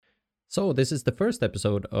So, this is the first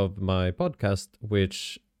episode of my podcast,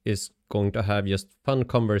 which is going to have just fun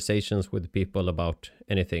conversations with people about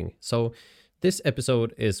anything. So, this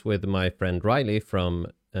episode is with my friend Riley from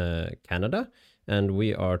Canada, and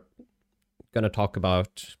we are going to talk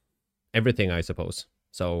about everything, I suppose.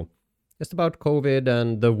 So, just about COVID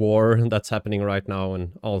and the war that's happening right now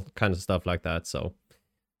and all kinds of stuff like that. So,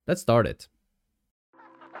 let's start it.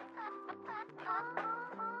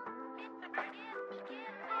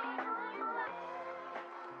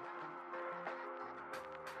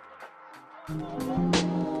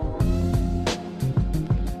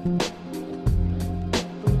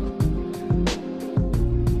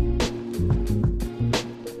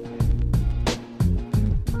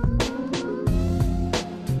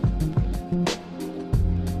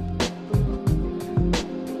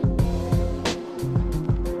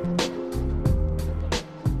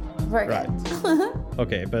 Right.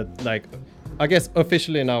 Okay, but like, I guess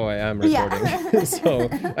officially now I am recording, Yeah. so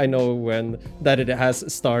I know when that it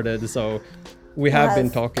has started. So we have been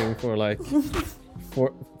talking for like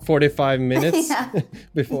 45 minutes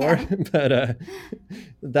before, but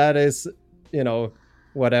that is,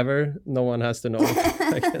 whatever. No one has to know,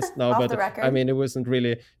 I guess. No, Off but the record. I mean, it wasn't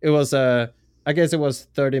really. It was I guess it was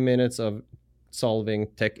 30 minutes of solving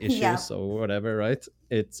tech issues or whatever, right?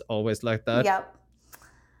 It's always like that. Yep.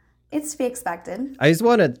 It's to be expected. I just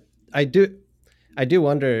wanted, I do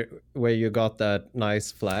wonder where you got that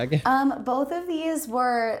nice flag. Both of these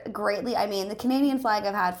were greatly, the Canadian flag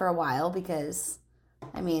I've had for a while because,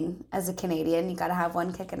 as a Canadian, you got to have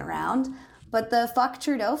one kicking around. But the Fuck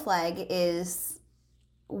Trudeau flag is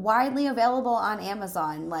widely available on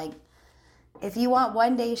Amazon. Like, if you want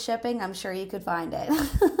 1 day shipping, I'm sure you could find it.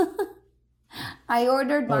 I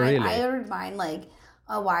ordered mine. Really? I ordered mine like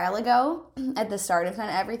a while ago at the start of kind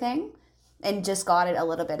of everything, and just got it a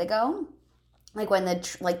little bit ago. Like when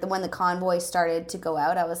the convoy started to go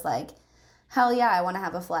out, I was like, hell yeah, I want to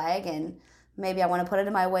have a flag, and maybe I want to put it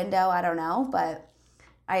in my window. I don't know, but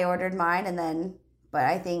I ordered mine, but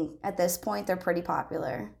I think at this point they're pretty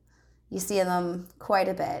popular. You see them quite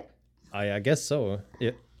a bit. I guess so.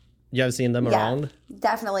 You have seen them around?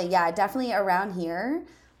 Definitely. Yeah, definitely around here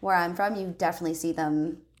where I'm from, you definitely see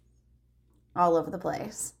them all over the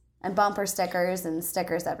place. And bumper stickers and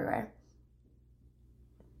stickers everywhere.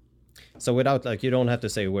 So without, like, you don't have to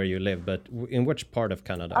say where you live, but in which part of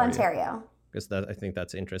Canada Ontario. are you? Because I think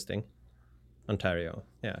that's interesting. Ontario,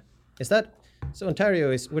 yeah. So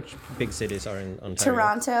Ontario is, which big cities are in Ontario?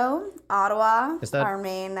 Toronto, Ottawa, Is that our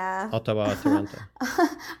main... Ottawa, Toronto.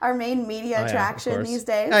 our main media attraction these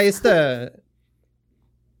days.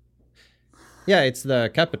 It's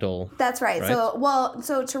the capital. That's right.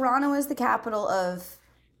 So Toronto is the capital of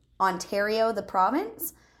Ontario, the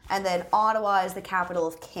province, and then Ottawa is the capital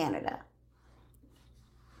of Canada.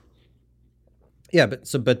 Yeah,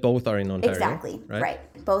 but both are in Ontario. Exactly. Right.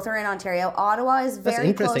 Both are in Ontario. Ottawa is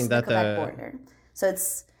very close to the Quebec border. So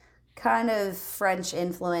it's kind of French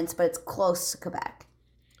influence, but it's close to Quebec.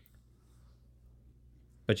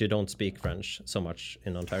 But you don't speak French so much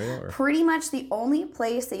in Ontario? Or? Pretty much the only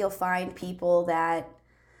place that you'll find people a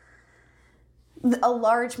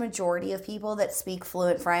large majority of people that speak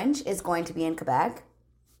fluent French is going to be in Quebec.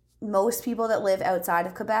 Most people that live outside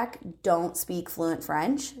of Quebec don't speak fluent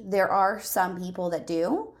French. There are some people that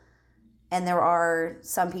do, and there are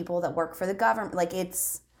some people that work for the government. Like,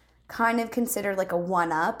 it's kind of considered like a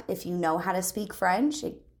one-up if you know how to speak French.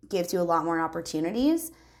 It gives you a lot more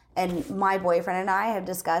opportunities. And my boyfriend and I have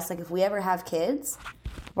discussed, like, if we ever have kids,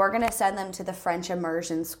 we're going to send them to the French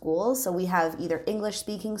immersion schools. So we have either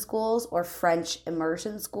English-speaking schools or French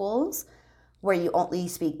immersion schools where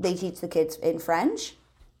they teach the kids in French.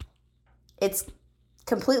 It's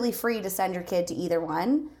completely free to send your kid to either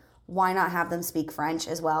one. Why not have them speak French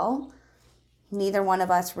as well? Neither one of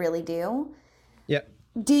us really do. Yeah.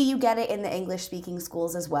 Do you get it in the English-speaking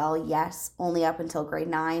schools as well? Yes, only up until grade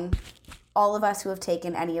 9. All of us who have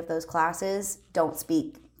taken any of those classes don't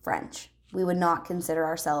speak French. We would not consider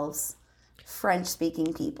ourselves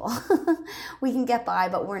French-speaking people. We can get by,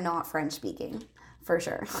 but we're not French-speaking, for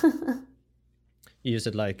sure. You use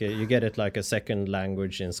it you get it like a second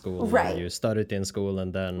language in school. Right. You study it in school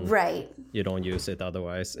and then you don't use it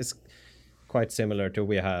otherwise. It's quite similar to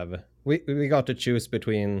we got to choose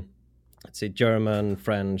between, let's see, German,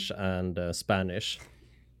 French, and Spanish.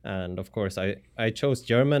 And of course, I chose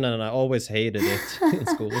German, and I always hated it in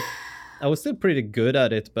school. I was still pretty good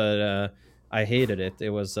at it, but I hated it.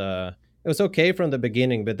 It was okay from the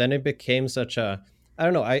beginning, but then it became such a, I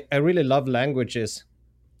don't know. I really love languages.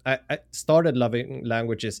 I started loving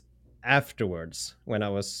languages afterwards when I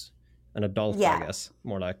was an adult, I guess,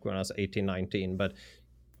 more like when I was 18, 19. But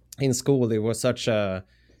in school, it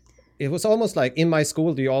was almost like in my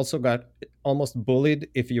school, you also got almost bullied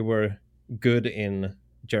if you were good in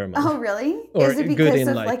German. Oh, really? Or is it good because in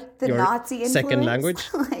of like the your Nazi influence? second language?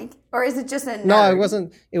 Like, or is it just a nerd? No, it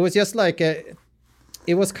wasn't. It was just like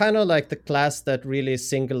it was kind of like the class that really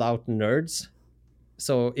single out nerds.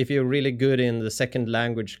 So if you're really good in the second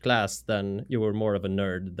language class, then you were more of a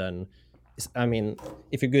nerd than, I mean,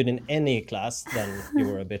 if you're good in any class, then you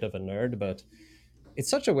were a bit of a nerd. But it's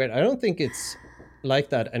such a weird, I don't think it's like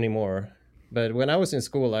that anymore. But when I was in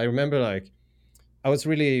school, I remember like I was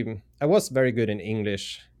very good in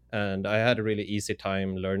English, and I had a really easy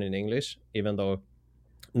time learning English, even though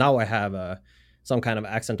now I have some kind of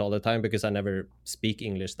accent all the time because I never speak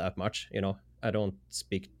English that much. I don't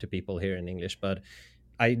speak to people here in English, but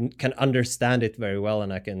I can understand it very well,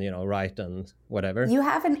 and I can, write and whatever. You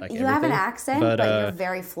have an accent, but you're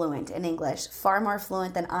very fluent in English, far more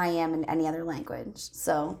fluent than I am in any other language.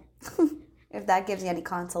 So if that gives you any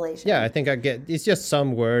consolation. Yeah, I think it's just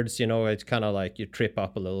some words, it's kind of like you trip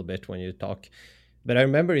up a little bit when you talk. But I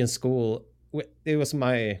remember in school, it was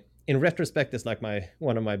in retrospect, it's like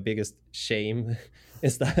one of my biggest shame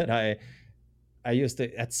is that I used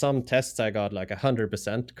to, at some tests, I got like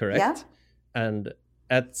 100% correct. Yeah. And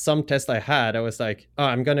at some test I was like, oh,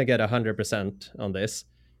 I'm going to get 100% on this.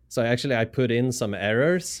 So I put in some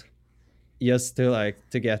errors just to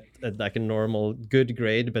get a normal good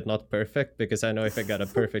grade, but not perfect, because I know if I got a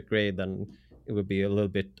perfect grade, then it would be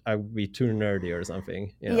I would be too nerdy or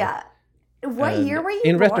something. Yeah. What year were you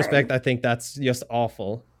in born? retrospect, I think that's just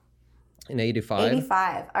awful. In 85.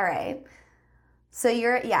 85. All right. So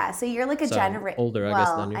you're like a generation older, I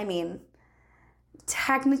guess, than you. I mean,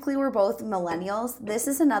 technically we're both millennials. This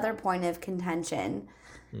is another point of contention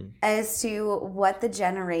as to what the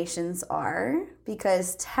generations are,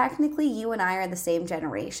 because technically you and I are the same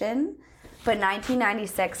generation, but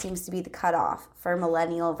 1996 seems to be the cutoff for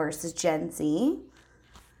millennial versus Gen Z.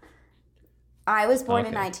 I was born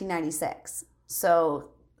in 1996,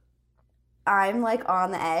 so I'm like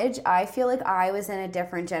on the edge. I feel like I was in a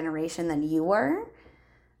different generation than you were,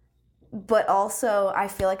 but also I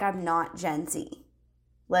feel like I'm not Gen Z.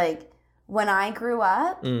 Like when I grew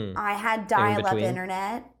up, I had dial-up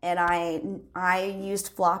internet, and I used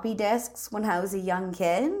floppy disks when I was a young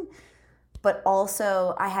kid, but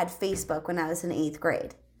also I had Facebook when I was in 8th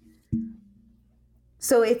grade.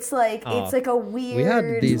 So it's like a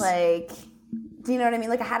weird like, do you know what I mean?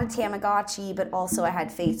 Like I had a Tamagotchi, but also I had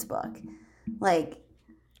Facebook. Like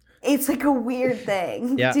it's like a weird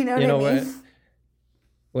thing. Yeah, do you know what I mean?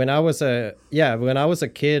 When I was a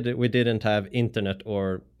kid, we didn't have internet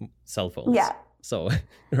or cell phones. Yeah. So,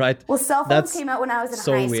 right. Well, cell phones came out when I was in high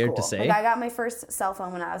school. So weird to say. Like I got my first cell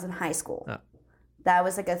phone when I was in high school. That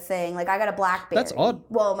was like a thing. Like I got a BlackBerry. That's odd.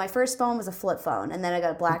 Well, my first phone was a flip phone, and then I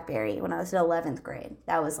got a BlackBerry when I was in 11th grade.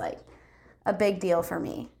 That was like a big deal for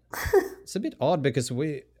me. It's a bit odd because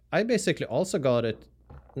I basically also got it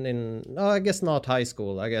I guess not high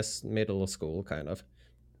school, I guess middle school kind of,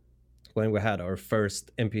 when we had our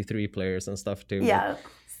first MP3 players and stuff too. Yeah.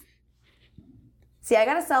 See, I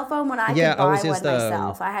got a cell phone when I could buy one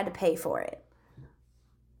myself. I had to pay for it.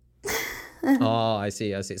 Oh, I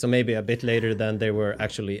see. So maybe a bit later than they were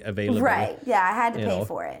actually available. Right. Yeah, I had to pay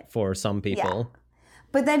for it. For some people. Yeah.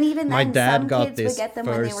 But then even then, some kids would get them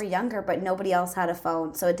when they first were younger, but nobody else had a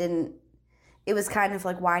phone. So it was kind of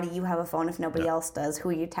like, why do you have a phone if nobody else does? Who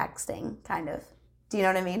are you texting? Kind of. Do you know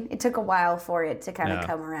what I mean? It took a while for it to kind of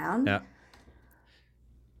come around. Yeah.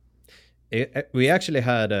 We actually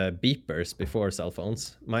had beepers before cell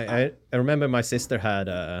phones. I remember my sister had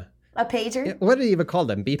a pager. What do you even call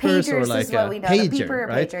them? Beepers. Pagers or like is what we know. Pager, a beeper or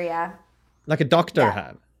right? pager, yeah. Like a doctor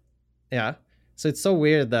have. Yeah. So it's so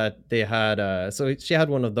weird that they had. So she had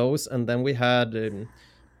one of those, and then we had.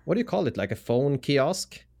 What do you call it? Like a phone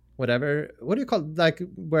kiosk, whatever. What do you call it? Like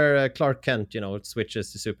where Clark Kent,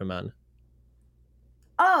 switches to Superman.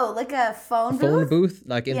 Oh, like a phone booth? Phone booth,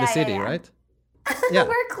 like in the city, right? Yeah.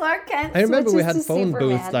 Where Clark Kent I remember we had phone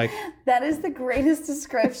Superman. booths like that is the greatest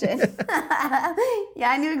description. Yeah,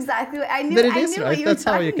 I knew exactly what I knew. But it is, I knew right? what you That's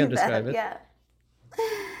were how you can about. describe it. Yeah.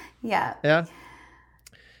 Yeah. Yeah.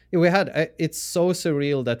 We had it's so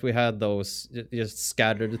surreal that we had those just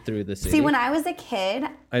scattered through the city. See, when I was a kid,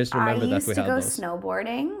 I just remember that we had those. I used to go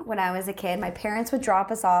snowboarding when I was a kid. My parents would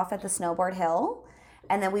drop us off at the snowboard hill,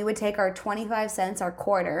 and then we would take our 25 cents, our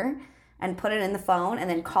quarter, and put it in the phone, and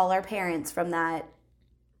then call our parents from that,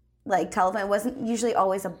 like, telephone. It wasn't usually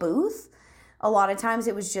always a booth. A lot of times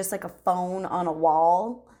it was just like a phone on a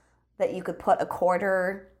wall that you could put a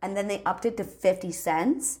quarter, and then they upped it to 50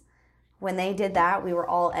 cents, When they did that, we were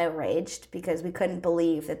all outraged because we couldn't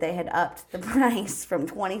believe that they had upped the price from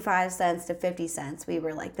 25 cents to 50 cents. We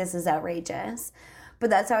were like, this is outrageous.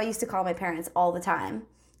 But that's how I used to call my parents all the time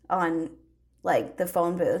on like the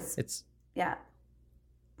phone booths. It's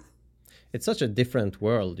such a different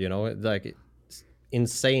world, you know, like it's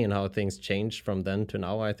insane how things changed from then to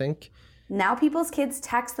now, I think. Now people's kids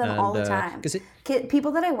text them all the time.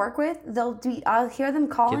 People that I work with, I'll hear them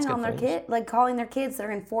calling on their calling their kids that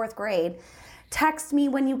are in 4th grade. Text me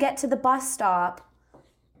when you get to the bus stop.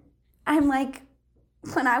 I'm like,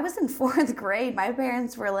 when I was in 4th grade, my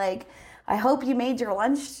parents were like, I hope you made your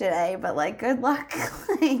lunch today, but like, good luck.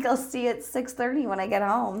 Like, I'll see you at 6:30 when I get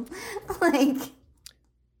home. Like,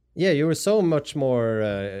 yeah, you were so much more,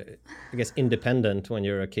 I guess, independent when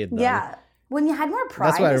you were a kid. Then. Yeah. When you had more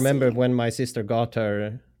privacy. That's why I remember when my sister got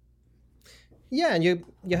her. Yeah, and you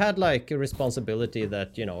had like a responsibility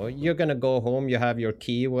that, you know, you're going to go home, you have your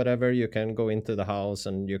key, whatever, you can go into the house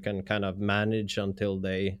and you can kind of manage until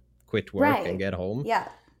they quit work and get home. Yeah.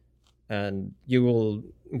 And you will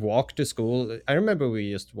walk to school. I remember we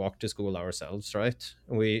used to walk to school ourselves, right?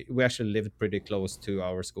 We actually lived pretty close to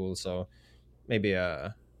our school, so maybe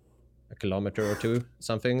a kilometer or two,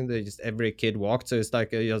 something. Every kid walked, so it's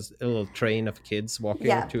like a little train of kids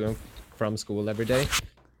walking to and from school every day.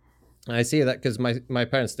 And I see that because my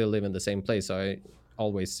parents still live in the same place, so I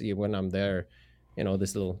always see when I'm there, you know,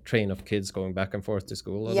 this little train of kids going back and forth to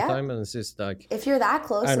school all the time, and it's just like, if you're that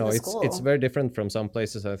close to the school, it's very different from some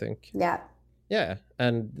places, I think. Yeah,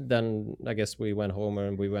 and then I guess we went home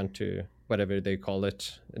and we went to whatever they call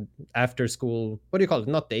it, after school. What do you call it?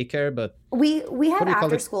 Not daycare, but we have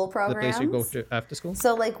after school programs. The place you go to after school.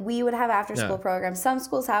 So like we would have after school programs. Some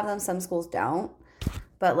schools have them, some schools don't.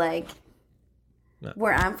 But like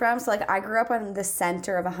where I'm from, so like I grew up on the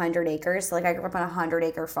center of 100 acres. So like I grew up on a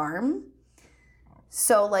 100-acre farm.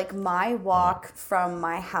 So like my walk from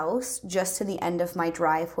my house just to the end of my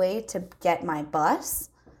driveway to get my bus,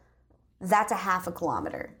 that's a half a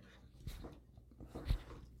kilometer.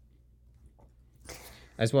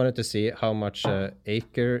 I just wanted to see how much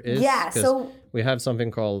acre is. Yeah, so we have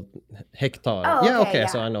something called hectare. Oh, okay,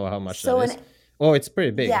 so I know how much that is. It's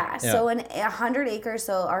pretty big. Yeah, so in 100 acres,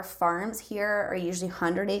 so our farms here are usually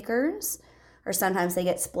 100 acres, or sometimes they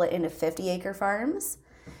get split into 50-acre farms.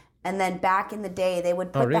 And then back in the day, they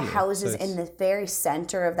would put the houses in the very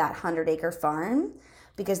center of that 100-acre farm,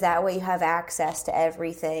 because that way you have access to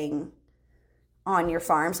everything on your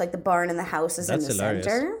farms, like the barn and the house is in the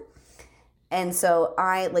center. And so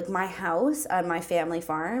my house on my family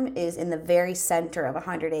farm is in the very center of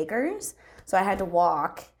 100 acres. So I had to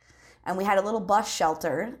walk, and we had a little bus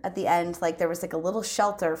shelter at the end. Like there was like a little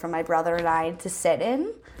shelter for my brother and I to sit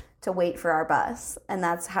in to wait for our bus. And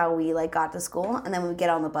that's how we like got to school. And then we would get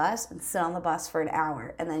on the bus and sit on the bus for an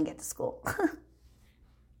hour and then get to school.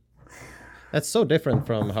 That's so different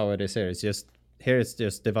from how it is here. It's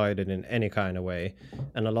just divided in any kind of way,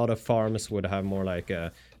 and a lot of farms would have more like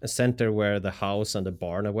a center where the house and the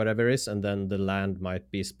barn or whatever is, and then the land might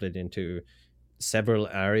be split into several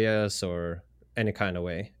areas or any kind of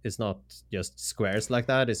way. It's not just squares like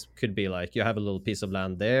that. It could be like you have a little piece of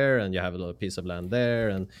land there and you have a little piece of land there,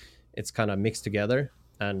 and it's kind of mixed together.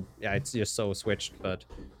 And yeah, it's just so switched. But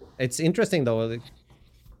it's interesting though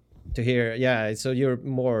to hear. Yeah, so you're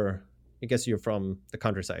more, I guess you're from the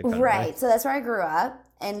countryside. Right. So that's where I grew up.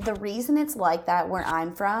 And the reason it's like that where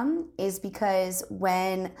I'm from is because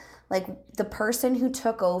when like the person who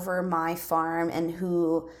took over my farm and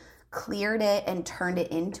who cleared it and turned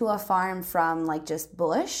it into a farm from like just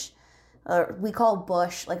bush, we call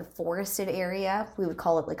bush like a forested area. We would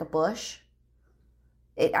call it like a bush.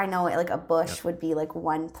 I know like a bush would be like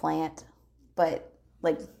one plant, but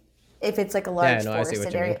like if it's like a large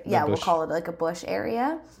forested area, we'll call it like a bush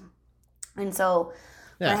area. And so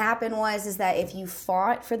what happened is that if you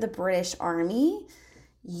fought for the British Army,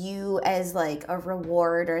 you as like a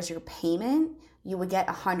reward or as your payment, you would get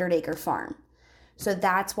a 100-acre farm. So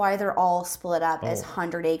that's why they're all split up as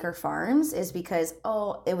 100-acre farms, is because,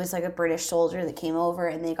 it was like a British soldier that came over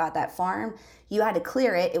and they got that farm. You had to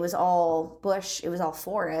clear it. It was all bush. It was all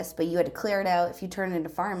forest, but you had to clear it out. If you turn it into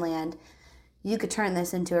farmland, you could turn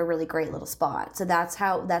this into a really great little spot. So that's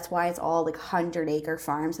why it's all like 100-acre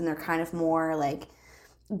farms, and they're kind of more like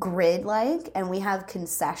grid-like, and we have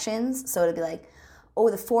concessions. So it'd be like,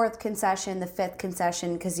 the 4th concession, the 5th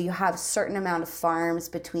concession, because you have a certain amount of farms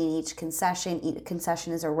between each concession. Each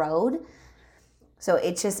concession is a road. So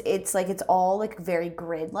it's all like very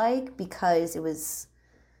grid-like, because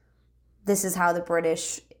this is how the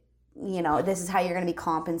British, this is how you're going to be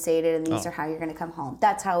compensated, and these are how you're going to come home.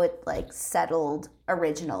 That's how it like settled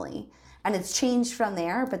originally. And it's changed from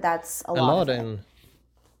there, but that's a lot of it.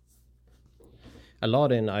 A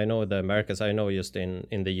lot in, I know the Americas, I know just in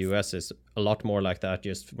the US is a lot more like that,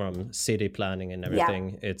 just from city planning and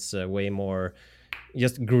everything. Yeah. It's way more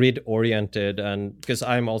just grid oriented. And because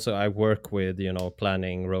I work with,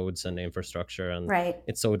 planning roads and infrastructure, and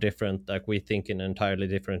it's so different. Like we think in an entirely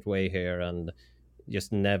different way here, and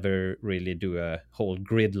just never really do a whole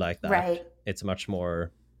grid like that. Right. It's much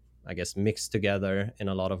more, I guess, mixed together in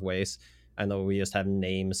a lot of ways. I know we just have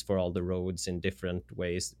names for all the roads in different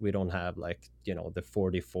ways. We don't have like, the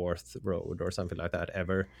 44th road or something like that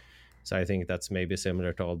ever. So I think that's maybe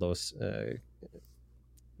similar to all those,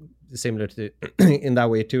 similar to in that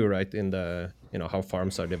way too, right? In the, how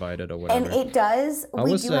farms are divided or whatever. And it does,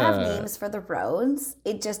 we do have names for the roads.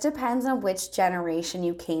 It just depends on which generation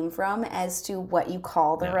you came from as to what you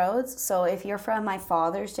call the roads. So if you're from my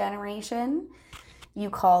father's generation, you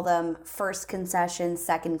call them first concession,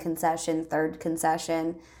 second concession, third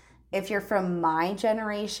concession. If you're from my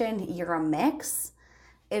generation, you're a mix.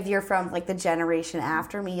 If you're from like the generation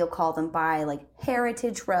after me, you'll call them by like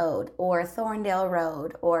Heritage Road or Thorndale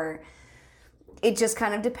Road, or it just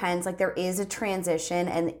kind of depends. Like there is a transition,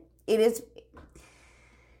 and it's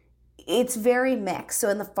very mixed. So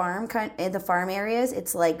in the farm areas,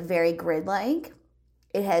 it's like very grid-like.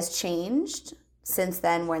 It has changed since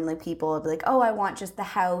then, when like people will be like, oh, I want just the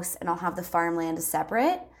house and I'll have the farmland as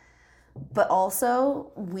separate. But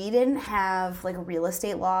also, we didn't have like real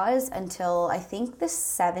estate laws until I think the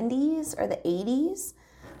 70s or the 80s.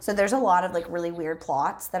 So there's a lot of like really weird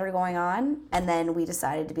plots that are going on. And then we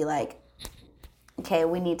decided to be like, okay,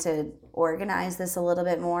 we need to organize this a little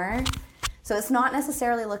bit more. So it's not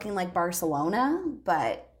necessarily looking like Barcelona,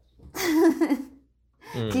 but do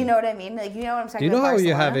you know what I mean? Like, you know what I'm talking about? Do you know how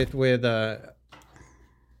you have it with...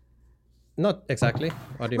 Not exactly.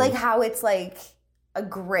 What do you mean? Like how it's like a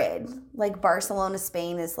grid. Like Barcelona,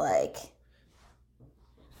 Spain is like...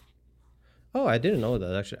 Oh, I didn't know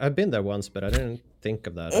that actually. I've been there once, but I didn't think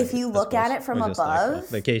of that. If you look at it from above, like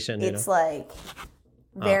vacation, it's like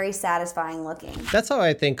very satisfying looking. That's how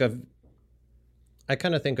I think of... I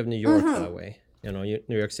kind of think of New York that way. New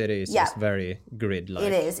York City is just very grid-like.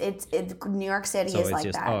 It is. New York City is like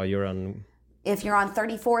that. Oh, you're on... If you're on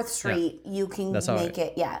 34th Street, you can make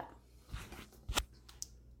it,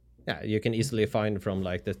 Yeah, you can easily find from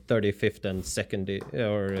like the 35th and 2nd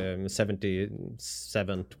or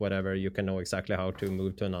 77th, whatever. You can know exactly how to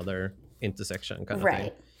move to another intersection kind of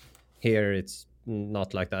thing. Here, it's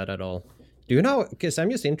not like that at all. Do you know, because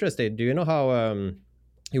I'm just interested, do you know how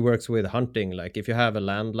it works with hunting? Like if you have a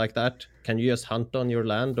land like that, can you just hunt on your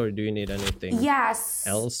land, or do you need anything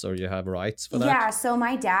else, or you have rights for that? Yeah, so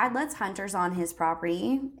my dad lets hunters on his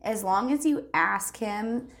property. As long as you ask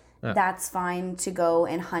him... That's fine to go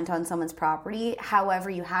and hunt on someone's property.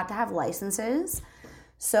 However, you have to have licenses.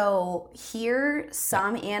 So here,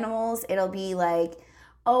 some animals, it'll be like,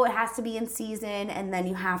 oh, it has to be in season. And then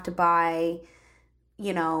you have to buy,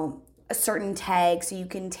 a certain tag so you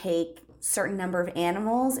can take certain number of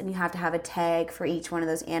animals, and you have to have a tag for each one of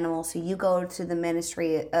those animals. So you go to the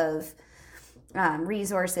Ministry of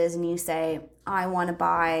Resources and you say, I want to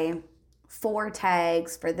buy 4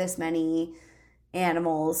 tags for this many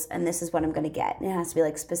animals, and this is what I'm going to get. And it has to be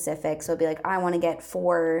like specific. So it'd be like, I want to get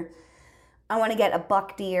a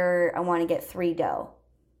buck deer, I want to get 3 doe.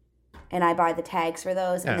 And I buy the tags for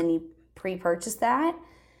those, and then you pre-purchase that.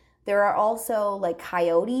 There are also like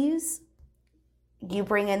coyotes. You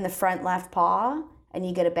bring in the front left paw and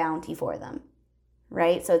you get a bounty for them.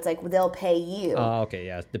 Right? So it's like they'll pay you. Oh, okay,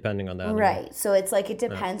 yeah, depending on that. Right. So it's like it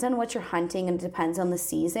depends on what you're hunting, and it depends on the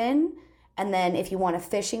season. And then if you want a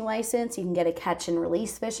fishing license, you can get a catch and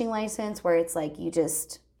release fishing license, where it's like you're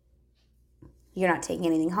not taking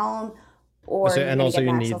anything home, or you're going to get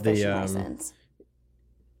an actual fishing license.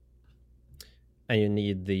 And you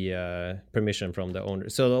need the permission from the owner.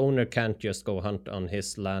 So the owner can't just go hunt on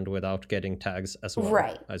his land without getting tags as well,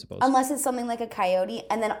 right? I suppose. Unless it's something like a coyote.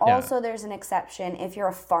 And then also there's an exception if you're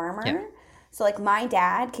a farmer. Yeah. So like my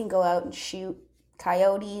dad can go out and shoot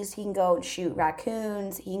coyotes, he can go and shoot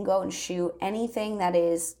raccoons, he can go and shoot anything that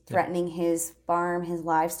is threatening his farm, his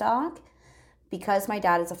livestock. Because my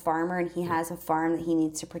dad is a farmer and he has a farm that he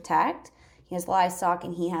needs to protect, he has livestock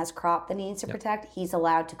and he has crop that he needs to protect, he's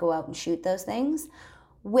allowed to go out and shoot those things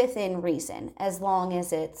within reason, as long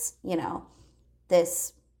as it's,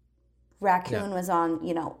 this raccoon was on,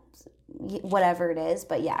 whatever it is.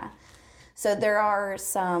 But so there are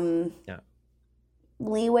some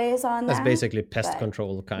leeways on that. That's basically pest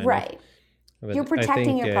control kind of. Right. But you're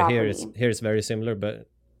protecting your property. Here it's very similar, but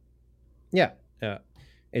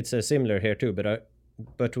it's similar here too, but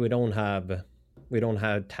we don't have we don't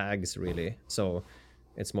have tags really, so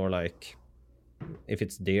it's more like if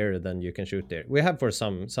it's deer, then you can shoot deer. We have for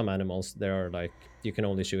some animals, there are like you can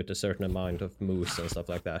only shoot a certain amount of moose and stuff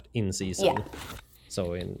like that in season. Yeah.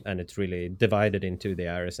 So and it's really divided into the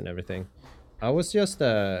areas and everything. I was just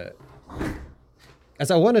as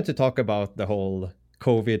I wanted to talk about the whole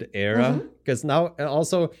COVID era, because now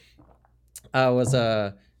also I was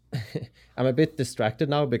I'm a bit distracted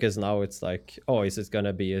now, because now it's like, oh, is it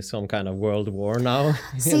gonna be some kind of world war now?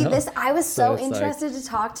 See, I was so interested to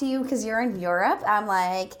talk to you because you're in Europe. I'm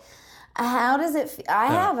like, how does it? I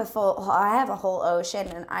have a whole ocean,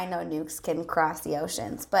 and I know nukes can cross the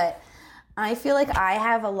oceans, but I feel like I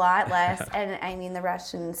have a lot less. And I mean, the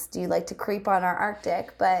Russians do like to creep on our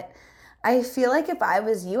Arctic, but I feel like if I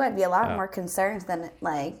was you, I'd be a lot more concerned than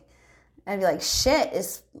like, I'd be like, shit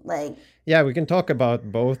is like. Yeah, we can talk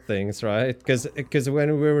about both things, right? Because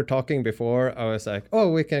when we were talking before, I was like,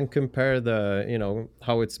 oh, we can compare the,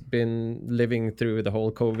 how it's been living through the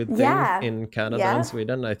whole COVID thing in Canada and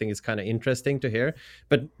Sweden. I think it's kind of interesting to hear.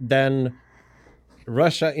 But then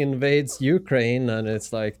Russia invades Ukraine, and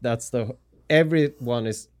it's like, that's everything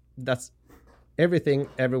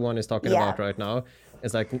everyone is talking about right now.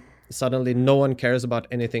 It's like, suddenly no one cares about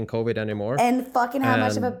anything COVID anymore. And fucking how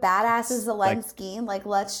much of a badass is Zelensky? Like,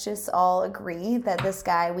 let's just all agree that this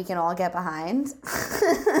guy we can all get behind.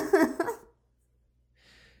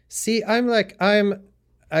 See, I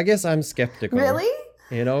guess I'm skeptical. Really?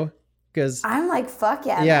 Because I'm like, fuck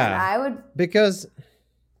yeah, man. I would. Because,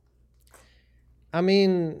 I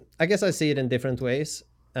mean, I guess I see it in different ways,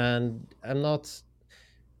 and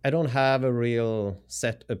I don't have a real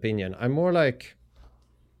set opinion. I'm more like,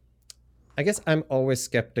 I guess I'm always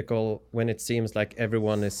skeptical when it seems like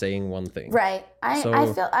everyone is saying one thing. Right. I feel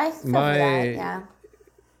that, yeah.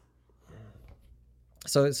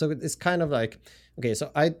 So it's kind of like, okay, so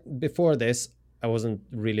before this, I wasn't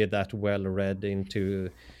really that well read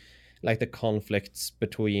into like the conflicts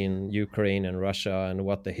between Ukraine and Russia and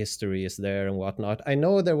what the history is there and whatnot. I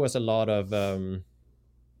know there was a lot of, there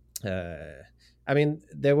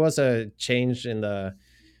was a change in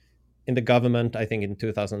the government, I think in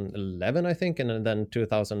 2011, and then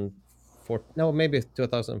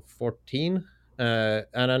 2014.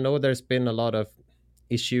 And I know there's been a lot of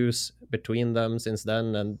issues between them since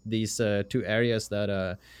then, and these two areas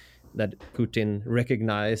that Putin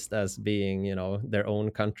recognized as being, their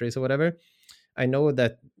own countries or whatever. I know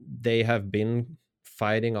that they have been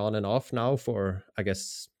fighting on and off now for, I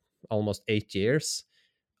guess, almost 8 years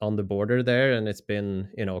on the border there, and it's been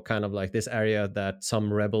kind of like this area that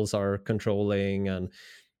some rebels are controlling, and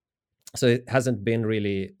so it hasn't been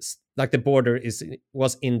really like the border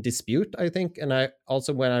was in dispute, I think. And I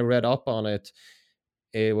also, when I read up on it,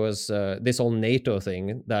 it was this whole NATO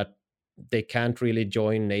thing, that they can't really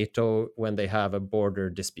join NATO when they have a border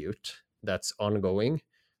dispute that's ongoing.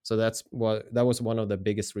 So that was one of the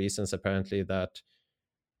biggest reasons apparently that.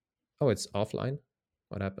 Oh, it's offline.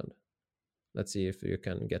 What happened? Let's see if you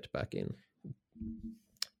can get back in.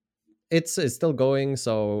 It's still going,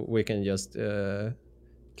 so we can just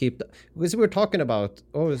keep because we're talking about.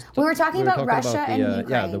 We were talking about Russia and Ukraine.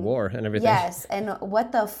 Yeah, the war and everything. Yes, and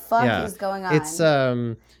what the fuck is going on? It's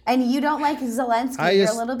and you don't like Zelensky.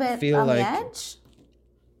 You're a little bit on the edge.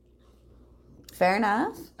 Fair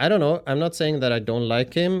enough. I don't know. I'm not saying that I don't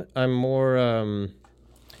like him. I'm more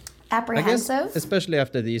apprehensive, I guess, especially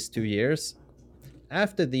after these 2 years.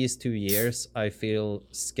 After these 2 years, I feel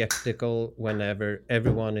skeptical whenever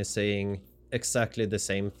everyone is saying exactly the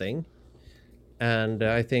same thing. And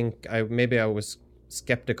I think I was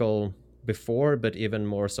skeptical before, but even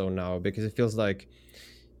more so now, because it feels like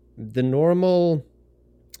the normal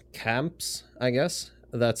camps, I guess,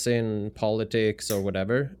 that's in politics or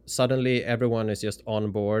whatever, suddenly everyone is just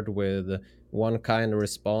on board with one kind of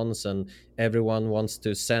response, and everyone wants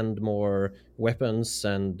to send more weapons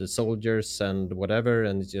and soldiers and whatever,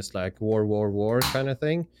 and it's just like war kind of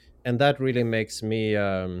thing. And that really makes me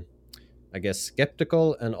I guess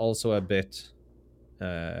skeptical, and also a bit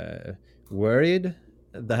worried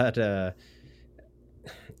that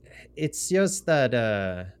it's just that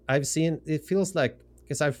I've seen, it feels like,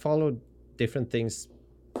 because I've followed different things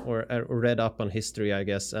or read up on history, I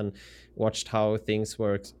guess, and watched how things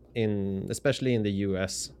work especially in the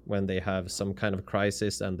US, when they have some kind of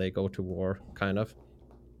crisis and they go to war, kind of.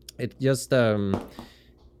 It just there's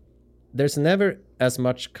never as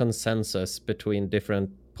much consensus between different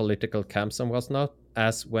political camps and whatnot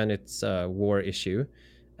as when it's a war issue.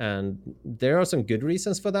 And there are some good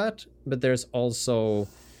reasons for that, but there's also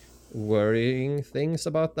worrying things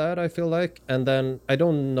about that, I feel like. And then I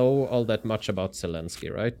don't know all that much about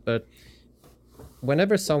Zelensky, right? But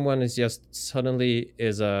whenever someone is just suddenly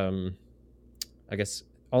is I guess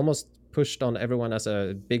almost pushed on everyone as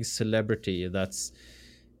a big celebrity that's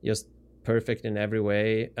just perfect in every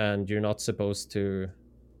way, and you're not supposed to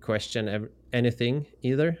question anything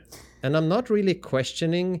either. And I'm not really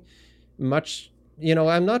questioning much,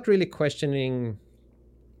 I'm not really questioning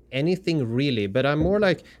anything really, but I'm more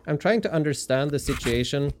like I'm trying to understand the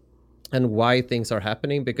situation and why things are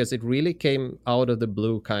happening, because it really came out of the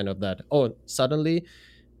blue, kind of that, oh, suddenly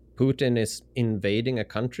Putin is invading a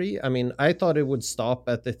country. I mean, I thought it would stop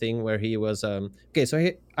at the thing where he was okay,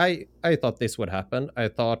 so I thought this would happen. I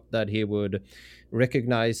thought that he would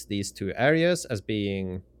recognize these two areas as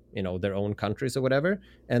being, their own countries or whatever,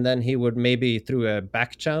 and then he would maybe through a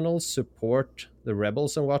back channel support the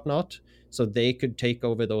rebels and whatnot, so they could take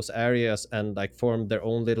over those areas and like form their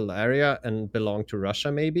own little area and belong to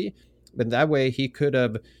Russia maybe. But that way he could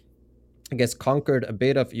have, I guess, conquered a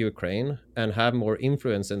bit of Ukraine and have more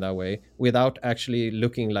influence in that way without actually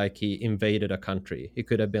looking like he invaded a country. He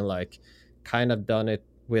could have been like kind of done it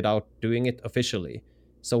without doing it officially.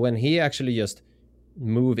 So when he actually just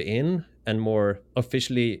move in and more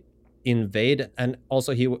officially invade, and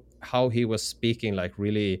also how he was speaking like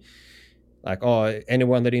really like, oh,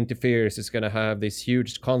 anyone that interferes is going to have these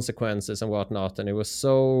huge consequences and whatnot. And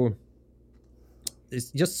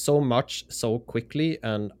it's just so much so quickly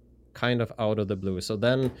and kind of out of the blue. So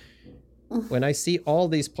then when I see all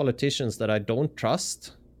these politicians that I don't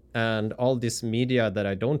trust and all this media that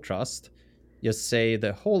I don't trust just say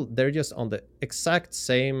they're just on the exact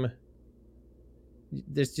same,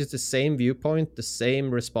 there's just the same viewpoint, the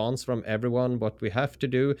same response from everyone. What we have to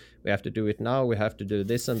do it now, we have to do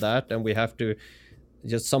this and that, and we have to,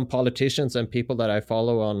 just some politicians and people that I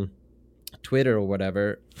follow on Twitter or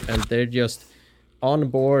whatever, and they're just on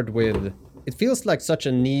board with, it feels like such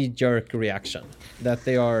a knee-jerk reaction that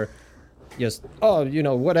they are just, oh,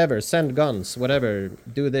 whatever, send guns, whatever,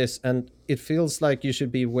 do this. And it feels like you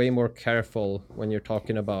should be way more careful when you're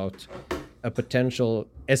talking about a potential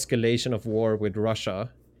escalation of war with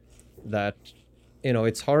Russia. That,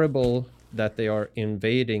 it's horrible that they are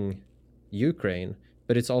invading Ukraine,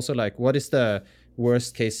 but it's also like, what is the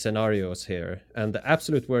worst case scenarios here? And the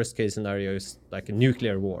absolute worst case scenario is like a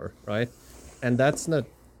nuclear war, right? And that's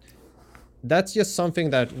just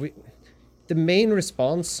something that the main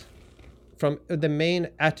response from the main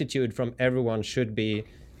attitude from everyone should be,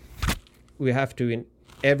 we have to in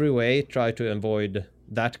every way try to avoid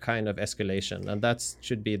that kind of escalation. And that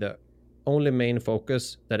should be the only main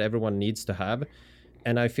focus that everyone needs to have.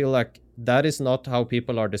 And I feel like that is not how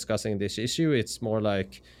people are discussing this issue. It's more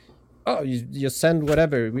like, oh, you send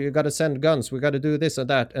whatever, we got to send guns, we got to do this or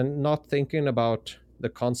that, and not thinking about the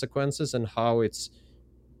consequences and how it's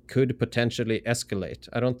could potentially escalate.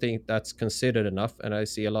 I don't think that's considered enough. And I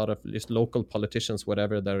see a lot of just local politicians,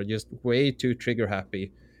 whatever, that are just way too trigger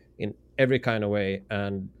happy in every kind of way.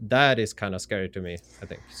 And that is kind of scary to me, I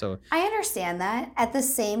think. So I understand that. At the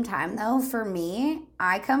same time, though, for me,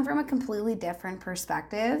 I come from a completely different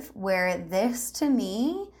perspective where this to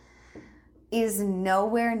me is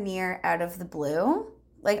nowhere near out of the blue.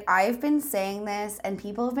 Like, I've been saying this and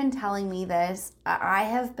people have been telling me this. I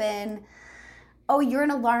have been, oh, you're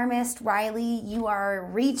an alarmist, Riley. You are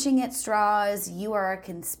reaching at straws. You are a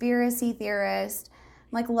conspiracy theorist.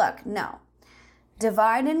 I'm like, look, no.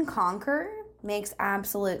 Divide and conquer makes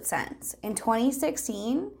absolute sense. In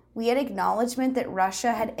 2016, we had acknowledgement that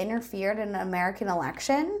Russia had interfered in an American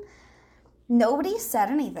election. Nobody said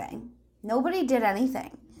anything. Nobody did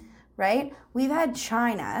anything, right? We've had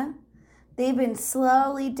China. They've been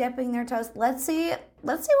slowly dipping their toes. Let's see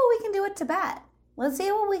what we can do with Tibet. Let's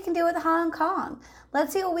see what we can do with Hong Kong.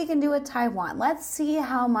 Let's see what we can do with Taiwan. Let's see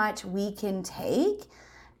how much we can take,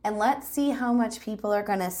 and let's see how much people are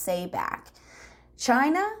going to say back.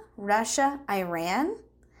 China, Russia, Iran,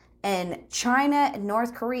 and China and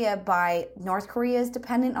North Korea, North Korea is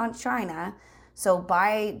dependent on China, so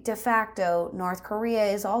by de facto, North Korea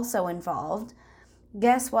is also involved.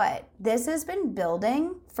 Guess what? This has been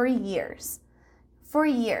building for years. For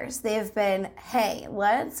years, they've been, hey,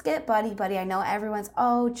 let's get buddy-buddy. I know everyone's,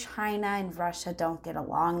 oh, China and Russia don't get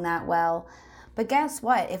along that well. But guess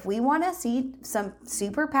what? If we want to see some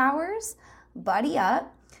superpowers buddy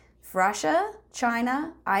up, if Russia,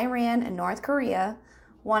 China, Iran, and North Korea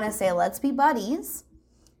want to say, let's be buddies,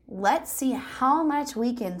 let's see how much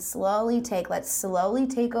we can slowly take. Let's slowly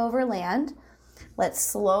take over land. Let's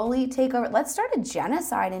slowly take over. Let's start a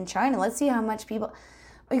genocide in China. Let's see how much people...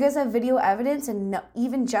 You guys have video evidence, and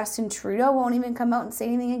even Justin Trudeau won't even come out and say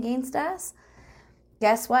anything against us.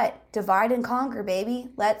 Guess what? Divide and conquer, baby.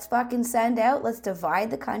 Let's fucking send out. Let's divide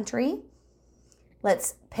the country.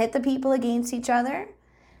 Let's pit the people against each other.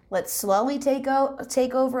 Let's slowly take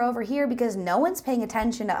over here because no one's paying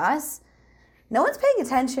attention to us. No one's paying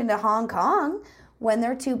attention to Hong Kong when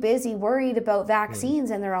they're too busy worried about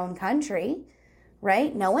vaccines in their own country,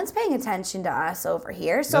 right? No one's paying attention to us over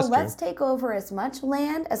here. So let's take over as much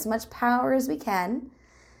land, as much power as we can,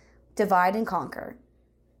 divide and conquer.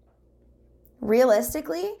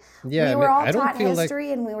 Realistically, we were all taught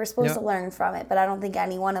history and we were supposed to learn from it, but I don't think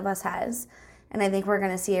any one of us has. And I think we're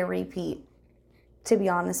going to see a repeat, to be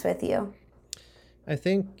honest with you. I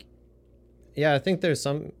think there's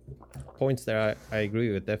some points there I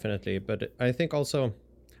agree with, definitely. But I think also,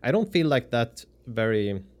 I don't feel like that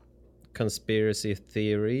very conspiracy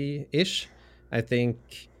theory-ish. I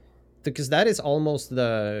think, because that is almost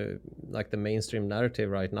the mainstream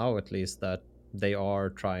narrative right now, at least, that they are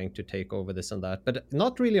trying to take over this and that. But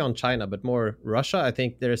not really on China, but more Russia. I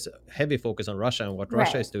think there's heavy focus on Russia and what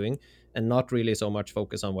Russia is doing, and not really so much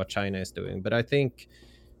focus on what China is doing. But I think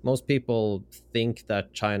most people think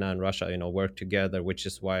that China and Russia, work together, which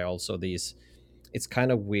is why also it's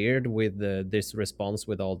kind of weird with this response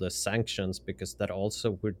with all the sanctions, because that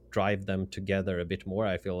also would drive them together a bit more.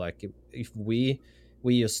 I feel like if we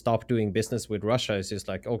just stop doing business with Russia, it's just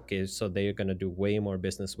like, okay, so they're going to do way more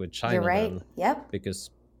business with China. You're right. Yep. Because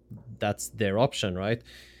that's their option, right?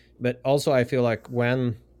 But also I feel like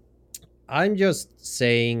when I'm just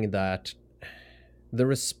saying that the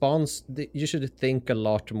response, you should think a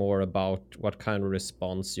lot more about what kind of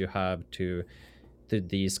response you have to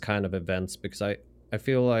these kind of events, because I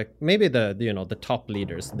feel like maybe the top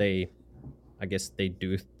leaders, I guess they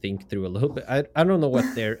do think through a little bit. I don't know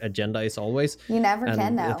what their agenda is always. You never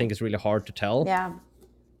can know. I think it's really hard to tell. Yeah.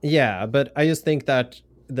 Yeah, but I just think that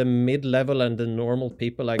the mid-level and the normal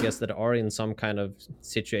people, I guess, that are in some kind of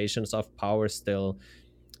situations of power still,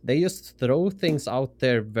 they just throw things out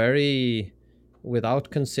there very without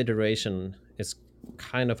consideration. Is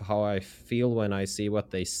kind of how I feel when I see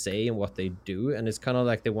what they say and what they do. And it's kind of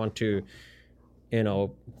like they want to,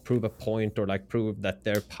 prove a point or like prove that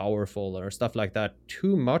they're powerful or stuff like that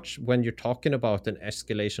too much when you're talking about an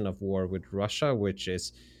escalation of war with Russia, which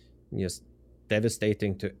is just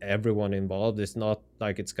devastating to everyone involved. It's not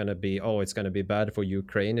like it's going to be bad for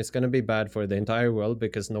Ukraine. It's going to be bad for the entire world,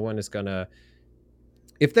 because no one is going to,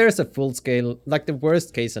 if there's a full scale, like the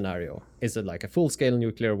worst case scenario, is it like a full scale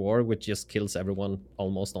nuclear war, which just kills everyone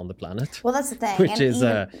almost on the planet? Well, that's the thing. Which is,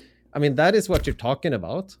 that is what you're talking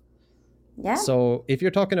about. Yeah. So if you're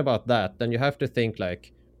talking about that, then you have to think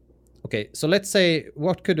like, okay, so let's say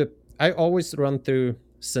I always run through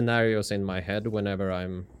scenarios in my head whenever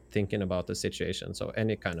I'm thinking about the situation. So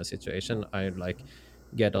any kind of situation, I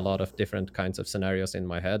get a lot of different kinds of scenarios in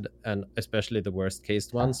my head, and especially the worst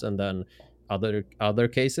case ones, and then other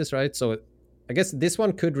cases, right? So I guess this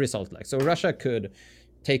one could result so Russia could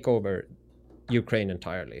take over Ukraine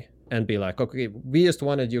entirely and be like, okay, we just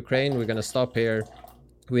wanted Ukraine, we're going to stop here.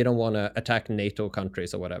 We don't want to attack NATO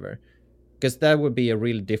countries or whatever. Because that would be a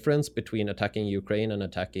real difference between attacking Ukraine and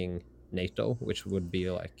attacking NATO, which would be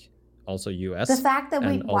like also US. The fact that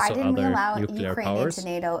why didn't we allow Ukraine powers into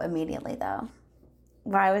NATO immediately, though?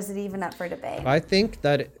 Why was it even up for debate? I think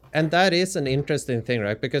that is an interesting thing,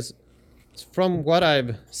 right? Because from what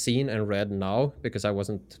I've seen and read now, because I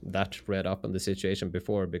wasn't that read up on the situation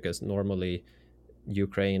before, because normally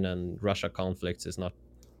Ukraine and Russia conflicts is not,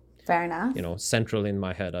 fair enough, central in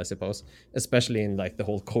my head, I suppose, especially in the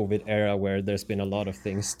whole COVID era, where there's been a lot of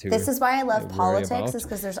things to This is why I love politics, is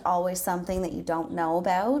because there's always something that you don't know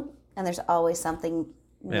about, and there's always something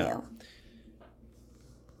new. Yeah.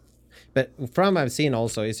 But from I've seen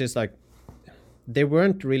also, it's just they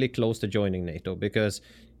weren't really close to joining NATO, because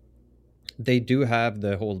they do have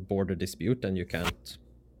the whole border dispute, and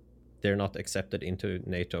they're not accepted into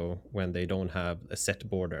NATO when they don't have a set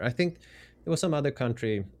border. I think there was some other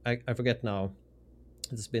country, I forget now.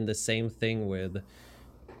 It's been the same thing with,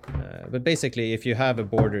 but basically if you have a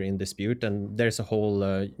border in dispute, and there's a whole,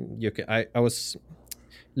 I was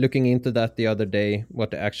looking into that the other day, what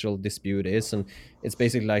the actual dispute is, and it's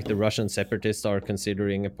basically like the Russian separatists are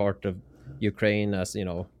considering a part of Ukraine as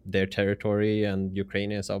their territory, and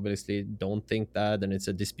Ukrainians obviously don't think that, and it's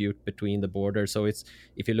a dispute between the borders. So it's,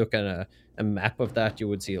 if you look at a map of that, you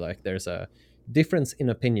would see there's a difference in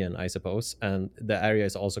opinion, I suppose, and the area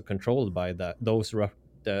is also controlled by those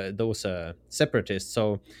separatists.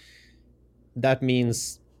 So that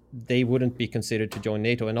means they wouldn't be considered to join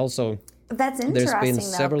NATO. And also, that's interesting. There's been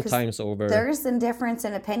several times over. There's a difference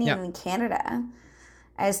in opinion in Canada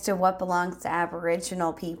as to what belongs to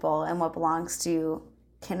Aboriginal people and what belongs to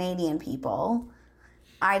Canadian people.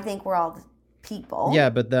 I think we're all people. Yeah,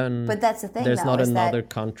 but that's the thing. There's not another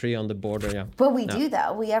country on the border. Yeah, but we do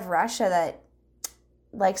though. We have Russia that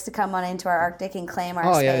likes to come on into our Arctic and claim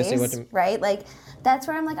our space. Yeah, I see what you mean. Right? Like that's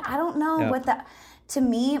where I'm like, I don't know what the. To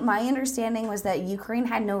me, my understanding was that Ukraine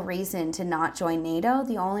had no reason to not join NATO.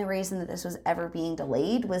 The only reason that this was ever being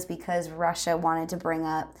delayed was because Russia wanted to bring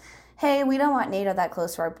up, hey, we don't want NATO that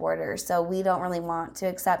close to our border, so we don't really want to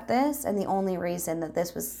accept this. And the only reason that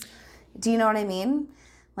this was, do you know what I mean?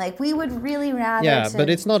 Like, we would really rather. Yeah, but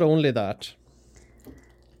it's not only that.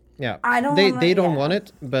 Yeah, they don't want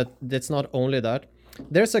it, but it's not only that.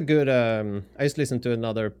 There's a good, I just listened to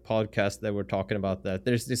another podcast that were talking about that.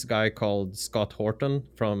 There's this guy called Scott Horton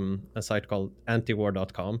from a site called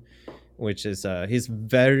antiwar.com, which is, he's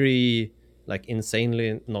very like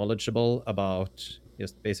insanely knowledgeable about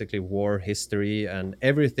just basically war history and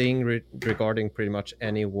everything regarding pretty much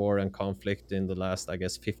any war and conflict in the last, I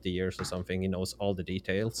guess, 50 years or something. He knows all the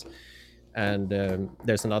details. And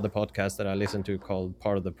there's another podcast that I listen to called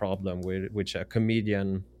Part of the Problem, which a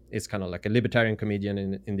comedian is kind of like a libertarian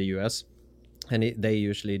comedian in the US. And they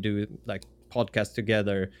usually do like podcasts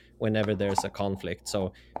together whenever there's a conflict.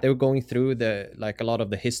 So they were going through a lot of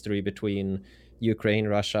the history between Ukraine,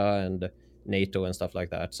 Russia, and NATO and stuff like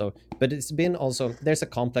that. So, but it's been also, there's a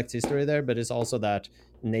complex history there, but it's also that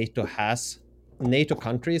NATO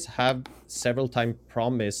countries have several times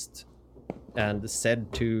promised and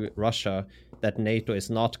said to Russia that NATO is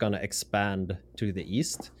not going to expand to the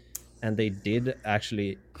east. And they did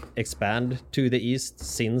actually expand to the east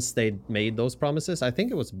since they made those promises. I think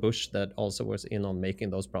it was Bush that also was in on making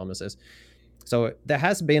those promises. So there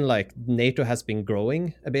has been like, NATO has been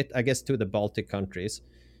growing a bit, I guess, to the Baltic countries.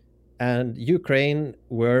 And Ukraine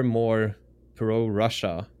were more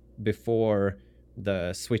pro-Russia before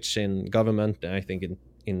the switch in government, I think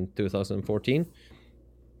in 2014,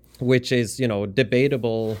 which is,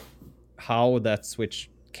 debatable how that switch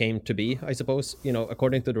came to be, I suppose.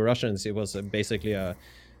 According to the Russians, it was basically a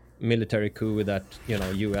military coup that,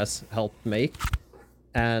 US helped make.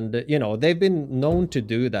 And, they've been known to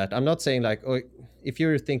do that. I'm not saying like, if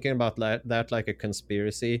you're thinking about that like a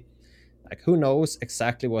conspiracy, like who knows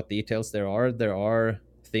exactly what details there are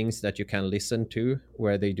things that you can listen to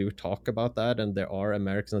where they do talk about that. And there are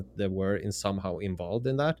Americans that were somehow involved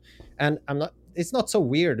in that. And it's not so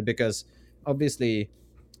weird because obviously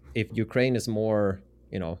if Ukraine is more,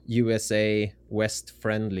 USA West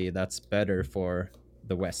friendly, that's better for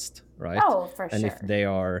the West, right? Oh, for sure. And if they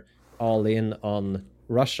are all in on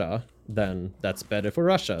Russia, then that's better for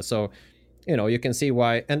Russia. So, you can see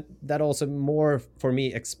why. And that also more for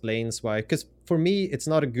me explains why, because for me, it's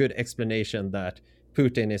not a good explanation that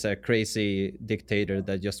Putin is a crazy dictator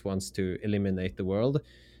that just wants to eliminate the world.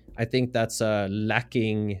 I think that's a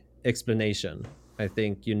lacking explanation. I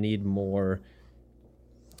think you need more.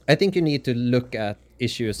 I think you need to look at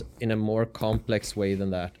issues in a more complex way than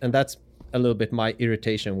that. And that's a little bit my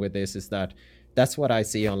irritation with this, is that that's what I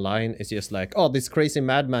see online. It's just like, oh, this crazy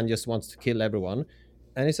madman just wants to kill everyone.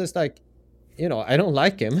 And it's just like, I don't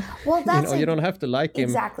like him. Well, that's you don't have to like him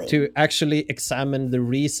exactly to actually examine the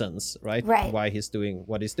reasons, right? Why he's doing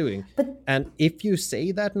what he's doing. And if you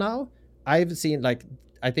say that now, I've seen, like,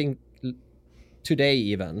 I think today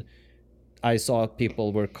even, I saw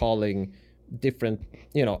people were calling different,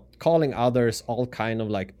 calling others all kind of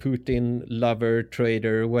like Putin lover,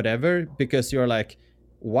 traitor, whatever, because you're like,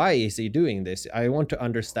 why is he doing this? I want to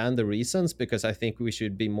understand the reasons, because I think we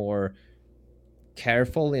should be more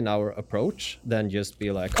careful in our approach than just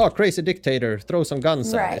be like, oh, crazy dictator, throw some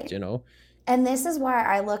guns at it, And this is why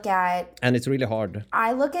I look at, and it's really hard.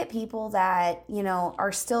 I look at people that,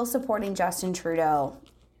 are still supporting Justin Trudeau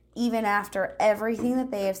even after everything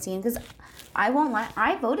that they have seen, because I won't lie,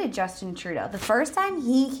 I voted Justin Trudeau. The first time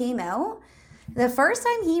he came out, the first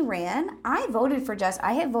time he ran, I voted for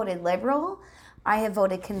I have voted Liberal, I have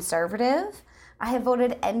voted Conservative, I have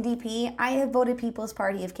voted NDP, I have voted People's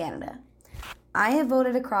Party of Canada. I have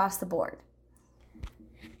voted across the board.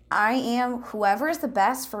 Whoever is the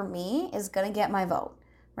best for me is going to get my vote,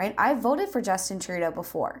 right? I voted for Justin Trudeau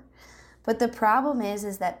before. But the problem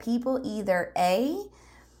is that people either A,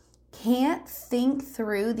 can't think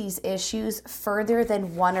through these issues further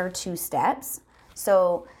than one or two steps.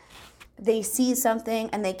 So they see something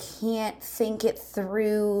and they can't think it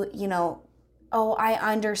through, oh, I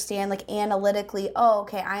understand, like analytically, oh,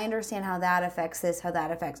 okay, I understand how that affects this, how that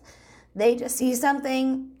affects. They just see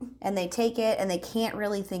something and they take it and they can't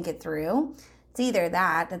really think it through. It's either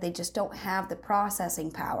that they just don't have the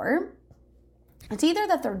processing power. It's either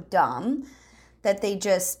that they're dumb, that they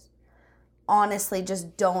just honestly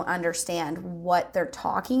just don't understand what they're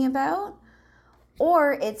talking about,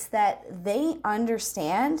 or it's that they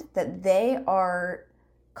understand that they are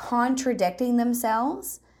contradicting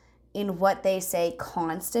themselves in what they say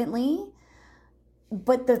constantly.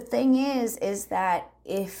 But the thing is that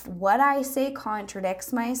if what I say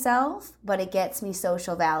contradicts myself, but it gets me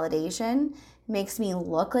social validation, makes me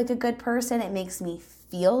look like a good person, it makes me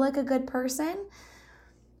feel like a good person,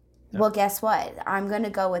 well, guess what? I'm going to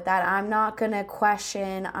go with that. I'm not going to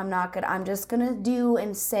question. I'm just going to do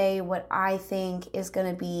and say what I think is going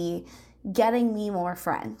to be getting me more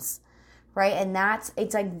friends, right? And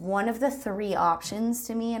it's like one of the three options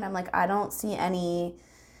to me. And I'm like, I don't see any,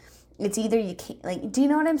 it's either you can't, like, do you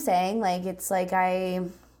know what I'm saying? Like, it's like I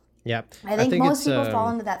think most people fall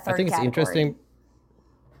into that third category. I think it's interesting.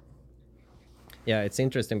 Yeah, it's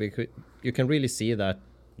interesting because you can really see that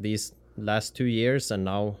these last 2 years and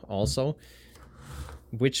now also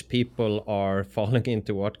which people are falling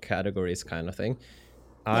into what categories kind of thing.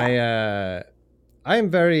 I'm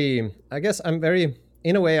very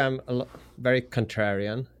in a way I'm very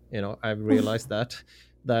contrarian, I've realized that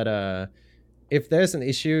if there's an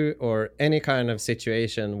issue or any kind of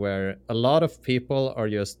situation where a lot of people are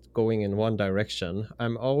just going in one direction,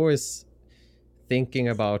 I'm always thinking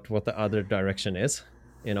about what the other direction is.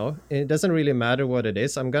 It doesn't really matter what it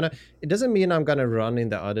is. It doesn't mean I'm gonna run in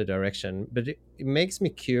the other direction, but it makes me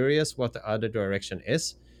curious what the other direction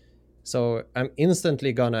is. So I'm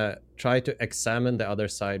instantly gonna try to examine the other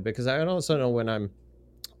side, because I also know when I'm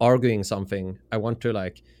arguing something, I want to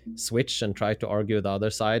like switch and try to argue the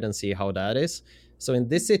other side and see how that is. So in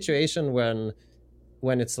this situation, when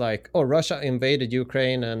it's like, oh, Russia invaded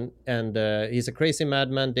Ukraine and he's a crazy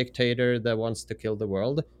madman dictator that wants to kill the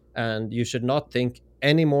world, and you should not think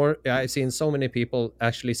anymore. I've seen so many people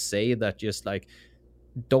actually say that, just like,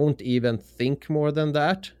 don't even think more than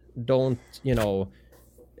that. Don't,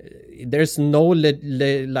 there's no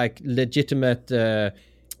legitimate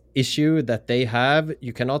issue that they have.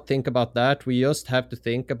 You cannot think about that. We just have to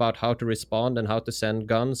think about how to respond and how to send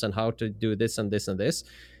guns and how to do this and this and this.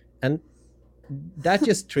 And that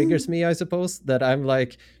just triggers me, I suppose, that I'm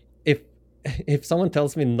like, if someone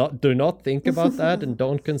tells me do not think about that and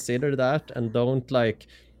don't consider that and don't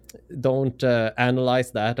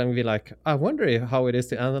analyze that, and be like, I wonder how it is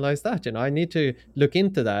to analyze that. I need to look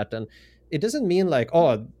into that. And it doesn't mean like,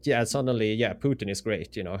 oh yeah, suddenly Putin is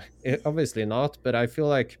great. Obviously not. But I feel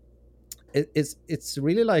like it's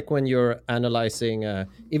really like when you're analyzing.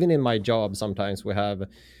 Even in my job, sometimes we have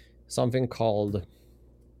something called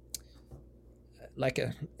like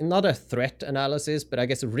not a threat analysis, but I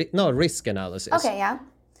guess risk analysis. Okay, yeah.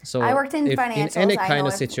 So I worked in financials. In any kind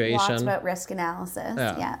of situation, lots about risk analysis.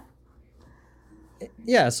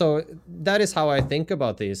 Yeah. So that is how I think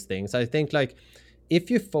about these things. I think like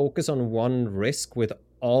if you focus on one risk with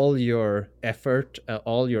all your effort,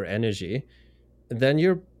 all your energy, then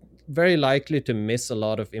you're very likely to miss a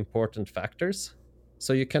lot of important factors.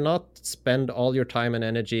 So you cannot spend all your time and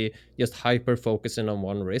energy just hyper focusing on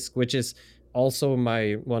one risk, which is also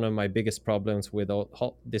one of my biggest problems with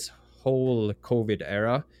this whole COVID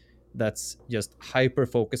era. That's just hyper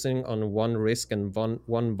focusing on one risk and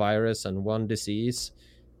one virus and one disease,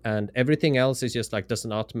 and everything else is just like does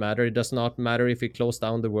not matter. It does not matter if we close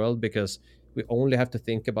down the world because we only have to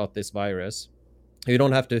think about this virus. You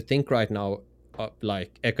don't have to think right now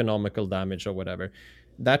like economical damage or whatever.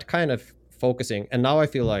 That kind of focusing. And now I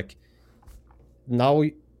feel like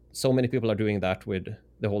so many people are doing that with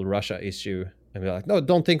the whole Russia issue, and we're like, no,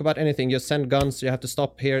 don't think about anything, just send guns, you have to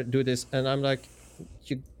stop here, do this. And I'm like,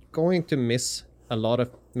 you're going to miss a lot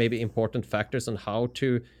of maybe important factors on how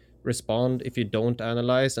to respond if you don't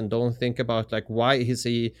analyze and don't think about like, why is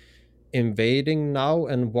he invading now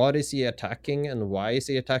and what is he attacking and why is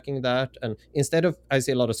he attacking that? And instead of, I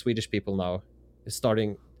see a lot of Swedish people now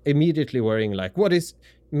starting immediately worrying like,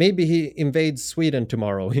 maybe he invades Sweden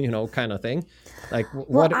tomorrow, kind of thing. Like,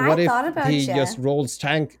 what if he just rolls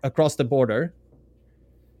tank across the border?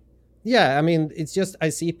 Yeah, I mean, it's just, I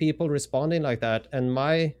see people responding like that, and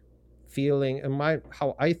my feeling and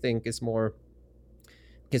how I think is more,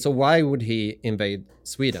 okay, so why would he invade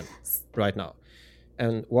Sweden right now?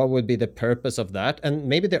 And what would be the purpose of that? And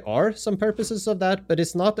maybe there are some purposes of that, but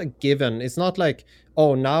it's not a given. It's not like,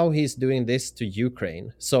 oh, now he's doing this to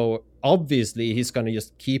Ukraine, so obviously he's going to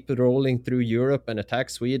just keep rolling through Europe and attack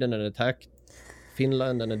Sweden and attack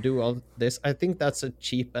Finland and do all this. I think that's a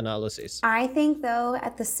cheap analysis. I think, though,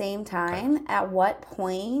 at the same time, at what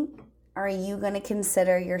point are you going to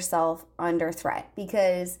consider yourself under threat?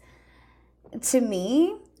 Because to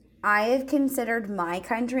me, I have considered my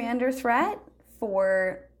country under threat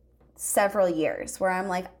for several years, where I'm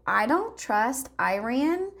like, I don't trust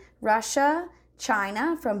Iran, Russia,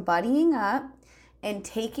 China from buddying up and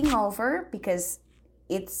taking over, because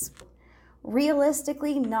it's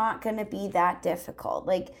realistically not going to be that difficult.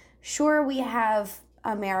 Like, sure, we have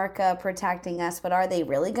America protecting us, but are they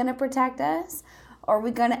really going to protect us? Are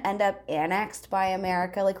we going to end up annexed by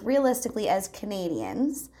America? Like, realistically, as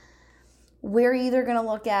Canadians, we're either going to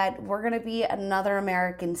look at, we're going to be another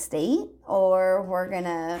American state, or we're going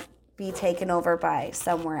to be taken over by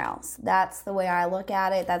somewhere else. That's the way I look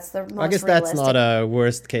at it. That's the most I guess realistic. That's not a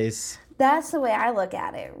worst case. That's the way I look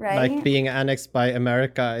at it, right? Like being annexed by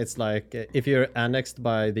America, it's like if you're annexed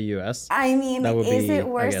by the US. I mean, is it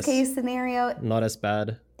worst case scenario? Not as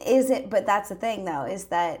bad. Is it? But that's the thing, though, is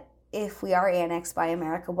that if we are annexed by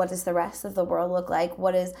America, what does the rest of the world look like?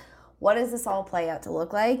 What does this all play out to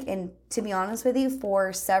look like? And to be honest with you,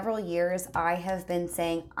 for several years, I have been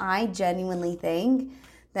saying I genuinely think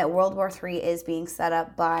that World War III is being set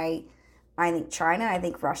up by, I think, China, I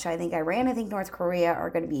think Russia, I think Iran, I think North Korea are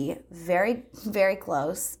going to be very, very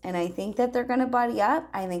close. And I think that they're going to buddy up.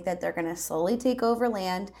 I think that they're going to slowly take over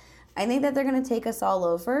land. I think that they're going to take us all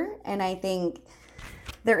over. And I think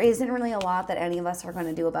there isn't really a lot that any of us are going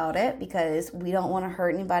to do about it, because we don't want to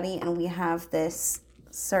hurt anybody, and we have this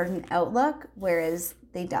certain outlook, whereas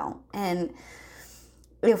they don't. And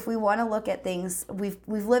if we want to look at things, we've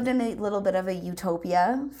lived in a little bit of a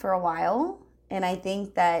utopia for a while, and I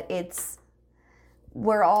think that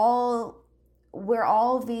we're all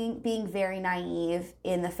being very naive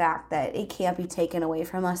in the fact that it can't be taken away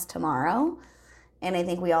from us tomorrow. And I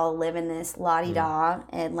think we all live in this la-di-da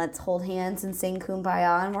and let's hold hands and sing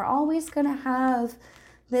kumbaya, and we're always going to have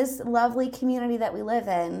this lovely community that we live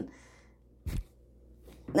in.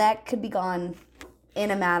 That could be gone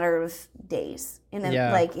in a matter of days.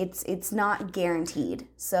 Like, it's not guaranteed.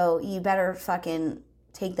 So you better fucking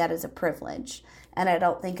take that as a privilege. And I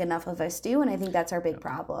don't think enough of us do, and I think that's our big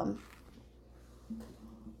problem.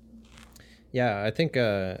 Yeah, I think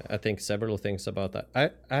several things about that.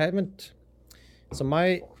 I haven't. So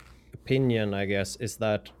my opinion, I guess, is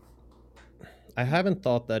that I haven't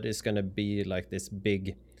thought that it's going to be like this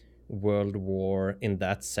big world war in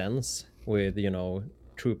that sense, with,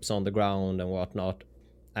 troops on the ground and whatnot,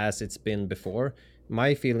 as it's been before.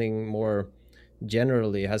 My feeling more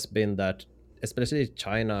generally has been that especially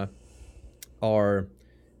China are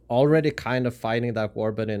already kind of fighting that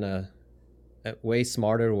war, but in a way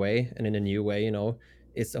smarter way and in a new way.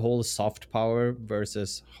 It's the whole soft power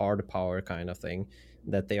versus hard power kind of thing,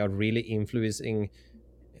 that they are really influencing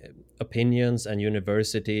opinions and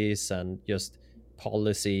universities and just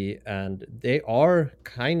policy, and they are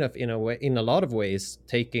kind of in a lot of ways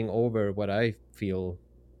taking over what I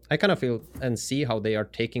kind of feel and see how they are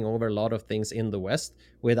taking over a lot of things in the West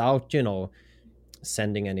without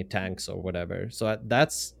sending any tanks or whatever. So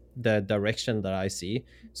that's the direction that I see.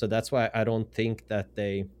 So that's why I don't think that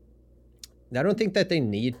they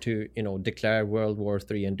need to declare World War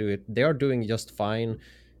III and do it. They are doing just fine,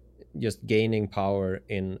 just gaining power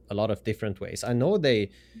in a lot of different ways. I know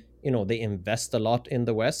they invest a lot in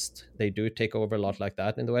the West. They do take over a lot like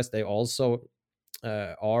that in the West. They also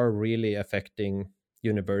are really affecting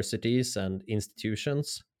universities and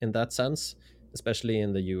institutions in that sense, especially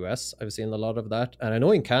in the US. I've seen a lot of that. And I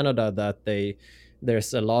know in Canada that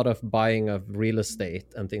there's a lot of buying of real estate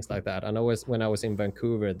and things like that. I know when I was in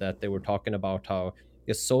Vancouver that they were talking about how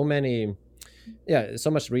there's so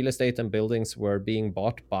much real estate and buildings were being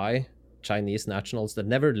bought by Chinese nationals that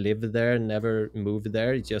never lived there, never moved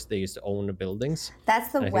there. It's just they used to own the buildings.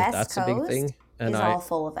 That's the West Coast. A big thing. And all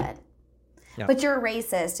full of it. Yeah. But you're a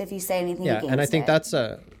racist if you say anything against it. Yeah, and I think that's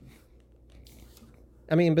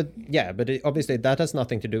obviously that has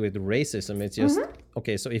nothing to do with racism. It's just,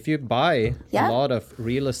 okay, so if you buy a lot of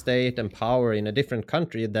real estate and power in a different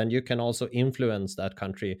country, then you can also influence that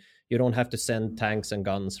country. You don't have to send tanks and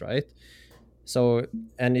guns, right? So,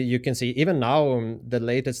 and you can see even now, the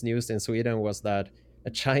latest news in Sweden was that a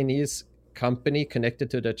Chinese company connected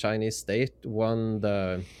to the Chinese state won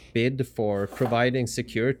the bid for providing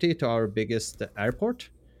security to our biggest airport.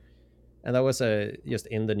 And that was just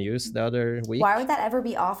in the news the other week. Why would that ever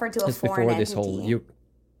be offered to a foreign entity?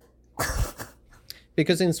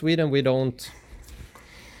 Because in Sweden we don't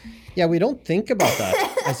think about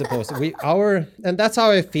that, I suppose. And that's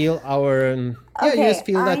how I feel you just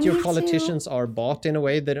feel that your politicians are bought in a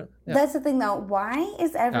way that... Yeah. That's the thing, though. Why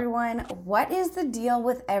is everyone... What is the deal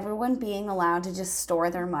with everyone being allowed to just store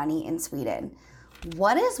their money in Sweden?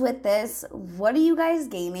 What is with this? What are you guys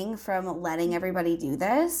gaining from letting everybody do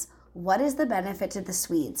this? What is the benefit to the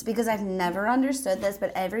Swedes? Because I've never understood this,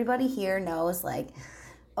 but everybody here knows,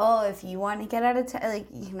 if you want to get out of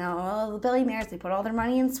the billionaires, they put all their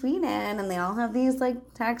money in Sweden, and they all have these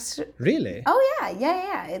tax. Really? Oh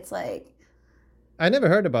yeah. It's I never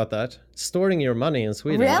heard about that. Storing your money in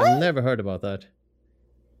Sweden. Really? I've never heard about that.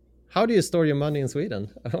 How do you store your money in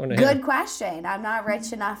Sweden? Good question. I'm not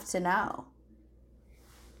rich enough to know.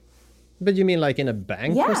 But you mean like in a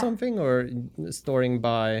bank or something? Or storing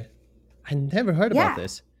by... I never heard about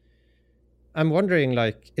this. I'm wondering,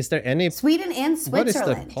 like, is there any... Sweden and Switzerland.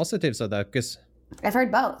 What is the positives of that? Because I've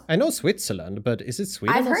heard both. I know Switzerland, but is it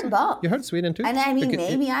Sweden I've also? heard both. You heard Sweden too? And I mean,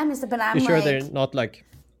 maybe I missed it, but I'm you sure like... they're not like...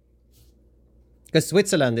 Because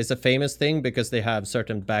Switzerland is a famous thing because they have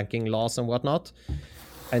certain banking laws and whatnot.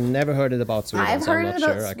 I never heard it about Sweden, I've so heard I'm not it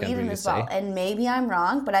about sure. I can't Sweden really as well. say. And maybe I'm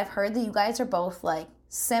wrong, but I've heard that you guys are both like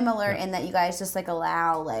similar in that you guys just like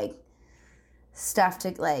allow like stuff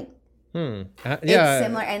to like... it's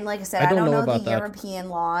similar, and like I said, I don't know the European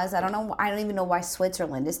laws. I don't even know why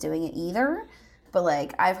Switzerland is doing it either. But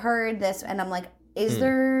like I've heard this, and I'm like, is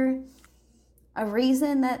there a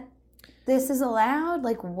reason that this is allowed?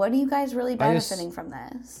 Like, what are you guys really benefiting from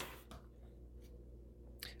this?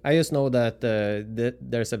 I just know that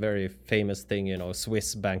there's a very famous thing, you know,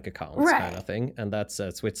 Swiss bank accounts kind of thing, and that's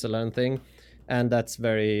a Switzerland thing, and that's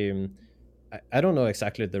very. I don't know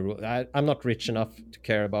exactly the rule. I'm not rich enough to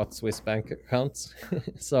care about Swiss bank accounts,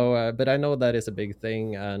 so but I know that is a big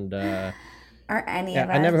thing, and are any of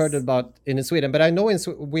us? I never heard about in Sweden, but I know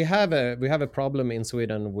we have a problem in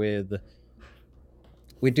Sweden with.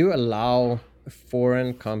 We do allow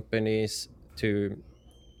foreign companies to,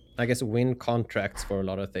 I guess, win contracts for a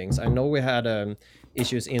lot of things. I know we had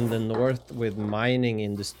issues in the north with mining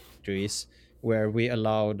industries where we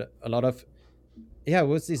allowed a lot of. Yeah, it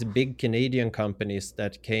was these big Canadian companies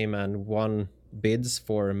that came and won bids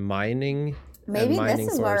for mining. Maybe mining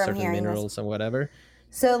this is for where I'm certain hearing minerals and whatever.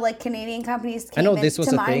 So, like Canadian companies came I know this was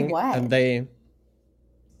to a mine thing, what? and they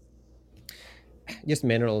just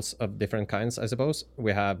minerals of different kinds. I suppose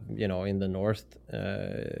we have, you know, in the north.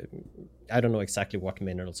 I don't know exactly what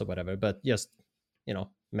minerals or whatever, but just, you know,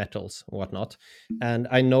 metals and whatnot. And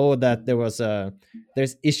I know that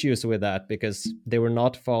there's issues with that because they were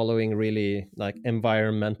not following really like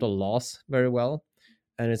environmental laws very well.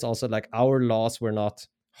 And it's also like our laws were not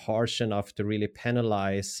harsh enough to really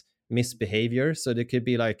penalize misbehavior. So they could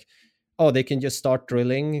be like, oh, they can just start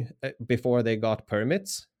drilling before they got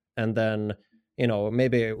permits. And then, you know,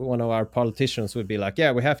 maybe one of our politicians would be like,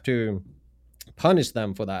 yeah, we have to punish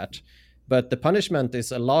them for that. But the punishment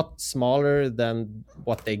is a lot smaller than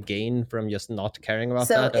what they gain from just not caring about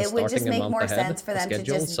that. So it would just make more sense for them to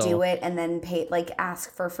just do it and then pay, like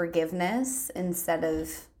ask for forgiveness instead of.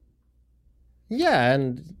 Yeah,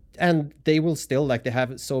 and they will still, like, they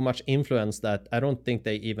have so much influence that I don't think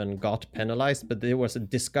they even got penalized, but there was a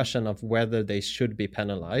discussion of whether they should be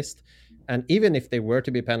penalized. And even if they were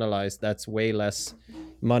to be penalized, that's way less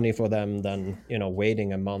money for them than, you know,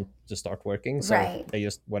 waiting a month to start working. So they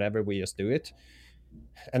just, whatever, we just do it.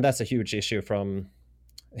 And that's a huge issue from,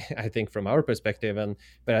 I think, from our perspective.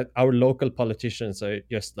 But our local politicians are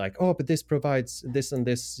just like, oh, but this provides this and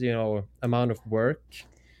this, you know, amount of work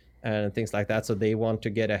and things like that. So they want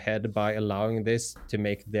to get ahead by allowing this to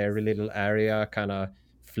make their little area kind of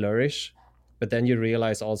flourish. But then you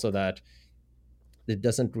realize also that it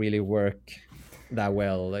doesn't really work that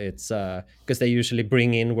well. It's because they usually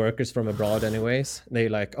bring in workers from abroad anyways. They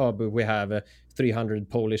like, oh, but we have 300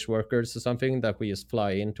 Polish workers or something that we just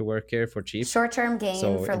fly in to work here for cheap. Short-term gain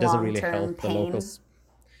so for it doesn't really long-term help pain. the locals.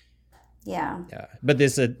 Yeah. But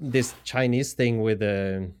this Chinese thing with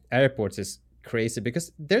the airports is crazy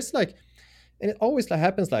because there's like, and it always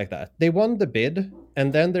happens like that. They won the bid,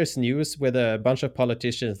 and then there's news with a bunch of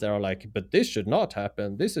politicians that are like, but this should not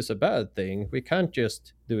happen. This is a bad thing. We can't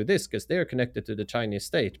just do this because they're connected to the Chinese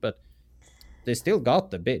state. But they still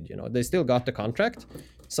got the bid, you know, they still got the contract.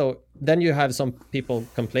 So then you have some people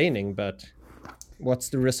complaining, but what's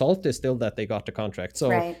the result is still that they got the contract.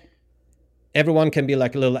 So everyone can be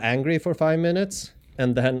like a little angry for 5 minutes,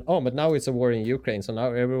 and then, oh, but now it's a war in Ukraine. So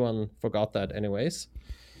now everyone forgot that anyways.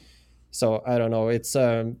 So I don't know. It's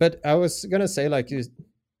but I was gonna say, like,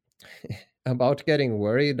 about getting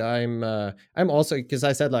worried. I'm also, because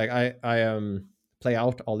I said like I play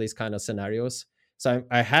out all these kind of scenarios. So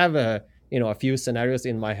I have a few scenarios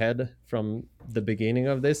in my head from the beginning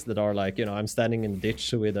of this that are like, you know, I'm standing in a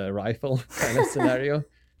ditch with a rifle kind of scenario,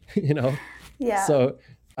 you know. Yeah. So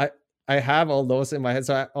I have all those in my head.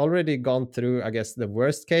 So I already gone through, I guess, the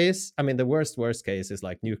worst case. I mean, the worst case is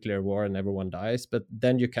like nuclear war and everyone dies, but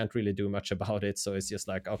then you can't really do much about it. So it's just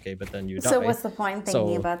like, okay, but then you die. So what's the point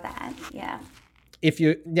thinking about that? Yeah.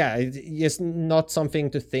 It's not something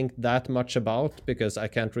to think that much about, because I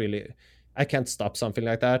can't stop something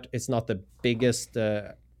like that. It's not the biggest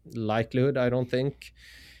likelihood, I don't think.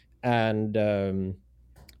 And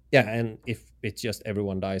Yeah, and if it's just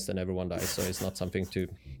everyone dies, then everyone dies. So it's not something to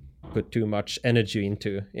put too much energy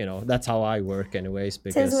into. That's how I work anyways,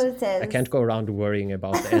 because I can't go around worrying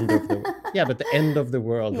about the end of the but the end of the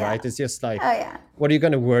world, yeah. Right? It's just like, what are you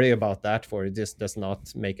going to worry about that for? It just does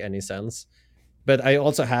not make any sense. But I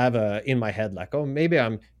also have in my head like, oh, maybe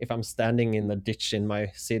if I'm standing in the ditch in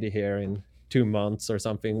my city here in 2 months or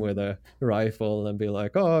something with a rifle and be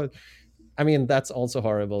like, oh, I mean, that's also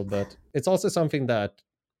horrible, but it's also something that,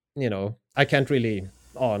 I can't really,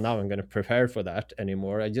 now I'm going to prepare for that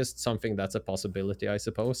anymore. I just something that's a possibility, I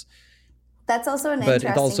suppose. That's also an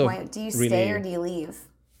interesting point. Do you stay or do you leave?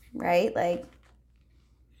 Right? Like,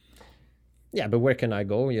 yeah, but where can I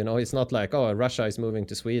go? It's not like, oh, Russia is moving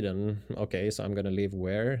to Sweden. Okay, so I'm going to leave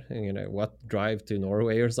where? What, drive to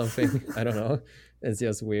Norway or something? I don't know. It's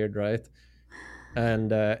just weird, right?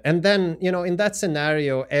 And then, in that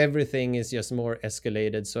scenario, everything is just more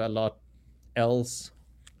escalated. So a lot else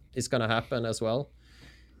is going to happen as well.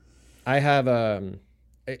 I have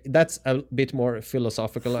that's a bit more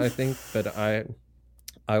philosophical, I think, but I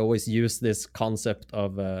always use this concept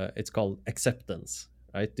of it's called acceptance,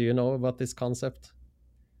 right? Do you know about this concept?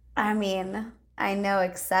 I mean, I know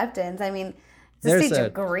acceptance. I mean, it's a stage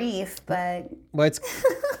of grief, but it's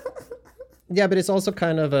yeah, but it's also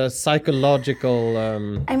kind of a psychological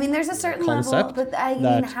I mean, there's a certain level, but I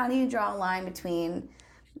mean, how do you draw a line between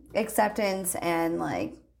acceptance and,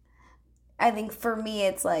 like, I think for me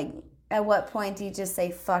it's like, at what point do you just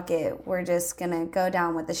say, fuck it, we're just gonna go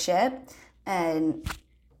down with the ship? And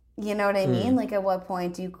you know what I mean? Like, at what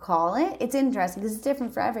point do you call it? It's interesting because it's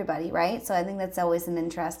different for everybody, right? So I think that's always an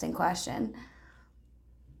interesting question.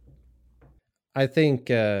 I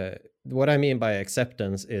think what I mean by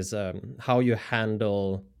acceptance is how you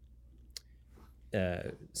handle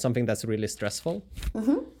something that's really stressful,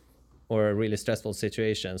 or a really stressful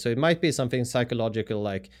situation. So it might be something psychological,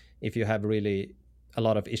 like if you have really a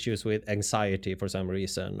lot of issues with anxiety for some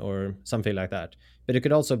reason or something like that. But it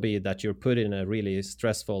could also be that you're put in a really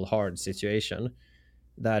stressful, hard situation.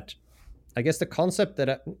 That, I guess, the concept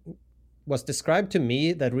that was described to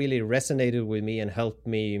me that really resonated with me and helped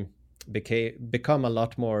me become a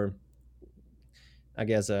lot more, I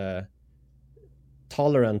guess,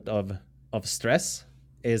 tolerant of stress,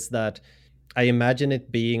 is that I imagine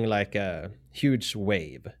it being like a huge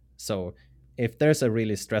wave. So if there's a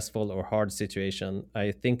really stressful or hard situation,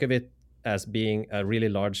 I think of it as being a really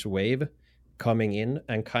large wave coming in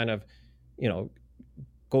and kind of,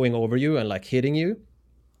 going over you and like hitting you.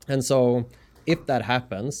 And so if that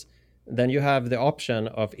happens, then you have the option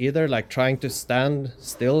of either like trying to stand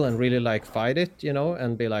still and really like fight it,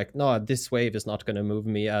 and be like, no, this wave is not going to move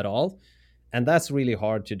me at all. And that's really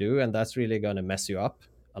hard to do. And that's really going to mess you up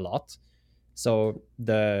a lot. So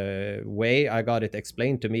the way I got it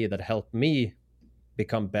explained to me that helped me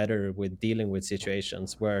become better with dealing with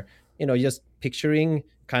situations where, just picturing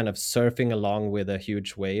kind of surfing along with a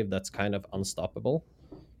huge wave that's kind of unstoppable.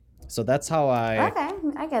 So that's how I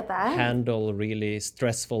get that. Handle really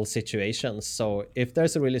stressful situations. So if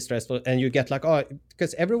there's a really stressful, and you get like, oh,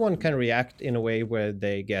 because everyone can react in a way where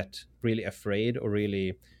they get really afraid or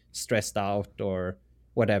really stressed out or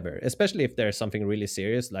whatever, especially if there's something really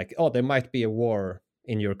serious, like, oh, there might be a war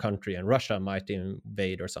in your country and Russia might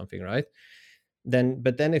invade or something, right?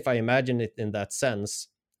 But then if I imagine it in that sense,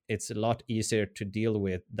 it's a lot easier to deal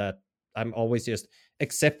with that. I'm always just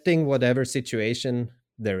accepting whatever situation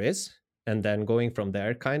there is and then going from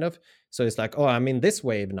there, kind of. So it's like, oh, I'm in this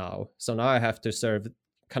wave now, so now I have to surf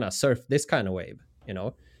this kind of wave,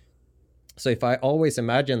 So if I always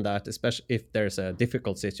imagine that, especially if there's a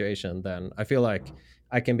difficult situation, then I feel like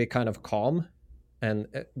I can be kind of calm, and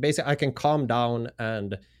basically I can calm down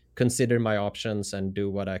and consider my options and do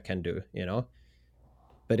what I can do,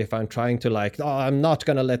 But if I'm trying to like, oh, I'm not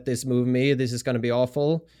going to let this move me, this is going to be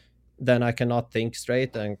awful, then I cannot think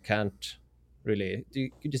straight and can't really. Do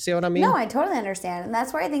you see what I mean? No, I totally understand. And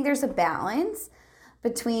that's where I think there's a balance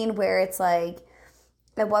between where it's like,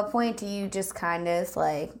 at what point do you just kind of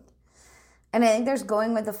like, and I think there's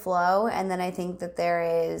going with the flow. And then I think that there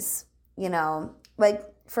is, like,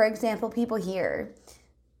 for example, people here,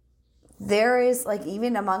 there is like,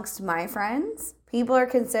 even amongst my friends, people are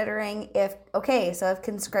considering if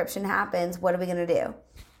conscription happens, what are we going to do?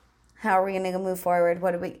 How are we going to move forward?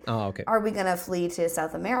 Are we going to flee to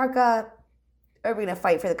South America? Are we going to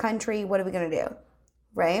fight for the country? What are we going to do?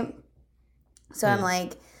 Right? So I'm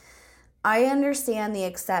like, I understand the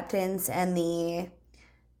acceptance and the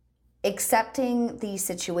accepting the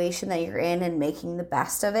situation that you're in and making the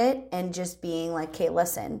best of it and just being like, okay,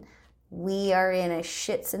 listen, we are in a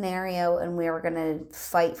shit scenario and we're going to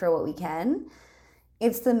fight for what we can.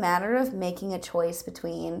 it's the matter of making a choice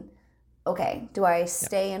between, okay, do I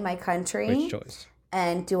stay in my country? Which choice?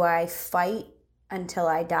 And do I fight until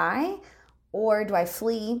I die? Or do I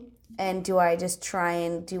flee? And do I just try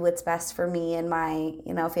and do what's best for me and my,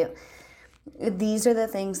 these are the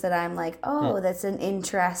things that I'm like, oh, that's an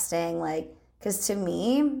interesting, like, because to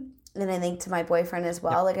me, and I think to my boyfriend as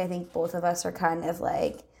well, like, I think both of us are kind of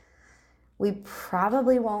like, we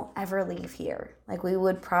probably won't ever leave here. Like, we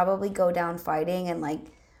would probably go down fighting, and like,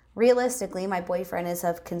 realistically, my boyfriend is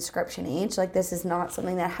of conscription age. Like, this is not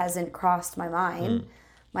something that hasn't crossed my mind.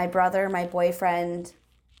 My brother, my boyfriend,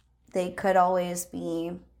 they could always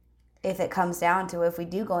be, if it comes down to, if we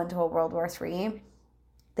do go into a World War III,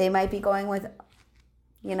 they might be going with,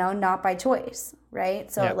 not by choice, right?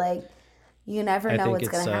 So like, you never know what's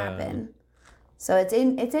going to happen. So it's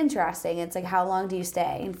interesting. It's like, how long do you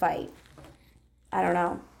stay and fight? I don't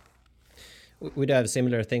know. We do have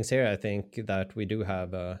similar things here. I think that we do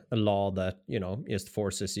have a law that, just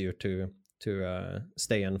forces you to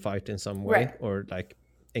stay and fight in some way, or like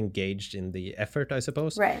engaged in the effort, I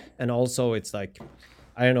suppose. Right. And also it's like,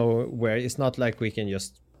 I don't know where, it's not like we can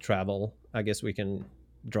just travel. I guess we can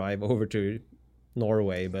drive over to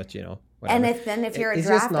Norway, but whatever. And if you're a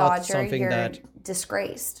draft dodger, you're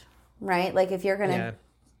disgraced, right? Like, if you're gonna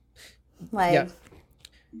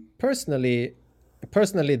personally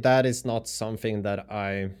that is not something that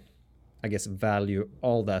I guess value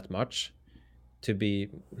all that much, to be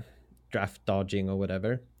draft dodging or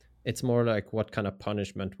whatever. It's more like, what kind of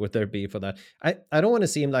punishment would there be for that? I don't want to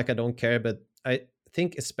seem like I don't care, but I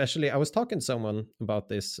think, especially, I was talking to someone about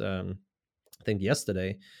this I think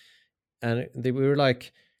yesterday, and we were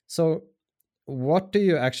like, so what do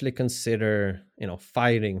you actually consider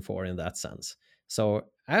fighting for in that sense? So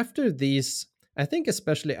after these, I think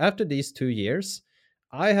especially after these 2 years,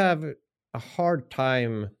 I have a hard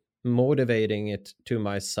time motivating it to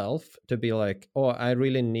myself to be like, oh, I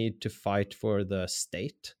really need to fight for the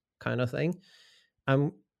state kind of thing.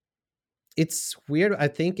 It's weird. I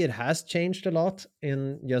think it has changed a lot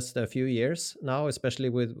in just a few years now, especially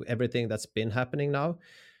with everything that's been happening now.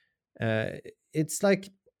 It's like,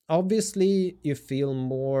 obviously you feel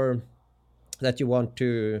more that you want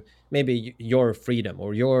to, maybe your freedom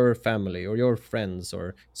or your family or your friends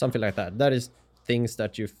or something like that. That is things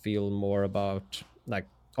that you feel more about, like,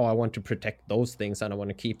 oh, I want to protect those things and I want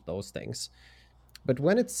to keep those things. But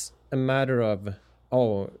when it's a matter of,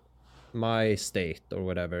 oh, my state or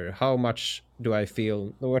whatever, how much do I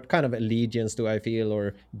feel, what kind of allegiance do I feel,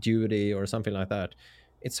 or duty or something like that,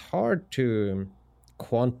 it's hard to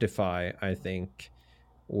quantify, I think,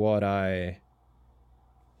 what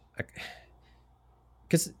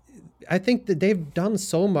because I think that they've done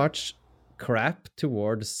so much crap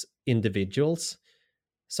towards individuals.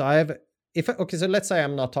 So so let's say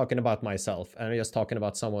I'm not talking about myself, and I'm just talking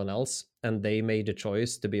about someone else, and they made a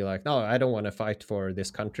choice to be like, no, I don't want to fight for this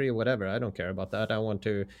country or whatever. I don't care about that. I want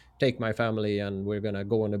to take my family and we're going to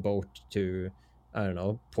go on a boat to, I don't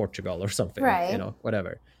know, Portugal or something, right.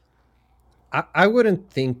 Whatever. I wouldn't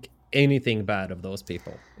think anything bad of those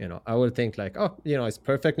people. I would think like, oh, it's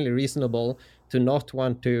perfectly reasonable to not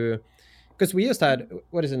want to, because we just had,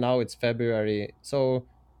 what is it now? It's February. So,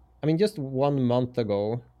 I mean, just 1 month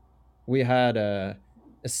ago, we had a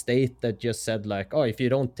state that just said like, oh, if you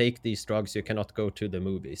don't take these drugs, you cannot go to the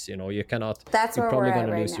movies. You cannot. That's you're where probably we're going at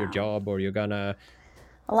to right lose now. your job, or you're gonna.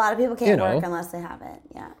 A lot of people can't work unless they have it.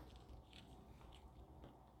 Yeah.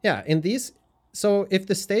 Yeah, in these. So if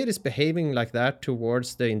the state is behaving like that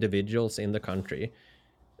towards the individuals in the country,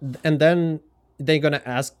 and then they're going to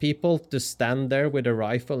ask people to stand there with a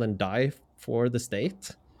rifle and die for the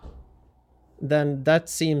state, then that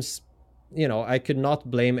seems, I could not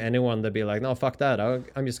blame anyone to be like, no, fuck that.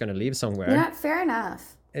 I'm just going to leave somewhere. Yeah, fair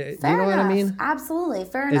enough. You know what I mean? Absolutely,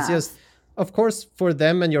 fair enough. It's just, of course, for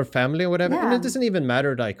them and your family or whatever. Yeah. And it doesn't even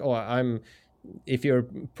matter like, if you're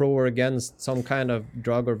pro or against some kind of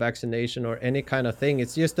drug or vaccination or any kind of thing.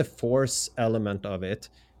 It's just the force element of it.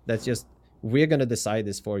 That's just, we're going to decide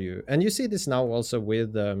this for you. And you see this now also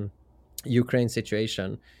with Ukraine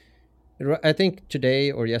situation. I think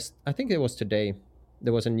today, I think it was today,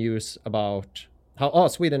 there was a news about how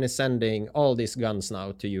Sweden is sending all these guns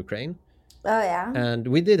now to Ukraine. Oh yeah. And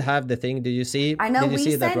we did have the thing. Did you see? I know, did you we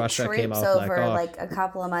see sent that Russia troops came out over like a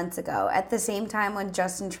couple of months ago. At the same time when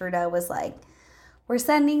Justin Trudeau was like, we're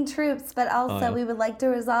sending troops, but also we would like to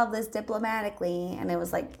resolve this diplomatically. And it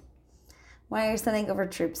was like, why are you sending over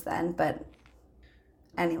troops then? But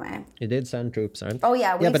anyway. He did send troops, right? Oh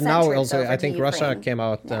yeah, but now also I think Russia came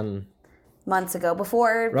out and months ago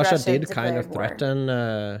before Russia did kind of threaten.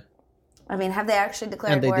 I mean, have they actually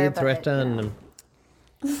declared war? And they did threaten.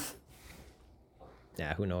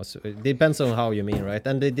 yeah, who knows? It depends on how you mean, right?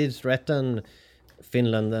 And they did threaten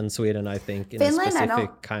Finland and Sweden, I think, in Finland, a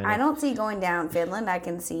specific I don't see going down. Finland, I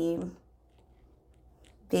can see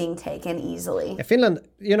being taken easily. Yeah, Finland,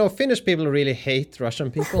 Finnish people really hate Russian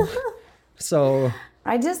people. So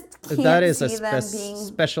I just can't that is see a them being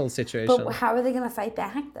special situation. But how are they going to fight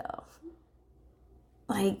back, though?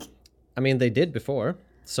 Like, I mean, they did before,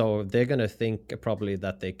 so they're going to think probably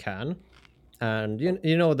that they can. And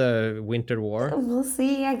you know the Winter War? We'll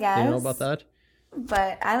see, I guess. Do you know about that?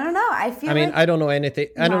 But I don't know. I don't know anything.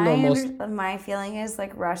 I don't know most. My feeling is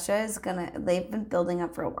like Russia is they've been building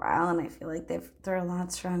up for a while, and I feel like they're a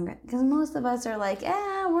lot stronger. Because most of us are like,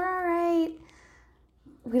 we're all right.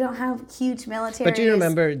 We don't have huge military. But do you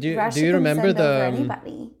remember? Do you remember the?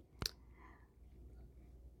 Anybody.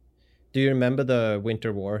 Do you remember the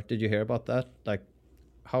Winter War? Did you hear about that? Like,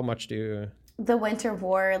 how much do you? The Winter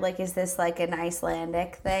War, like, is this like an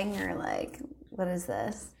Icelandic thing, or like, what is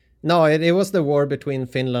this? No, it was the war between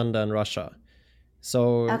Finland and Russia.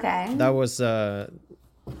 So that was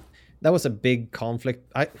a big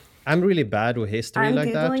conflict. I'm really bad with history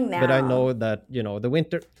like that, now. But I know that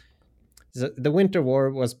the Winter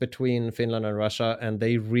War was between Finland and Russia, and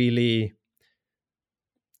they really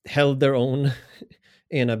held their own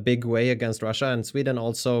in a big way against Russia. And Sweden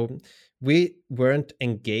also. We weren't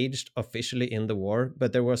engaged officially in the war,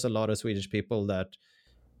 but there was a lot of Swedish people that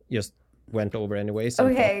just went over anyways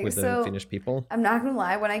and fought with the Finnish people. I'm not gonna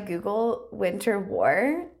lie, when I Google Winter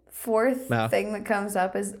War, fourth thing that comes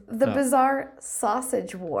up is the bizarre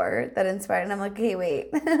sausage war that inspired. And I'm like, okay,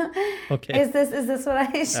 wait. Okay. Is this what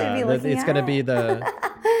I should be looking at? It's gonna be the.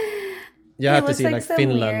 You have to see like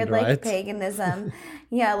Finland, weird, right? Like paganism.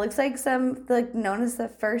 Yeah, it looks like some known as the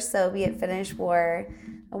first Soviet-Finnish war,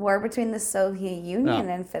 a war between the Soviet Union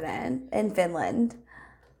and Finland.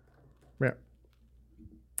 Yeah.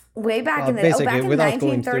 Way back in the day. Back in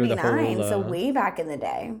 1939. So way back in the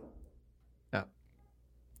day. Yeah.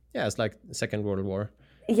 Yeah, it's like the Second World War.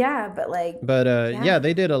 Yeah, but like. But yeah,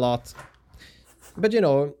 they did a lot. But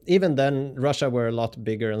even then, Russia were a lot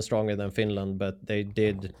bigger and stronger than Finland, but they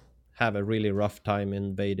did have a really rough time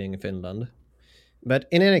invading Finland. But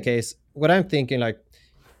in any case, what I'm thinking, like,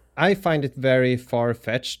 I find it very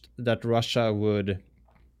far-fetched that Russia would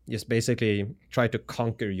just basically try to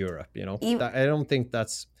conquer Europe, I don't think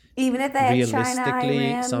that's even if they had China,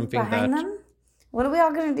 Iran something behind them. What are we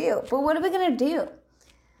all going to do? But what are we going to do?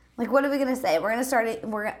 Like, what are we going to say? We're going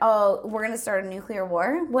to start a nuclear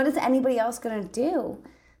war? What is anybody else going to do?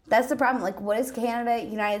 That's the problem. Like, what is Canada,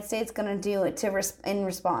 United States going to do in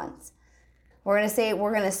response? We're going to say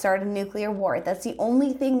we're going to start a nuclear war. That's the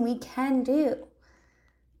only thing we can do.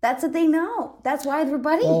 That's what they know. That's why we're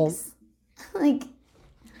buddies. Well, like,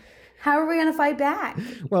 how are we going to fight back?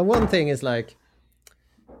 Well, one thing is like,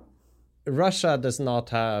 Russia does not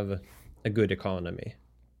have a good economy.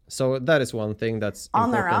 So that is one thing that's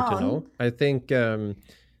important to know. I think, on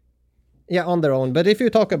their own. But if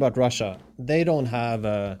you talk about Russia, they don't have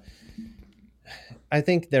I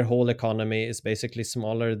think their whole economy is basically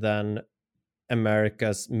smaller than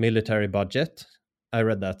America's military budget. I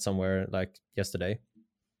read that somewhere like yesterday.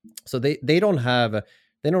 So they don't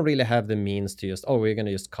really have the means to just, we're going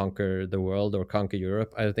to just conquer the world or conquer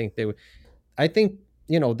Europe. I think they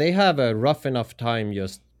have a rough enough time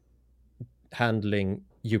just handling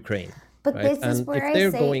Ukraine. But right? This is where if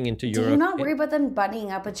they're going into Europe, do you not worry about them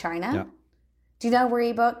butting up with China? Yeah. Do you not worry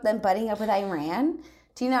about them butting up with Iran?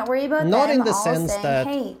 Do you not worry about not them in the all sense saying, that,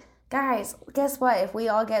 hey, guys, guess what? If we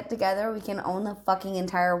all get together, we can own the fucking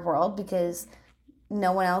entire world because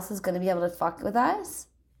no one else is going to be able to fuck with us?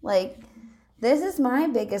 Like, this is my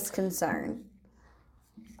biggest concern.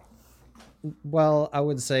 Well, I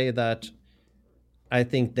would say that I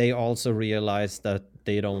think they also realize that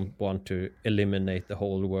they don't want to eliminate the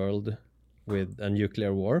whole world with a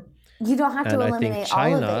nuclear war. You don't have to eliminate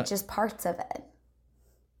all of it, just parts of it.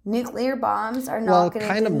 Nuclear bombs are not going to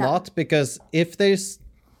kind of not, because if they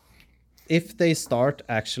start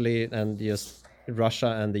actually and just Russia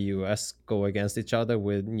and the US go against each other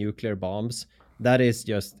with nuclear bombs, that is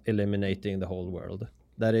just eliminating the whole world.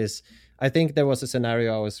 That is, I think there was a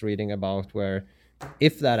scenario I was reading about where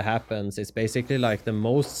if that happens, it's basically like the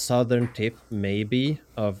most southern tip maybe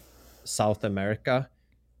of South America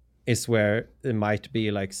is where it might be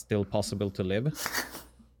like still possible to live.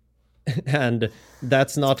 And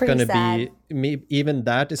that's not going to be, even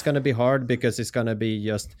that is going to be hard because it's going to be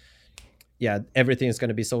just, everything is going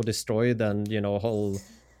to be so destroyed and, whole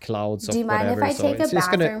clouds of whatever. Do you mind if I take a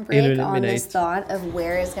bathroom break on this thought of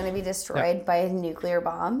where it's going to be destroyed by nuclear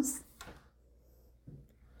bombs?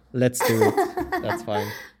 Let's do it. That's fine.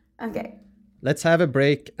 Okay. Let's have a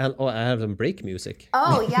break. And I have some break music.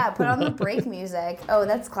 Oh yeah, put on the break music. Oh,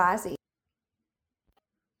 that's classy.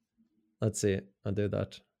 Let's see. I'll do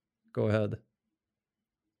that. Go ahead.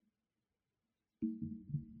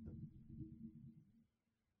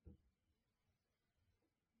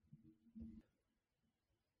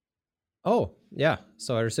 Oh, yeah.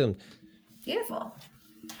 So I resumed. Beautiful.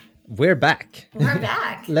 We're back. We're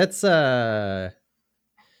back. Let's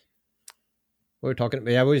we're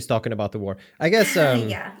just talking about the war. I guess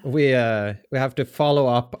Yeah. we have to follow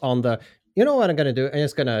up on the, you know what I'm gonna do? I'm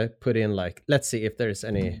just gonna put in like, let's see if there's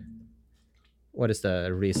any, what is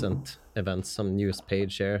the recent events, some news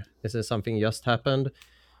page here. Is there something just happened?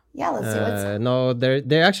 Yeah, let's see what's... No,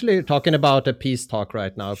 they're actually talking about a peace talk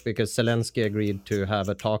right now because Zelensky agreed to have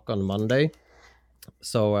a talk on Monday.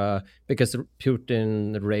 So because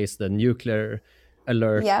Putin raised the nuclear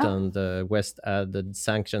alert and the West added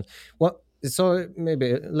sanctions. Well, so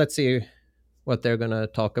maybe let's see what they're gonna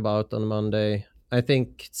talk about on Monday. I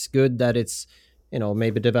think it's good that it's, you know,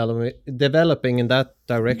 maybe developing in that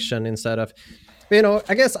direction instead of, you know,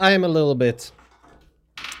 I guess I am a little bit.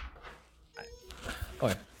 Oh,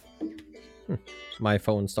 yeah. My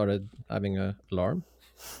phone started having an alarm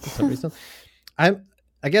for some reason. I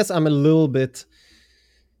guess I'm a little bit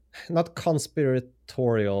not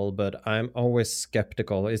conspiratorial, but I'm always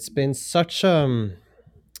skeptical. It's been such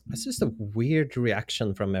it's just a weird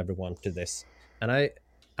reaction from everyone to this, and I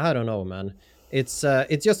don't know, man. It's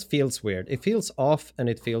it just feels weird. It feels off, and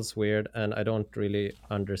it feels weird, and I don't really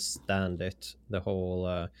understand it. The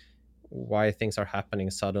whole why things are happening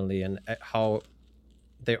suddenly and how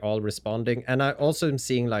they're all responding. And I also am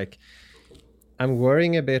seeing like, I'm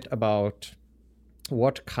worrying a bit about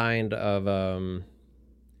what kind of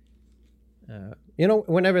you know,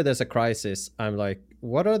 whenever there's a crisis, I'm like,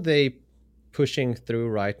 what are they pushing through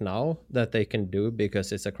right now that they can do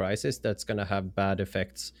because it's a crisis that's going to have bad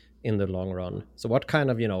effects in the long run? So what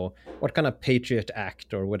kind of, you know, what kind of Patriot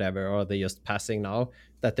Act or whatever are they just passing now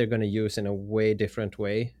that they're going to use in a way different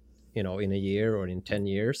way, you know, in a year or in 10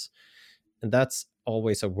 years? And that's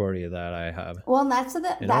always a worry that I have. Well, and that's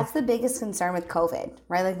the biggest concern with COVID,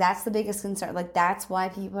 right? Like that's the biggest concern. Like that's why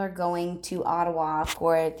people are going to Ottawa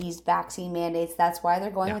for these vaccine mandates. That's why they're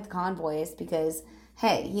going with convoys, because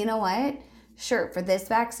hey, you know what? Sure, for this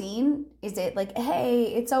vaccine, is it like, hey,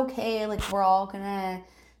 it's okay, like we're all gonna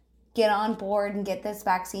get on board and get this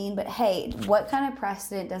vaccine, but hey, what kind of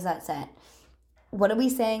precedent does that set? What are we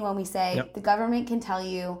saying when we say the government can tell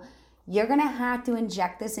you you're going to have to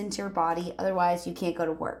inject this into your body, otherwise you can't go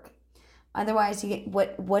to work. Otherwise, you get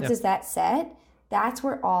what does that set? That's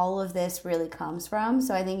where all of this really comes from.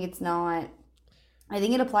 So I think it's not, I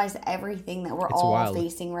think it applies to everything that we're all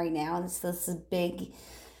facing right now. And this is big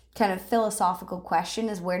kind of philosophical question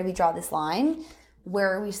is, where do we draw this line?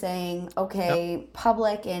 Where are we saying, okay,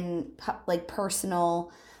 public and like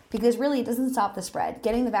personal, because really it doesn't stop the spread.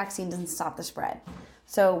 Getting the vaccine doesn't stop the spread.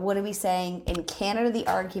 So what are we saying? In Canada, the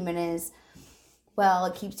argument is, well,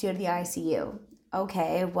 it keeps you out of the ICU.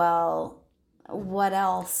 Okay, well, what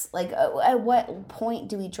else? Like, at what point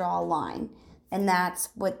do we draw a line? And that's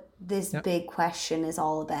what this big question is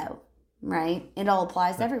all about, right? It all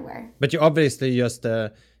applies everywhere. But you're obviously you're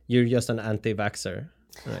just an anti-vaxxer.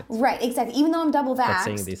 Right, exactly. Even though I'm double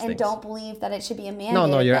vaxxed and don't believe that it should be a mandate.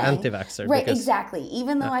 No, you're anti-vaxxer. Right, exactly.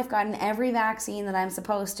 Even though I've gotten every vaccine that I'm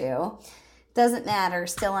supposed to, doesn't matter.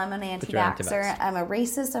 Still, I'm an anti-vaxxer. I'm a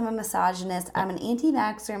racist. I'm a misogynist. I'm an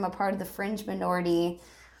anti-vaxxer. I'm a part of the fringe minority.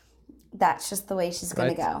 That's just the way she's going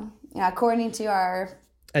to go. Yeah, according to our...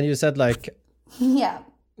 And you said like...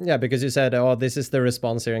 Yeah, because you said, oh, this is the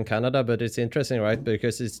response here in Canada, but it's interesting, right?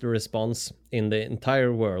 Because it's the response in the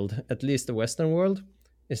entire world, at least the Western world.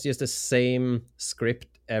 It's just the same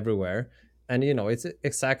script everywhere. And, you know, it's the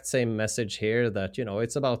exact same message here that, you know,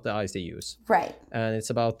 it's about the ICUs. Right. And it's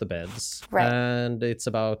about the beds. Right. And it's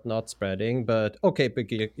about not spreading. But, okay,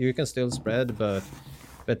 but you can still spread. But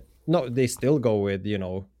no, they still go with, you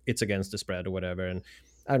know, it's against the spread or whatever. And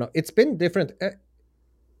I don't know. It's been different.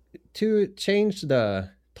 To change the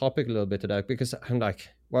topic a little bit to that, because I'm like,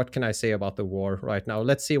 what can I say about the war right now?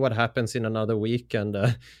 Let's see what happens in another week. And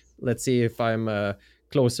let's see if I'm...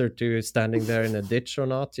 closer to standing there in a ditch or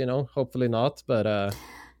not, you know, hopefully not, but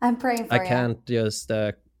I'm praying for you. I can't just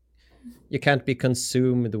you can't be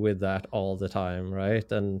consumed with that all the time,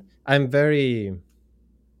 right? And I'm very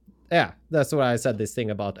that's why I said this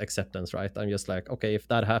thing about acceptance, right? I'm just like, okay, if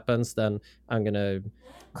that happens, then I'm gonna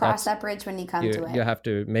cross that bridge when you come to it. You have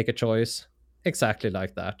to make a choice exactly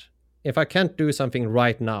like that. If I can't do something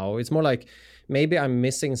right now, it's more like maybe I'm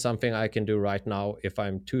missing something I can do right now if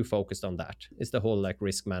I'm too focused on that. It's the whole like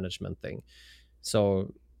risk management thing.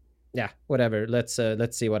 So yeah, whatever. Let's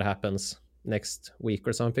see what happens next week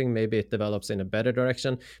or something. Maybe it develops in a better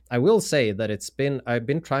direction. I will say that I've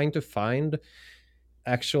been trying to find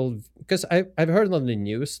actual, because I've heard on the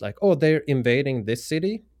news like, oh, they're invading this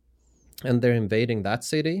city and they're invading that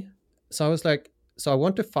city. So I was like, so I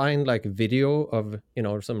want to find like video of, you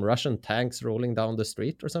know, some Russian tanks rolling down the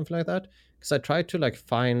street or something like that, because I tried to like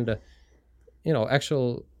find, you know,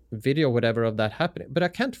 actual video whatever of that happening, but I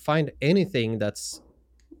can't find anything that's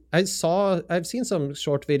I've seen some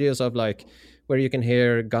short videos of like where you can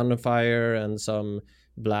hear gunfire and some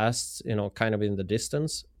blasts, you know, kind of in the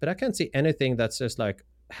distance, but I can't see anything that's just like,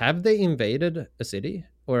 have they invaded a city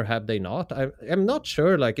or have they not? I'm not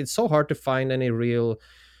sure. Like, it's so hard to find any real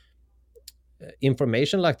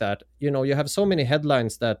information like that. You know, you have so many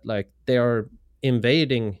headlines that like they are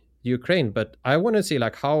invading Ukraine, but I want to see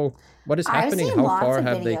like what is happening, how far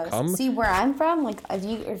have they come? See, where I'm from, like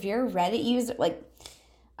if you're a Reddit user, like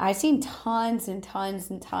I've seen tons and tons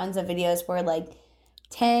and tons of videos where like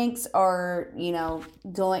tanks are, you know,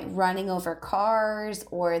 running over cars,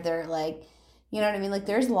 or they're like, you know what I mean? Like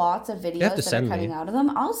there's lots of videos that are coming out of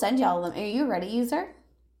them. I'll send you all of them. Are you a Reddit user?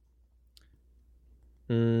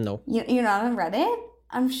 No. You're not on Reddit?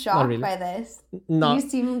 I'm shocked really by this. No. You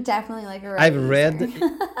seem definitely like a Reddit user.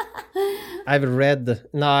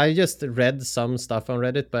 No, I just read some stuff on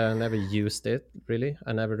Reddit, but I never used it, really.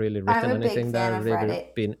 I never really written anything that I've really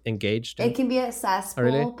been engaged in. It can be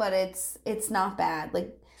accessible, but it's not bad.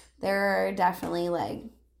 Like, there are definitely, like,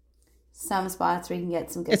 some spots where you can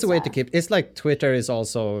get some good stuff. It's a way to keep... It's like Twitter is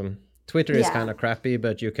also... Twitter is kind of crappy,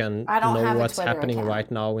 but you can know what's happening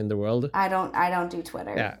right now in the world. I don't do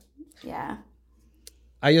Twitter. Yeah.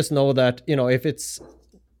 I just know that, you know, if it's...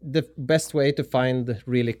 The best way to find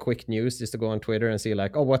really quick news is to go on Twitter and see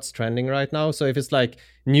like, oh, what's trending right now. So if it's like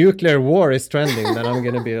nuclear war is trending, then I'm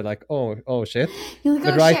gonna be like, oh shit. Like,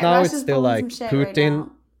 but right now it's still like Putin.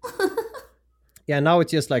 Right yeah, now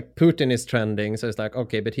it's just like Putin is trending. So it's like,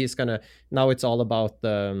 okay, but he's gonna, now it's all about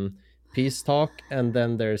the peace talk. And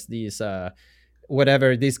then there's these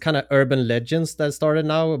these kind of urban legends that started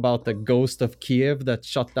now about the ghost of Kiev that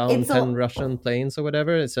shot down 10 Russian planes or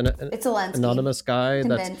whatever. It's an anonymous guy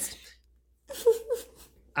that's...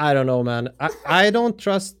 I don't know, man. I don't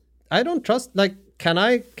trust, like, can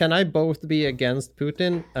I both be against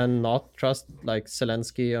Putin and not trust like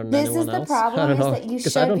Zelensky or anyone else? This is the problem, is that you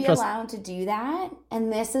should be allowed to do that.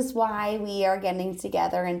 And this is why we are getting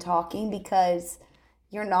together and talking, because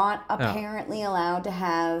you're not apparently allowed to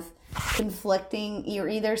have conflicting, you're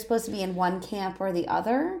either supposed to be in one camp or the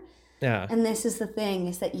other. Yeah. And this is the thing,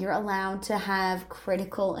 is that you're allowed to have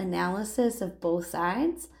critical analysis of both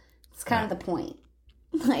sides. It's kind of the point.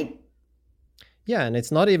 Like, yeah, and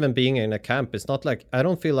it's not even being in a camp. It's not like, I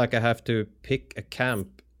don't feel like I have to pick a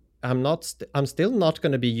camp. I'm still not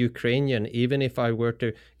going to be Ukrainian, even if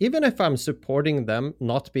I'm supporting them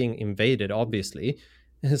not being invaded, obviously.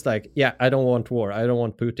 It's like, yeah, I don't want war. I don't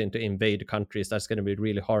want Putin to invade countries. That's going to be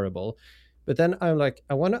really horrible. But then I'm like,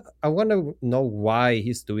 I want to know why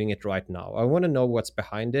he's doing it right now. I want to know what's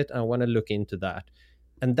behind it. I want to look into that.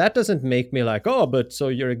 And that doesn't make me like, oh, but so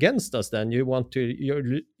you're against us then. You're a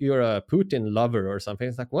Putin lover or something.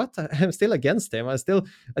 It's like, what? I'm still against him. I still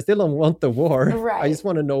don't want the war. Right. I just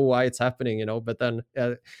want to know why it's happening, you know. But then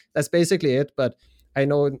that's basically it. But I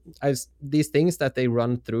know these things that they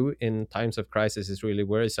run through in times of crisis is really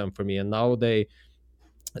worrisome for me. And now she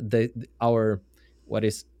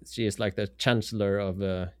is like the chancellor of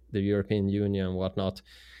the European Union and whatnot,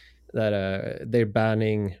 that they're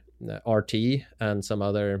banning RT and some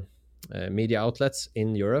other media outlets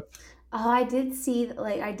in Europe. Oh, I did see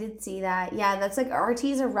that. Yeah, that's like,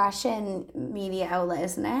 RT's a Russian media outlet,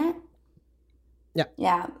 isn't it?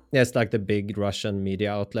 Yeah. It's like the big Russian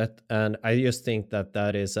media outlet, and I just think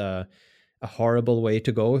that is a horrible way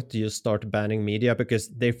to go, to just start banning media, because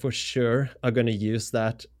they for sure are going to use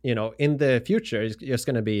that, you know, in the future. It's just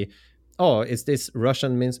going to be, oh, is this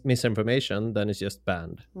Russian misinformation? Then it's just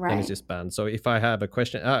banned. Right. Then it's just banned. So if I have a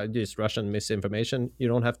question, this Russian misinformation, you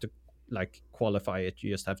don't have to like qualify it.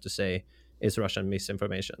 You just have to say it's Russian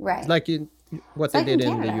misinformation. Right. It's like what they did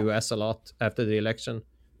in the US a lot after the election.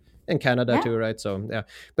 In Canada too, right? So yeah,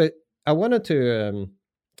 but I wanted to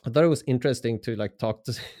I thought it was interesting to like talk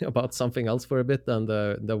about something else for a bit than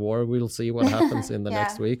the war. We'll see what happens in the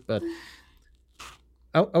next week, but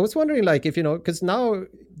I was wondering, like, if, you know, because now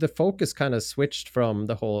the focus kind of switched from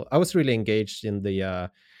the whole... I was really engaged in the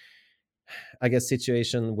I guess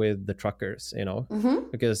situation with the truckers, you know,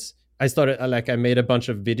 because I made a bunch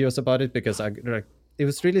of videos about it, because it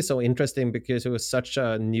was really so interesting, because it was such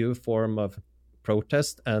a new form of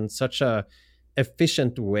protest and such a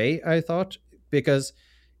efficient way, I thought, because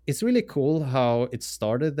it's really cool how it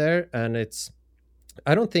started there, and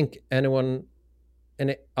I don't think anyone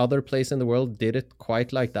any other place in the world did it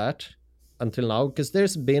quite like that until now, because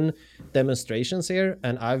there's been demonstrations here,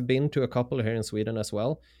 and I've been to a couple here in Sweden as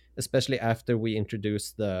well, especially after we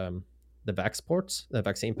introduced the vaxports, the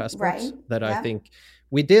vaccine passports, Right. that I Yeah. think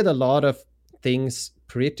we did a lot of things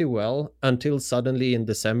pretty well until suddenly in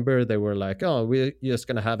December they were like, oh, we're just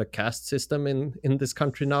going to have a caste system in this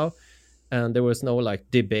country now, and there was no like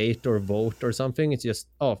debate or vote or something. It's just,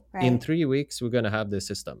 oh, in Right. 3 weeks we're going to have this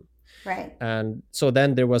system. Right. And so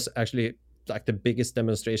then there was actually like the biggest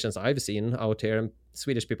demonstrations I've seen out here. And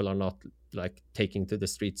Swedish people are not like taking to the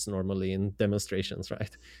streets normally in demonstrations,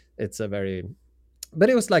 right? It's a very, but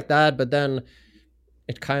it was like that. But then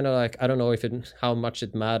it kind of like, I don't know if it, how much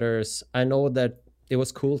it matters. I know that it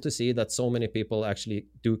was cool to see that so many people actually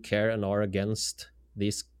do care and are against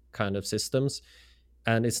these kind of systems.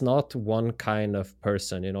 And it's not one kind of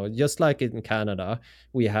person, you know, just like in Canada,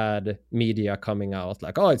 we had media coming out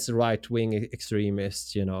like, oh, it's right-wing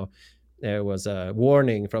extremists, you know. There was a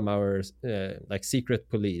warning from our like secret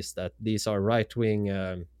police that these are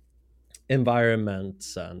right-wing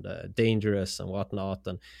environments and dangerous and whatnot.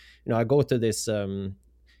 And you know, I go to this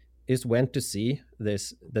just went to see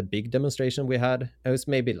this the big demonstration we had. It was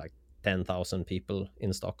maybe like 10,000 people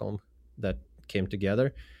in Stockholm that came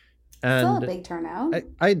together. And still a big turnout.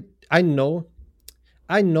 I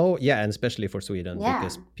know, yeah, and especially for Sweden,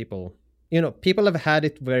 because people, you know, people have had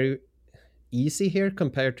it very easy here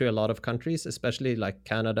compared to a lot of countries, especially like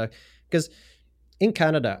Canada. Because in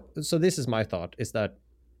Canada, so this is my thought, is that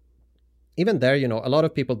even there, you know, a lot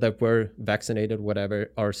of people that were vaccinated,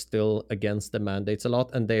 whatever, are still against the mandates a lot,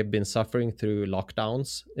 and they've been suffering through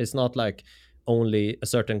lockdowns. It's not like only a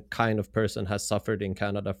certain kind of person has suffered in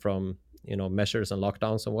Canada from, you know, measures and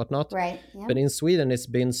lockdowns and whatnot. Right. Yeah. But in Sweden, it's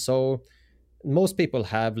been so, most people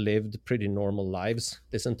have lived pretty normal lives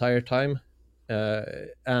this entire time.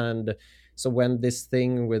 And so when this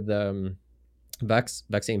thing with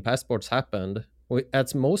vaccine passports happened,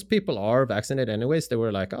 as most people are vaccinated anyways, they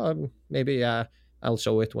were like, oh, maybe I'll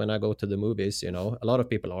show it when I go to the movies, you know. A lot of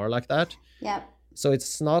people are like that. Yeah. So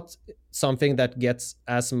it's not something that gets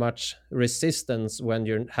as much resistance when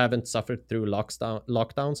you haven't suffered through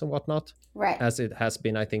lockdowns and whatnot, right, as it has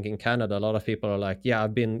been, I think, in Canada. A lot of people are like, yeah,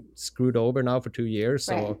 I've been screwed over now for 2 years,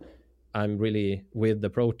 so right. I'm really with the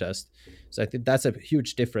protest. So I think that's a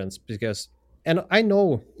huge difference, because, and I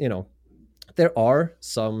know, you know, there are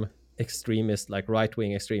some extremists, like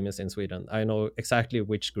right-wing extremists in Sweden. I know exactly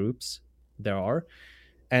which groups there are.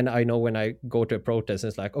 And I know when I go to a protest,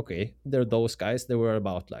 it's like, okay, there are those guys. There were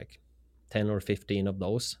about like 10 or 15 of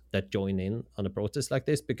those that join in on a protest like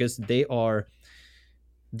this, because they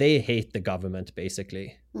hate the government,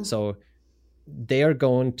 basically. Mm-hmm. So they are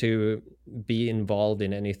going to be involved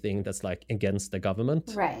in anything that's like against the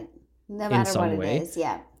government. Right. No matter what it is.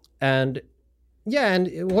 Yeah. And yeah,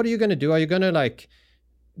 and what are you going to do? Are you going to like,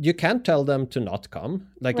 you can't tell them to not come.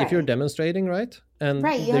 Like if you're demonstrating, right? And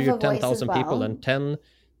right, there are 10,000 people and 10.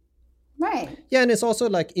 Right. Yeah, and it's also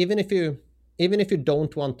like, even if you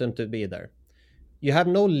don't want them to be there, you have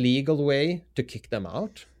no legal way to kick them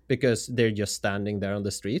out, because they're just standing there on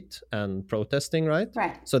the street and protesting, right?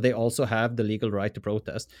 Right. So they also have the legal right to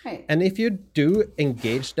protest. Right. And if you do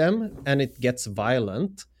engage them and it gets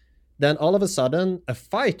violent, then all of a sudden a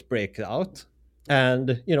fight breaks out.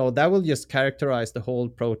 And, you know, that will just characterize the whole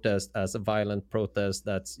protest as a violent protest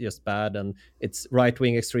that's just bad, and it's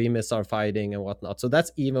right-wing extremists are fighting and whatnot. So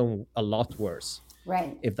that's even a lot worse,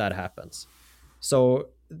 right, if that happens. So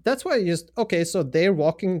that's why okay, so they're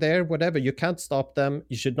walking there, whatever. You can't stop them.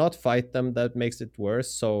 You should not fight them. That makes it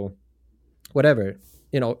worse. So whatever.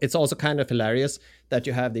 You know, it's also kind of hilarious that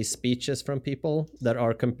you have these speeches from people that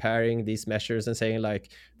are comparing these measures and saying like,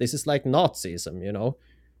 this is like Nazism, you know.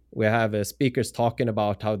 We have speakers talking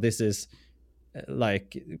about how this is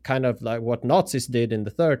like kind of like what Nazis did in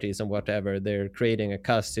the 30s and whatever. They're creating a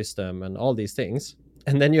caste system and all these things.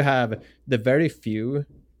 And then you have the very few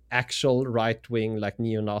actual right-wing like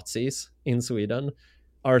neo-Nazis in Sweden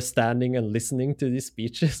are standing and listening to these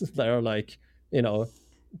speeches that are like, you know,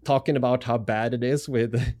 talking about how bad it is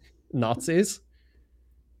with Nazis.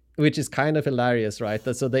 Which is kind of hilarious, right?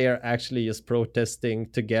 So they are actually just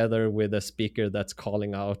protesting together with a speaker that's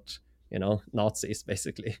calling out, you know, Nazis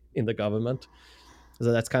basically in the government.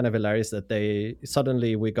 So that's kind of hilarious that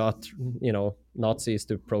we got, you know, Nazis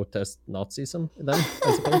to protest Nazism then,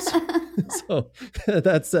 I suppose. So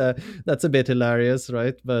that's a bit hilarious,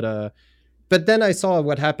 right? But then I saw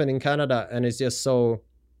what happened in Canada, and it's just so,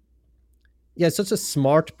 yeah, it's such a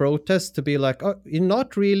smart protest to be like, oh, you're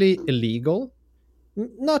not really illegal.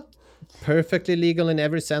 not perfectly legal in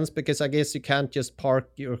every sense, because I guess you can't just park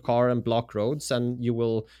your car and block roads, and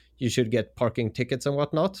you should get parking tickets and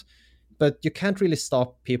whatnot. But you can't really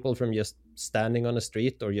stop people from just standing on a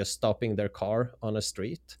street or just stopping their car on a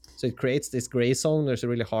street. So it creates this gray zone that's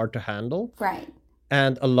really hard to handle. Right.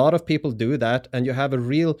 And a lot of people do that, and you have a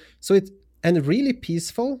real so it's and really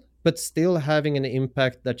peaceful, but still having an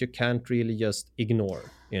impact that you can't really just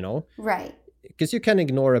ignore, Right. because you can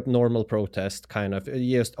ignore a normal protest, kind of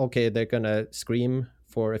just, okay, they're gonna scream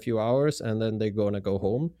for a few hours and then they're gonna go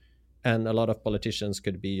home. And a lot of politicians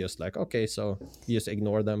could be just like, okay, so you just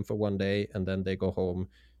ignore them for one day and then they go home.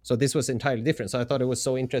 So this was entirely different. So I thought it was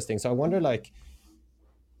so interesting. So I wonder, like,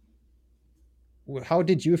 how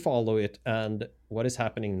did you follow it and what is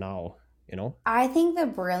happening now? I think the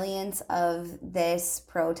brilliance of this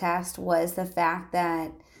protest was the fact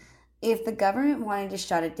that if the government wanted to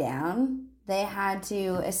shut it down, they had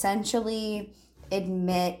to essentially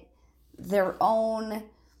admit their own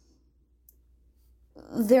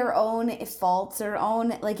faults, their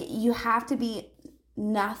own, like, you have to be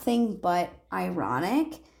nothing but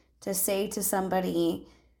ironic to say to somebody,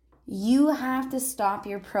 you have to stop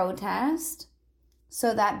your protest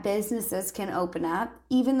so that businesses can open up,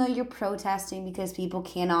 even though you're protesting because people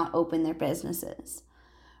cannot open their businesses,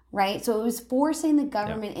 right? So it was forcing the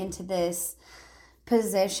government into this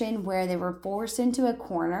position where they were forced into a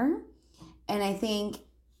corner. And I think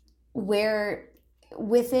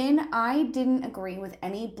I didn't agree with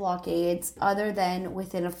any blockades other than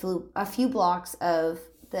within a few blocks of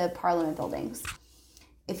the Parliament buildings.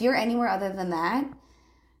 If you're anywhere other than that,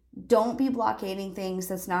 don't be blockading things.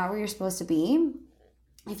 That's not where you're supposed to be.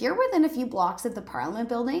 If you're within a few blocks of the Parliament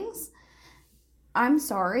buildings, I'm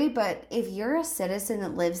sorry, but if you're a citizen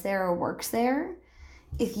that lives there or works there,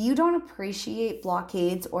 if you don't appreciate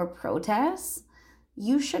blockades or protests,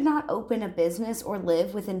 you should not open a business or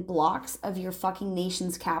live within blocks of your fucking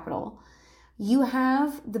nation's capital. You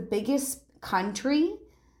have the biggest country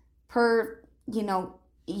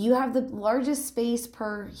you have the largest space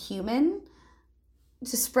per human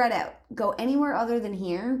to spread out. Go anywhere other than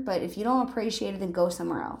here, but if you don't appreciate it, then go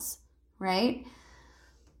somewhere else, right?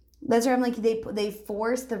 That's where I'm like, they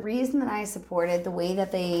forced, the reason that I supported the way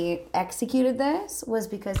that they executed this was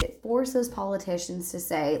because it forced those politicians to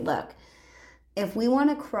say, look, if we want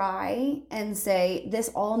to cry and say this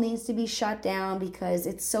all needs to be shut down because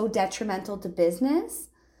it's so detrimental to business,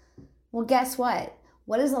 well, guess what?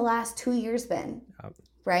 What has the last 2 years been,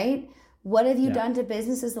 right? What have you done to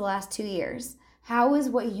businesses the last 2 years? How is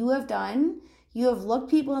what you have done? You have looked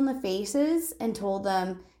people in the faces and told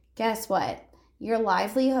them, guess what? Your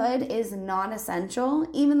livelihood is non-essential.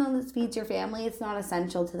 Even though this feeds your family, it's not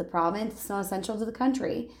essential to the province. It's not essential to the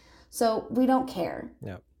country. So we don't care.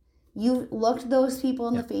 Yeah. You looked those people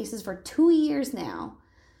in the faces for 2 years now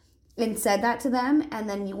and said that to them, and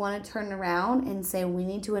then you want to turn around and say we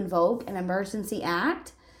need to invoke an emergency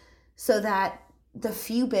act so that the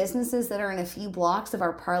few businesses that are in a few blocks of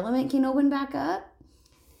our Parliament can open back up.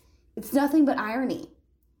 It's nothing but irony,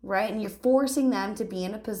 right? And you're forcing them to be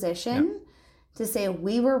in a position to say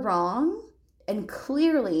we were wrong, and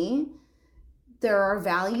clearly there are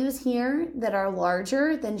values here that are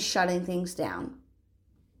larger than shutting things down.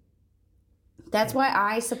 That's why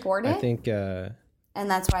I support it. I think and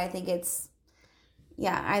that's why I think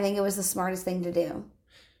I think it was the smartest thing to do.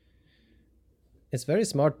 It's very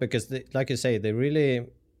smart because, like you say, they really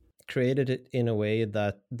created it in a way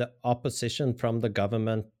that the opposition from the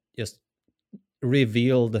government just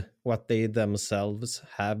revealed what they themselves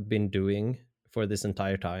have been doing for this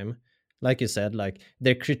entire time. Like you said, like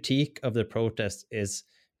their critique of the protest is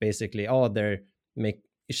basically, they're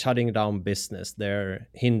shutting down business, they're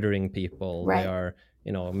hindering people, right. They are,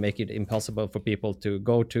 make it impossible for people to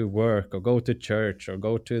go to work or go to church or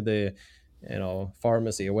go to the,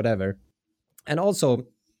 pharmacy or whatever. And also,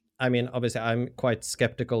 I mean, obviously, I'm quite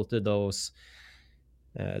skeptical to those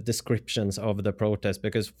descriptions of the protest,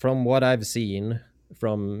 because from what I've seen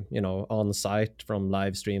from, on site, from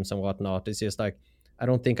live streams and whatnot, it's just like, I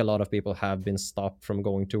don't think a lot of people have been stopped from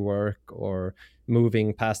going to work or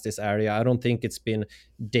moving past this area. I don't think it's been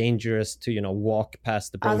dangerous to, walk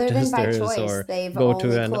past the protesters. Other than by choice, or they've go only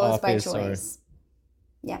to an closed office by choice.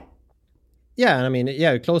 Yeah, I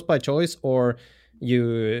mean, closed by choice, or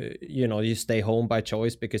you stay home by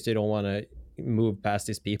choice because you don't want to move past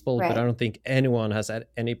these people. Right. But I don't think anyone has had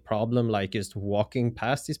any problem like just walking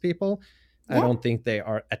past these people. I don't think they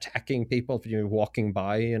are attacking people for you walking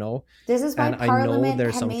by, This is why and Parliament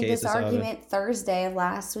had made this argument Thursday of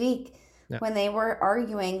last week. When they were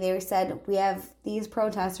arguing, they said, we have these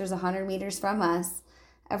protesters 100 meters from us.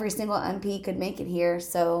 Every single MP could make it here.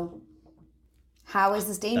 So How is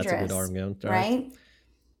this dangerous? That's a good argument, right?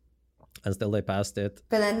 And still they passed it.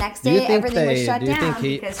 But the next day, everything was shut down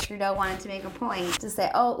because Trudeau wanted to make a point to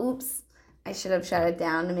say, oh, oops, I should have shut it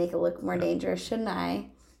down to make it look more dangerous, shouldn't I?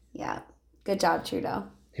 Yeah. Good job, Trudeau.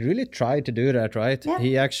 He really tried to do that, right? Yep.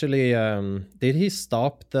 He actually, did he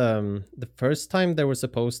stop the first time they were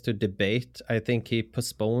supposed to debate? I think he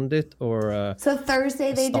postponed it or so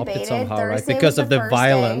Thursday they debated. Somehow, Thursday right? Because of the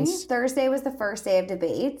violence. Thursday was the first day of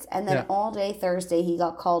debates. And then all day Thursday he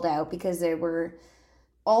got called out because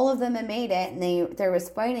all of them had made it. And there was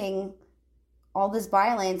fighting. All this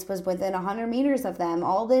violence was within 100 meters of them.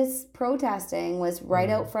 All this protesting was right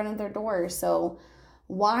out front of their doors. So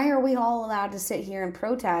why are we all allowed to sit here and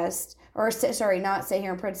protest, sit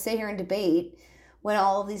here and debate when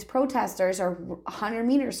all of these protesters are 100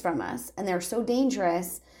 meters from us and they're so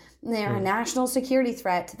dangerous and they're a national security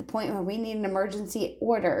threat to the point where we need an emergency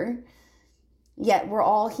order, yet we're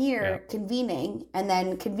all here convening. And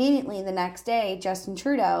then conveniently the next day, Justin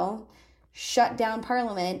Trudeau shut down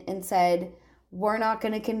Parliament and said, we're not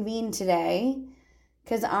going to convene today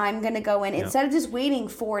because I'm going to go in. Instead of just waiting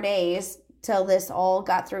 4 days till this all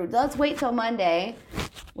got through. Let's wait till Monday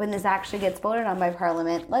when this actually gets voted on by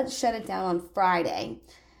Parliament. Let's shut it down on Friday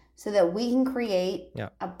so that we can create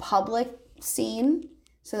a public scene,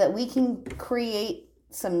 so that we can create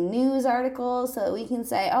some news articles, so that we can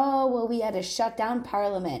say, oh, well, we had to shut down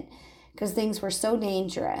Parliament because things were so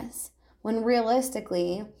dangerous. When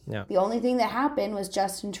realistically, the only thing that happened was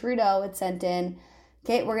Justin Trudeau had sent in,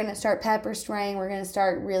 okay, we're going to start pepper spraying. We're going to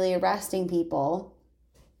start really arresting people.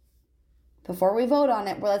 Before we vote on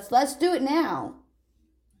it, let's do it now,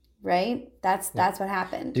 right? That's what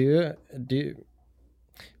happened. Do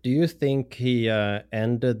you think he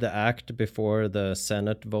ended the act before the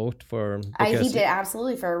Senate vote he did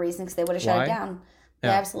absolutely for a reason, because they would have shut it down. They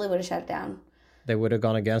absolutely would have shut it down. They would have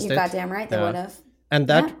gone against it. You're goddamn right, they would have. And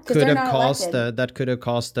that could have cost. That could have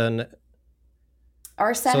cost an.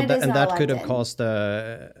 Our Senate is not elected. Could have cost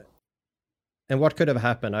And what could have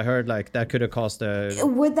happened? I heard that could have caused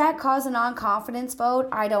Would that cause a non-confidence vote?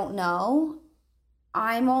 I don't know.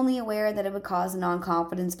 I'm only aware that it would cause a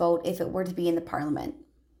non-confidence vote if it were to be in the Parliament.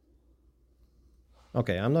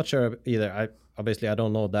 Okay, I'm not sure either. I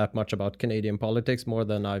don't know that much about Canadian politics, more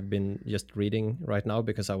than I've been just reading right now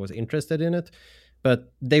because I was interested in it.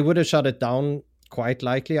 But they would have shut it down quite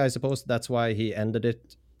likely, I suppose. That's why he ended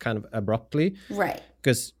it kind of abruptly. Right.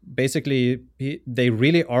 Because basically they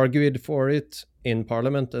really argued for it in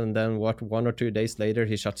Parliament, and then 1 or 2 days later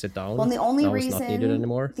he shuts it down. Well, the only reason not needed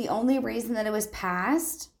anymore. The only reason that it was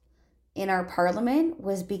passed in our Parliament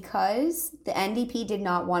was because the NDP did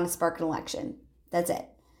not want to spark an election. That's it.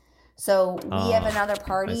 So we have another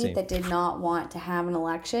party that did not want to have an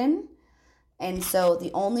election. And so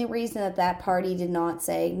the only reason that party did not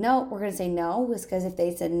say, no, we're going to say no, was because if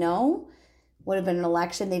they said no, would have been an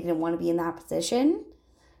election. They didn't want to be in that position.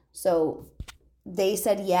 So they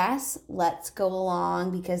said, yes, let's go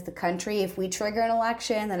along, because the country, if we trigger an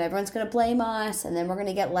election, then everyone's going to blame us and then we're going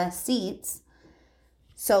to get less seats.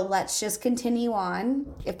 So let's just continue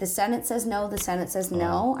on. If the Senate says no, the Senate says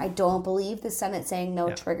no. I don't believe the Senate saying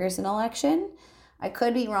no triggers an election. I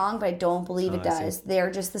could be wrong, but I don't believe it does.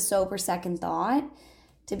 They're just the sober second thought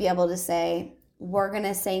to be able to say, we're going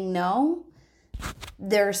to say no.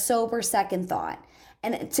 They're sober second thought.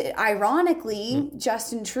 And ironically,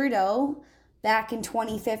 Justin Trudeau, back in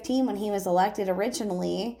 2015 when he was elected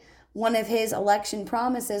originally, one of his election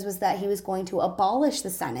promises was that he was going to abolish the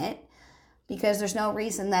Senate, because there's no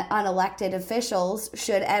reason that unelected officials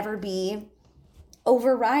should ever be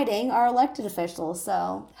overriding our elected officials.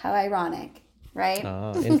 So how ironic, right?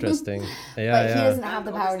 Interesting. Yeah, but he doesn't have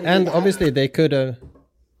the power to do that. And obviously they could have...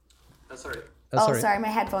 sorry, my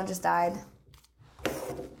headphone just died.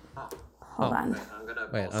 Hold on.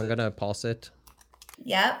 I'm gonna pause it.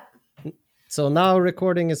 Yep. So now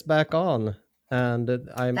recording is back on, and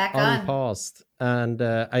I'm unpaused, and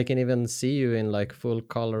I can even see you in full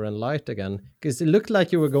color and light again, because it looked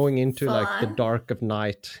like you were going into the dark of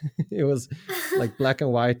night. It was black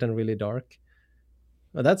and white and really dark.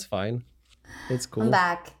 But that's fine. It's cool. I'm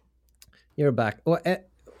back. You're back. Oh,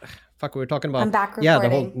 fuck, we were talking about... I'm back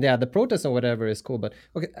recording. The protest or whatever is cool, but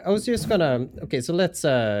okay, I was just gonna... Okay, so let's...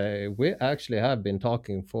 we actually have been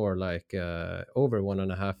talking for over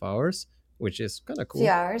 1.5 hours, which is kind of cool. 2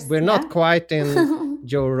 hours. We're not quite in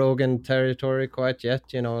Joe Rogan territory quite yet,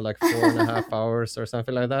 4.5 hours or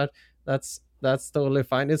something like that. That's totally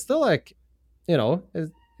fine. It's still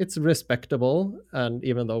it's respectable, and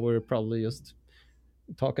even though we're probably just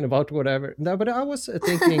talking about whatever. No, but I was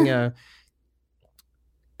thinking...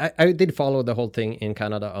 I did follow the whole thing in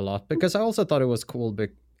Canada a lot, because I also thought it was cool.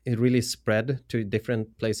 it really spread to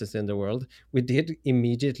different places in the world, we did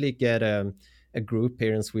immediately get a group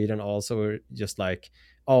here in Sweden also, just like,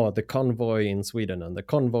 oh, the convoy in Sweden and the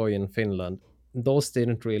convoy in Finland. Those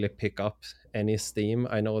didn't really pick up any steam.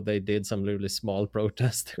 I know they did some really small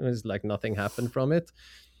protest. It was like nothing happened from it.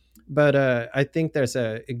 But I think there's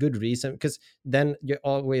a good reason, because then you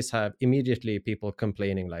always have immediately people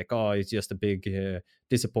complaining like, oh, it's just a big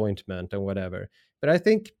disappointment and whatever. But I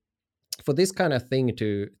think for this kind of thing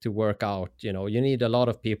to work out, you need a lot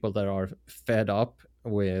of people that are fed up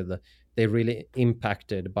with, they're really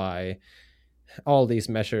impacted by all these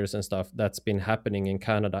measures and stuff that's been happening in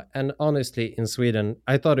Canada. And honestly, in Sweden,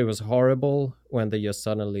 I thought it was horrible when they just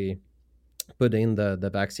suddenly put in the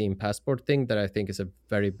vaccine passport thing, that I think is a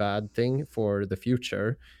very bad thing for the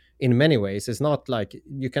future in many ways. It's not like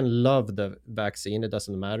you can love the vaccine, it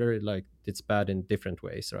doesn't matter, like it's bad in different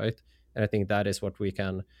ways, right? And I think that is what we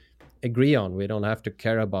can agree on. We don't have to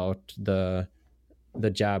care about the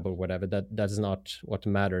jab or whatever. That is not what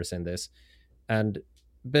matters in this.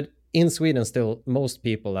 But in Sweden still, most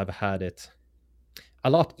people have had it a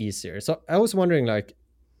lot easier. So I was wondering, like,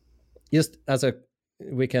 just as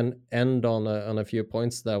we can end on a few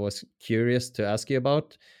points that I was curious to ask you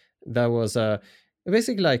about. That was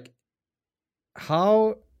basically like,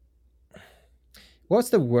 what's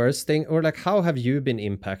the worst thing, or like how have you been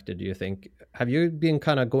impacted, do you think? Have you been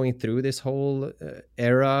kind of going through this whole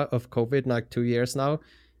era of COVID, like 2 years now?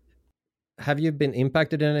 Have you been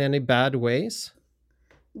impacted in any bad ways?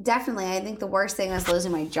 Definitely. I think the worst thing was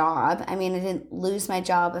losing my job. I mean, I didn't lose my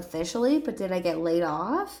job officially, but did I get laid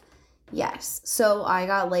off? Yes. So I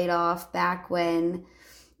got laid off back when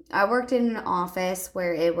I worked in an office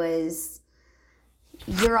where it was,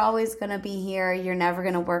 you're always going to be here, you're never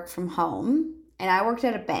going to work from home. And I worked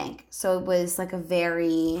at a bank. So it was like a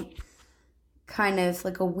very kind of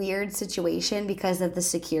like a weird situation because of the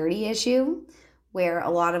security issue, where a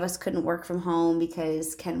lot of us couldn't work from home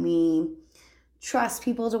because can we trust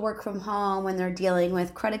people to work from home when they're dealing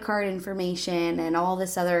with credit card information and all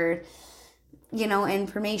this other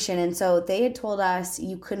information. And so they had told us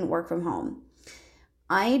you couldn't work from home.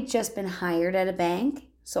 I had just been hired at a bank.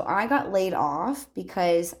 So I got laid off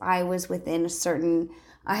because I was within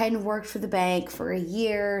I hadn't worked for the bank for a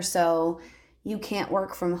year. So you can't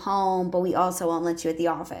work from home, but we also won't let you at the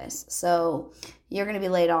office. So you're going to be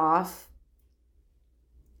laid off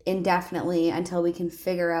indefinitely until we can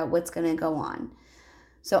figure out what's going to go on.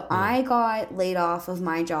 So I got laid off of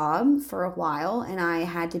my job for a while, and I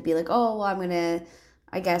had to be like, oh, well, I'm going to,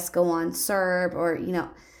 I guess, go on CERB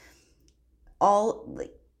or, all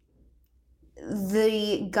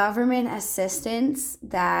the government assistance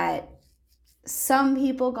that some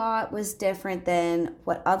people got was different than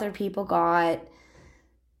what other people got.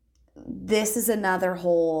 This is another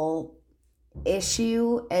whole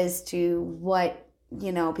issue as to what,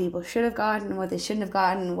 people should have gotten, what they shouldn't have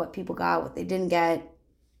gotten, what people got, what they didn't get.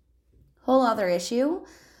 Whole other issue.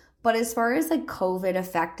 But as far as like COVID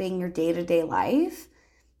affecting your day-to-day life,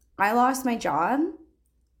 I lost my job.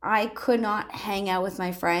 I could not hang out with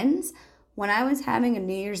my friends. When I was having a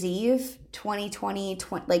New Year's Eve 2020,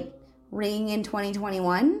 like ringing in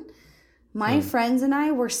 2021, my friends and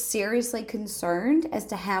I were seriously concerned as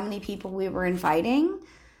to how many people we were inviting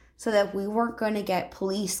so that we weren't going to get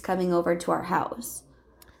police coming over to our house.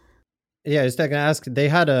 Yeah, I was going to ask, they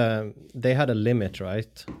had a limit,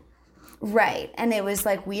 right? Right. And it was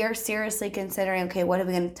like, we are seriously considering, okay, what are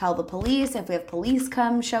we going to tell the police if we have police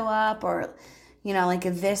come show up, or, like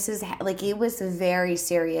if this is like, it was very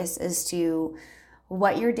serious as to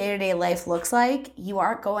what your day-to-day life looks like. You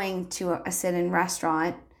aren't going to a sit-in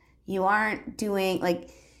restaurant. You aren't doing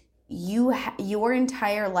like your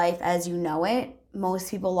entire life as you know it.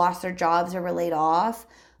 Most people lost their jobs or were laid off.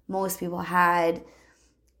 Most people had,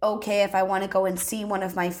 okay, if I want to go and see one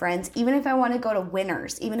of my friends, even if I want to go to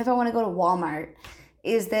Winners, even if I want to go to Walmart,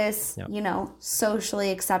 is this,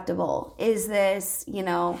 socially acceptable? Is this,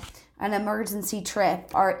 an emergency trip?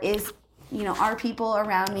 Or is, are people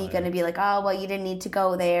around me going to be like, oh, well, you didn't need to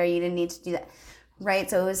go there. You didn't need to do that. Right.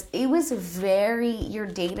 So it was your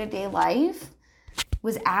day-to-day life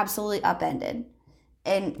was absolutely upended.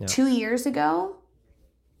 And 2 years ago,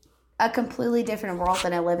 a completely different world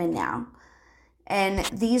than I live in now. And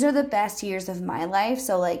these are the best years of my life.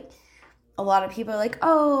 So like a lot of people are like,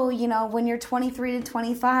 oh, when you're 23 to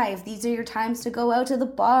 25, these are your times to go out to the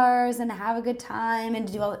bars and have a good time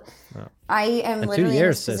and do all. Yeah. I am literally in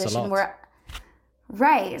this position where,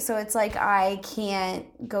 right. So it's like, I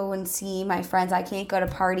can't go and see my friends. I can't go to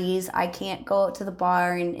parties. I can't go out to the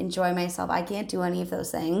bar and enjoy myself. I can't do any of those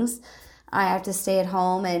things. I have to stay at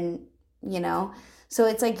home and, So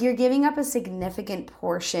it's like you're giving up a significant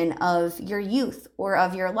portion of your youth or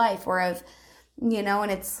of your life or of,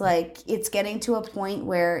 and it's like it's getting to a point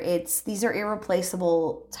where these are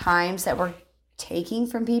irreplaceable times that we're taking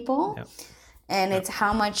from people. Yeah. And it's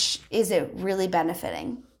how much is it really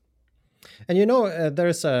benefiting? And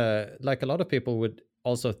there's a lot of people would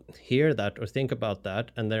also hear that or think about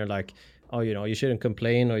that, and they're like, oh, you shouldn't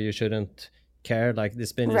complain or you shouldn't care. Like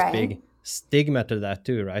there's been this big stigma to that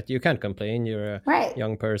too, right? You can't complain, you're a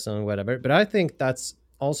young person, whatever. But I think that's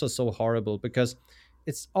also so horrible, because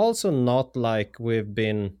it's also not like we've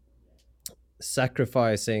been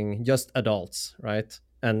sacrificing just adults, right?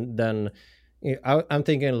 And then I'm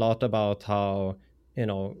thinking a lot about how,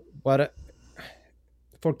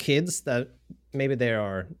 for kids that maybe they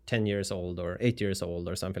are 10 years old or 8 years old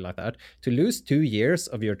or something like that, to lose 2 years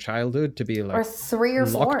of your childhood to be like or 3 or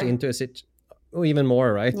 4 locked into a situation, or even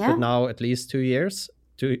more, right? Yeah. But now at least 2 years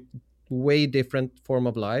to way different form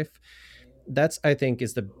of life. That's, I think,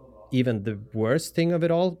 is even the worst thing of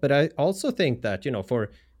it all. But I also think that,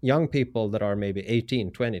 for young people that are maybe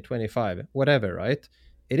 18, 20, 25, whatever, right?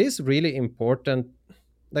 It is really important.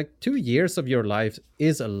 Like 2 years of your life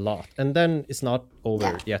is a lot, and then it's not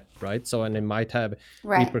over yet, right? So, and it might have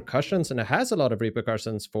repercussions, and it has a lot of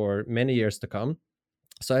repercussions for many years to come.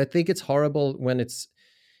 So I think it's horrible when it's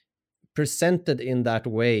presented in that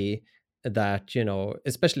way, that,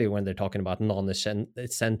 especially when they're talking about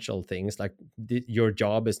non-essential things, like your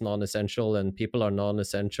job is non-essential and people are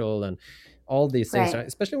non-essential and all these things, right?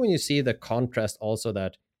 Especially when you see the contrast also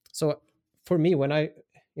that, so for me, when I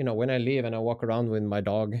leave and I walk around with my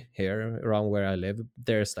dog here around where I live,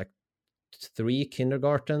 there's like 3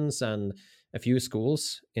 kindergartens and a few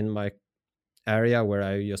schools in my area where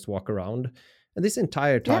I just walk around. And this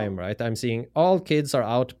entire time, right, I'm seeing all kids are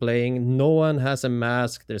out playing. No one has a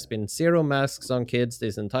mask. There's been 0 masks on kids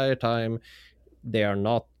this entire time. They are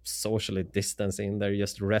not socially distancing. They're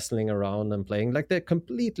just wrestling around and playing like they're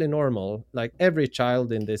completely normal, like every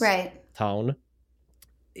child in this town.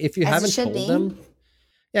 If you haven't told them,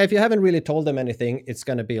 if you haven't really told them anything, it's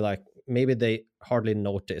going to be like maybe they hardly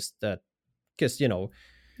noticed that, because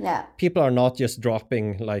people are not just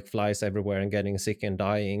dropping like flies everywhere and getting sick and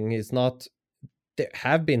dying. It's not. There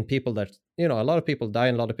have been people that, a lot of people die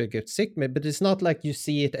and a lot of people get sick, but it's not like you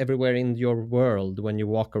see it everywhere in your world when you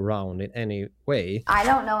walk around in any way. I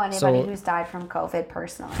don't know anybody who's died from COVID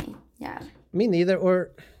personally. Yeah. Me neither.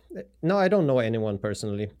 Or no, I don't know anyone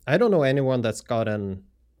personally. I don't know anyone that's gotten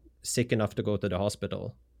sick enough to go to the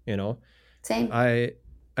hospital, Same. I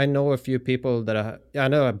know a few people I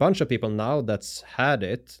know a bunch of people now that's had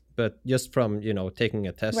it, but just from, taking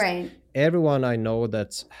a test. Right. Everyone I know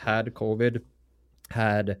that's had COVID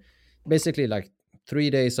had basically like 3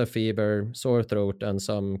 days of fever, sore throat, and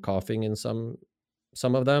some coughing in some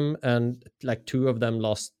of them, and like 2 of them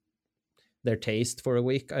lost their taste for a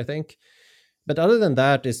week, I think. But other than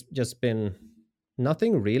that, it's just been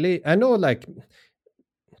nothing really. I know like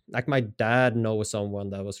my dad knows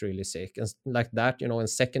someone that was really sick, and like that, in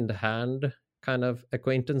second-hand kind of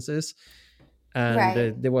acquaintances.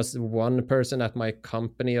 And there was one person at my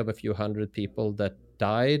company of a few hundred people that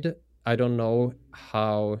died. I don't know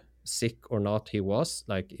how sick or not he was,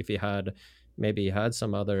 like if he had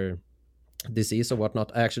some other disease or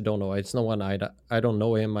whatnot. I actually don't know. It's no one I don't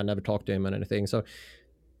know him. I never talked to him and anything. So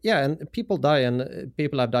yeah, and people die, and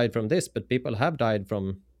people have died from this, but people have died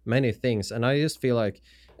from many things. And I just feel like,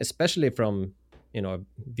 especially from a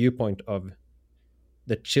viewpoint of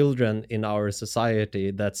the children in our society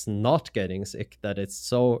that's not getting sick, that it's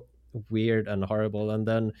so weird and horrible. And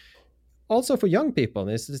then also for young people,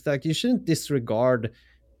 it's just like you shouldn't disregard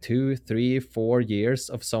 2, 3, 4 years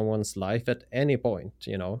of someone's life at any point,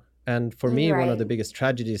 And for me, one of the biggest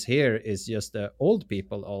tragedies here is just the old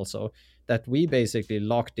people also, that we basically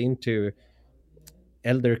locked into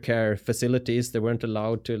elder care facilities. They weren't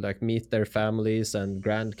allowed to like meet their families and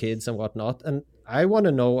grandkids and whatnot. And I want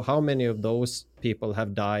to know how many of those people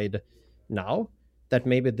have died now, that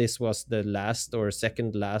maybe this was the last or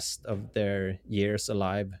second last of their years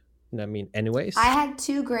alive. I mean, anyways. I had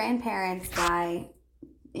 2 grandparents die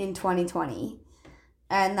in 2020.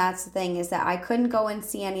 And that's the thing, is that I couldn't go and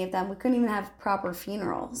see any of them. We couldn't even have proper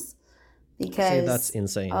funerals. Because that's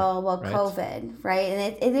insane. Oh, well, right? COVID, right?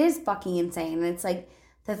 And it is fucking insane. And it's like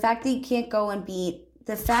the fact that you can't go and be,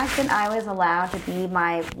 the fact that I was allowed to be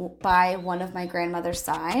by one of my grandmother's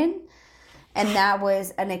side, and that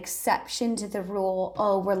was an exception to the rule.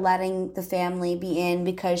 Oh, we're letting the family be in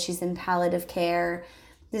because she's in palliative care.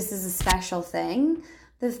 This is a special thing.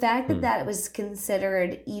 The fact that that was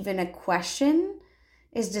considered even a question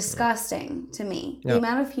is disgusting to me. The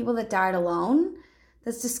amount of people that died alone,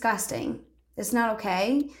 that's disgusting. It's not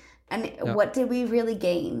okay. And what did we really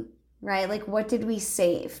gain, right? Like, what did we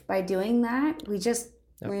save by doing that? We just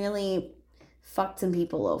really fucked some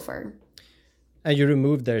people over. And you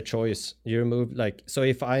remove their choice. You remove, like, so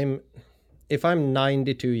if I'm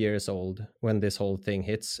 92 years old when this whole thing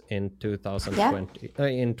hits in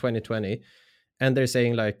 2020, in 2020, and they're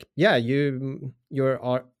saying like, yeah,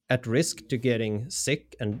 you're at risk to getting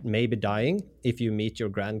sick and maybe dying if you meet your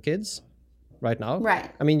grandkids right now.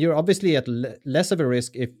 Right. I mean, you're obviously at less of a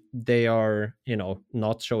risk if they are,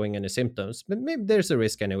 not showing any symptoms, but maybe there's a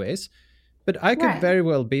risk anyways. But I could very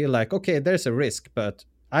well be like, okay, there's a risk, but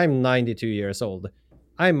I'm 92 years old.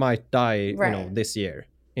 I might die, this year.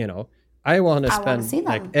 I want to spend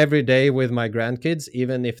like every day with my grandkids,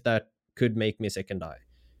 even if that could make me sick and die.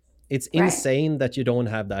 It's insane that you don't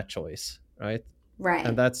have that choice, right? Right.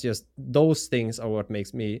 And that's just, those things are what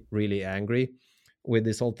makes me really angry with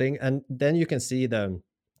this whole thing. And then you can see the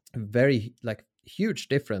very like huge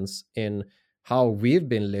difference in how we've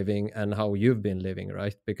been living and how you've been living,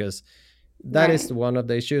 right? Because that is one of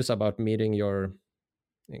the issues about meeting your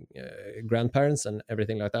grandparents and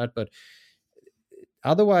everything like that. But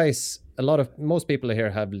otherwise, most people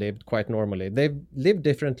here have lived quite normally. They've lived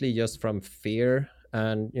differently just from fear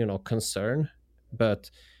and concern, but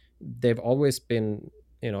they've always been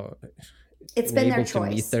it's been their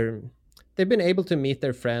choice. They've been able to meet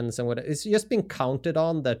their friends, and it's just been counted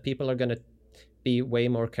on that people are going to be way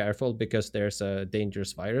more careful because there's a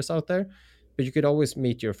dangerous virus out there. But you could always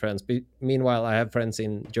meet your friends. Meanwhile, I have friends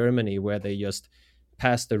in Germany where they just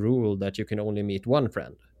passed the rule that you can only meet one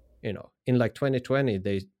friend. In like 2020,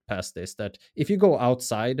 they passed this, that if you go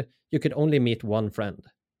outside, you could only meet one friend.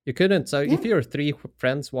 You couldn't. So if you're 3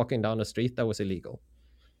 friends walking down the street, that was illegal.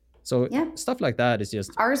 So stuff like that is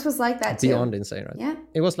just, ours was like that beyond too. Insane, right? Yeah,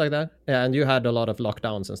 it was like that. Yeah, and you had a lot of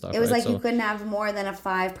lockdowns and stuff. It was like you couldn't have more than a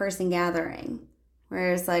 5-person gathering.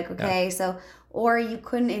 Where it's like, okay, so, or you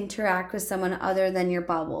couldn't interact with someone other than your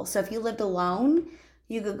bubble. So if you lived alone,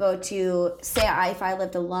 you could go to, say, if I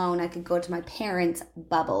lived alone, I could go to my parents'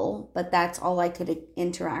 bubble, but that's all I could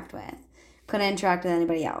interact with. Couldn't interact with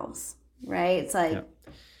anybody else, right? It's like,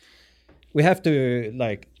 we have to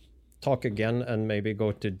like talk again and maybe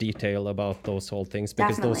go to detail about those whole things,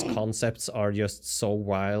 because those concepts are just so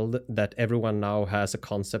wild that everyone now has a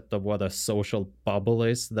concept of what a social bubble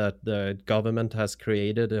is, that the government has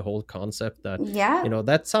created a whole concept that,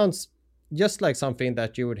 that sounds just like something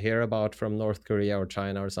that you would hear about from North Korea or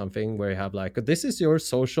China or something, where you have like, this is your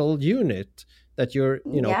social unit that you're,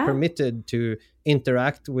 permitted to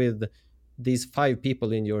interact with these 5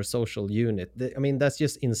 people in your social unit. I mean, that's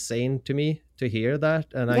just insane to me to hear that.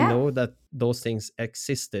 And I know that those things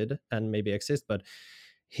existed and maybe exist, but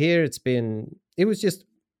here it was just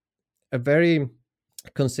a very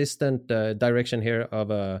consistent direction here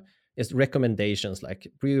of is recommendations. Like,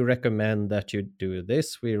 we recommend that you do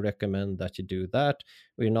this, we recommend that you do that,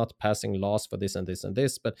 we're not passing laws for this and this and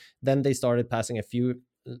this. But then they started passing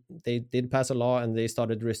they did pass a law, and they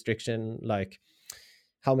started restriction, like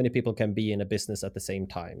how many people can be in a business at the same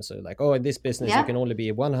time. So like, in this business, you can only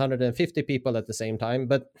be 150 people at the same time.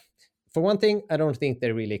 But for one thing, I don't think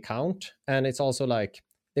they really count. And it's also like,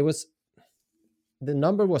 the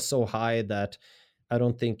number was so high that I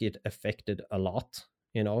don't think it affected a lot.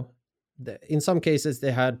 In some cases,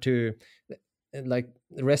 they had to, like,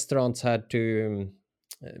 restaurants had to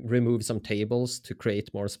remove some tables to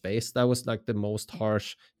create more space. That was like the most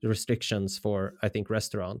harsh restrictions for, I think,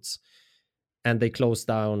 restaurants. And they closed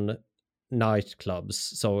down nightclubs.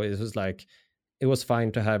 So it was like, it was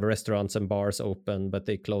fine to have restaurants and bars open, but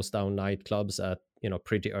they closed down nightclubs at,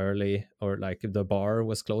 pretty early, or like the bar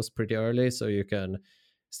was closed pretty early. So you can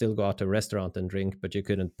still go out to a restaurant and drink, but you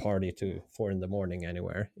couldn't party to 4 a.m.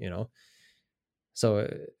 anywhere, So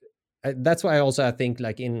that's why also I think,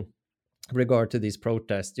 like, in regard to these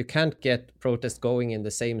protests, you can't get protests going in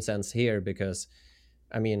the same sense here, because,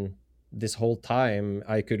 I mean, this whole time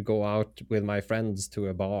I could go out with my friends to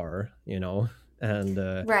a bar, and you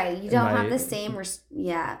don't have the same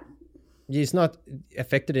it's not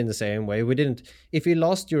affected in the same way. We didn't, if you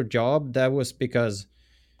lost your job, that was because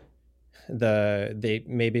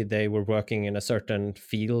they were working in a certain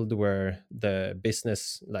field where the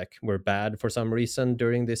business, like, were bad for some reason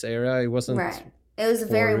during this era. It wasn't it was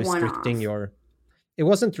very restricting it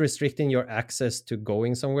wasn't restricting your access to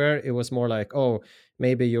going somewhere. It was more like,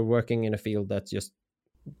 maybe you're working in a field that's just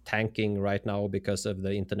tanking right now because of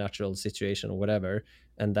the international situation or whatever,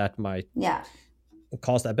 and that might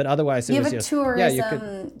cause that. But otherwise, you it was have a just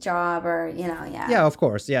tourism job, or yeah, of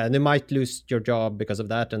course, yeah, and you might lose your job because of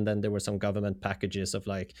that. And then there were some government packages of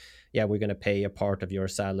like, yeah, we're going to pay a part of your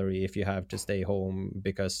salary if you have to stay home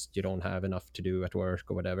because you don't have enough to do at work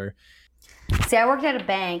or whatever. See, I worked at a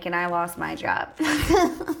bank and I lost my job.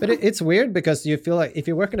 But it's weird because you feel like if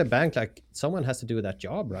you work in a bank, like someone has to do that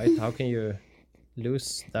job, right? How can you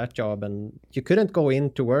lose that job? And you couldn't go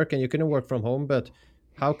into work and you couldn't work from home, but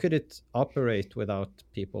how could it operate without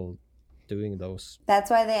people doing those?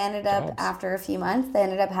 That's why they ended up, jobs? after a few months, they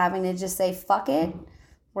ended up having to just say, fuck it.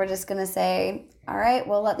 We're just going to say, all right,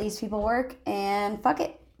 we'll let these people work and fuck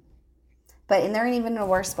it. But they're even in a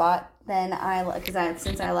worse spot than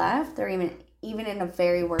since I left, they're even in a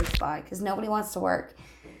very worse spot because nobody wants to work.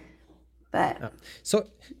 But so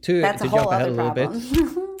to jump ahead a little bit,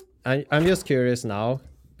 I'm just curious now,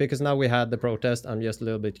 because now we had the protest. I'm just a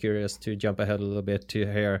little bit curious to jump ahead a little bit to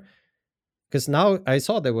hear, because now I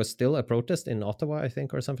saw there was still a protest in Ottawa, I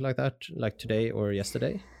think, or something like that, like today or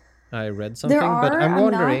yesterday. I read something, but I'm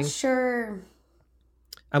wondering. I'm not sure.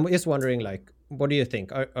 I'm just wondering, like, what do you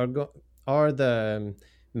think? Are the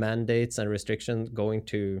mandates and restrictions going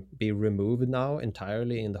to be removed now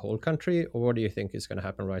entirely in the whole country, or what do you think is going to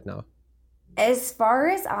happen right now? As far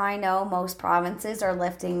as I know, most provinces are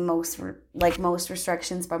lifting most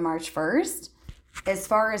restrictions by March 1st. As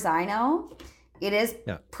far as I know, it is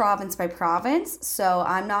province by province. So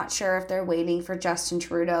I'm not sure if they're waiting for Justin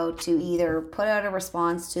Trudeau to either put out a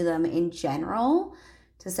response to them in general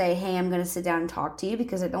to say, hey, I'm going to sit down and talk to you,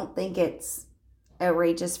 because I don't think it's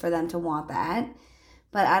outrageous for them to want that.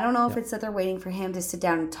 But I don't know if it's that they're waiting for him to sit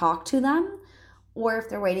down and talk to them, or if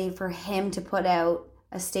they're waiting for him to put out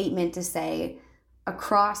a statement to say,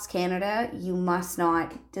 across Canada, you must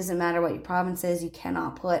not, doesn't matter what your province is, you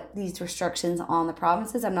cannot put these restrictions on the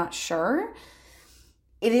provinces. I'm not sure.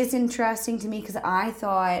 It is interesting to me because I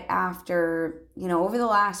thought after, over the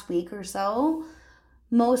last week or so,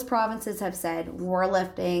 most provinces have said we're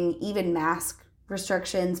lifting even mask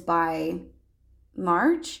restrictions by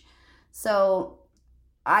March. So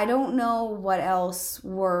I don't know what else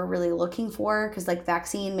we're really looking for, because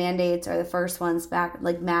vaccine mandates are the first ones back.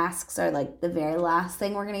 Masks are the very last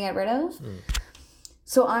thing we're going to get rid of.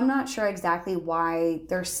 So I'm not sure exactly why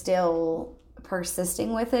they're still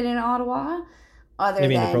persisting with it in Ottawa, other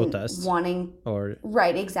than the protests wanting,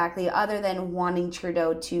 right, exactly, other than wanting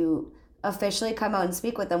Trudeau to officially come out and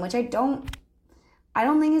speak with them, which I don't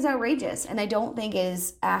think is outrageous, and I don't think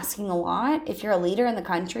is asking a lot. If you're a leader in the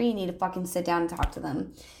country, you need to fucking sit down and talk to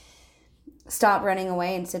them. Stop running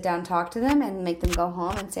away and sit down and talk to them, and make them go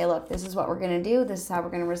home and say, look, this is what we're going to do. This is how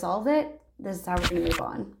we're going to resolve it. This is how we're going to move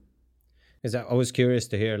on. I was curious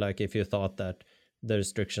to hear, if you thought that the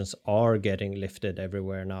restrictions are getting lifted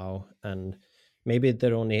everywhere now, and maybe they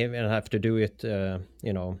don't even have to do it,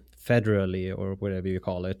 federally or whatever you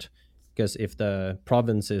call it. Because if the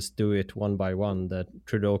provinces do it one by one, that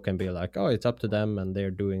Trudeau can be like, oh, it's up to them and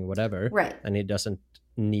they're doing whatever. Right. And he doesn't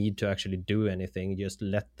need to actually do anything, just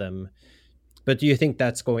let them. But do you think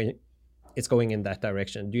it's going in that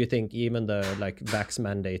direction? Do you think even the vax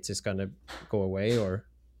mandates is going to go away, or?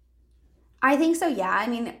 I think so, yeah. I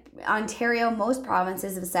mean, Ontario, most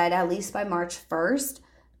provinces have said at least by March 1st,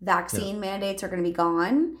 vaccine mandates are going to be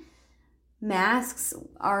gone. Masks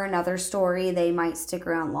are another story. They might stick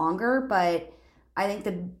around longer, but I think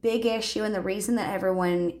the big issue and the reason that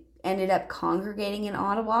everyone ended up congregating in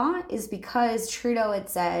Ottawa is because Trudeau had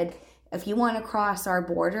said, if you want to cross our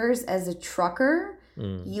borders as a trucker,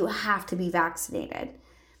 you have to be vaccinated.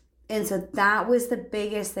 And so that was the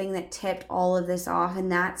biggest thing that tipped all of this off,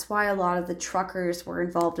 and that's why a lot of the truckers were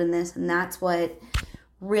involved in this, and that's what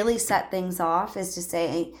really set things off, is to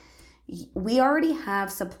say, we already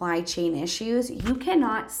have supply chain issues. You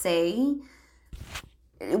cannot say,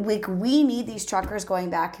 we need these truckers going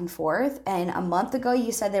back and forth. And a month ago,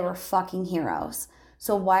 you said they were fucking heroes.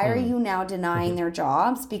 So why are you now denying their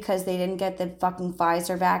jobs because they didn't get the fucking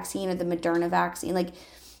Pfizer vaccine or the Moderna vaccine?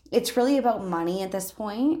 It's really about money at this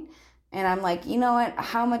point. And I'm like, you know what?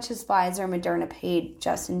 How much has Pfizer and Moderna paid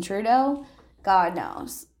Justin Trudeau? God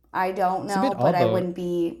knows. I don't know, but I wouldn't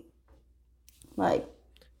be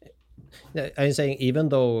I'm saying even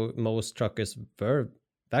though most truckers were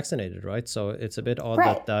vaccinated, right? So it's a bit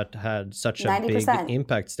odd that had such a 90%. Big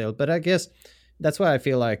impact still. But I guess that's why I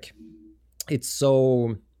feel like it's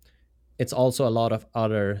also a lot of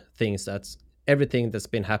other things, that's everything that's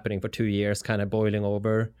been happening for 2 years kind of boiling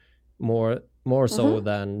over more so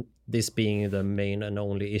than this being the main and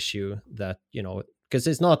only issue that, because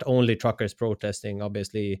it's not only truckers protesting.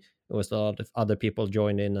 Obviously, it was a lot of other people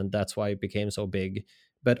joined in, and that's why it became so big.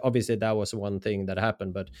 But obviously that was one thing that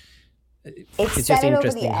happened. But it's just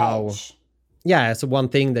interesting how, yeah, it's one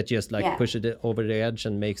thing that just like pushes it over the edge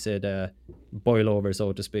and makes it boil over,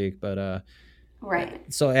 so to speak. But right.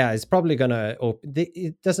 So yeah, it's probably gonna.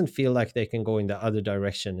 It doesn't feel like they can go in the other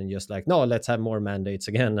direction and just like, no, let's have more mandates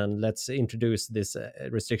again and let's introduce this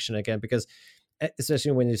restriction again, because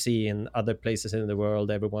especially when you see in other places in the world,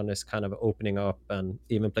 everyone is kind of opening up, and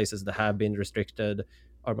even places that have been restricted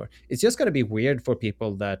are more. It's just going to be weird for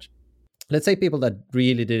people that, let's say, people that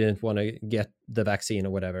really didn't want to get the vaccine or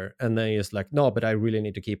whatever, and then just like, no, but I really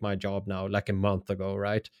need to keep my job now, like a month ago,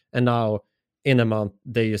 right? And now in a month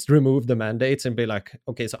they just remove the mandates and be like,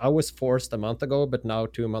 okay, so I was forced a month ago, but now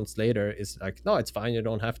 2 months later it's like, no, it's fine, you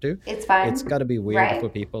don't have to. It's fine. It's got to be weird for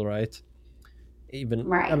people, right?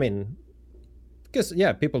 Even I mean, because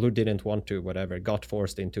yeah, people who didn't want to, whatever, got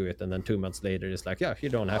forced into it, and then 2 months later it's like, yeah, you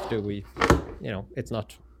don't have to. We, it's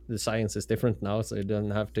not, the science is different now, so you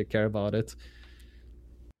don't have to care about it.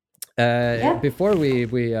 Before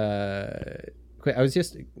we I was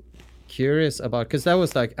just curious about, because that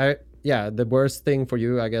was like, the worst thing for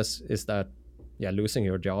you, I guess, is that losing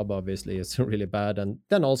your job obviously is really bad, and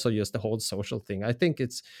then also just the whole social thing. I think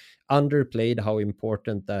it's underplayed how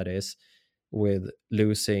important that is, with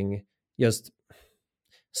losing just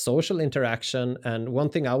social interaction. And one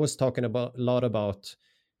thing I was talking about a lot about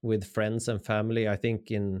with friends and family, I think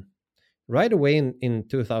right away in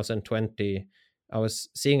 2020, I was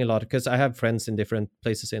seeing a lot, because I have friends in different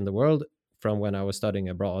places in the world from when I was studying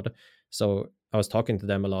abroad. So I was talking to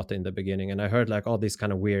them a lot in the beginning, and I heard like all these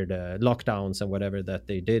kind of weird lockdowns and whatever that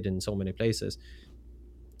they did in so many places.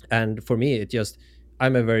 And for me,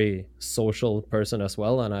 I'm a very social person as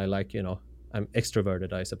well, and I like, I'm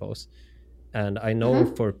extroverted, I suppose. And I know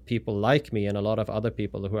for people like me and a lot of other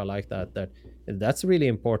people who are like that's really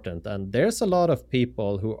important. And there's a lot of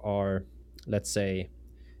people who are, let's say,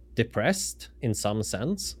 depressed in some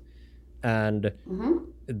sense, and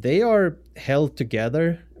they are held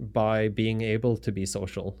together by being able to be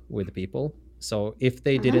social with people. So if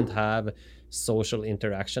they didn't have social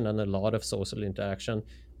interaction, and a lot of social interaction,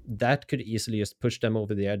 that could easily just push them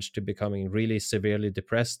over the edge to becoming really severely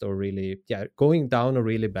depressed, or really going down a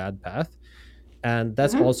really bad path. And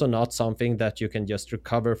that's also not something that you can just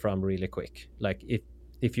recover from really quick. Like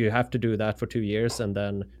if you have to do that for 2 years, and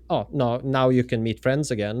then now you can meet friends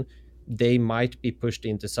again, they might be pushed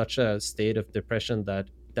into such a state of depression that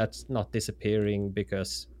that's not disappearing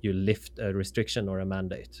because you lift a restriction or a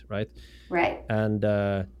mandate, right? And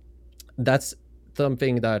that's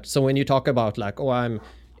something that, so when you talk about like,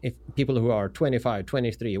 if people who are 25,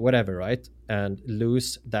 23, whatever, right, and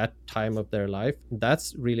lose that time of their life,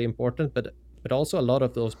 that's really important. But also a lot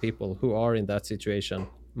of those people who are in that situation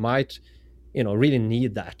might, really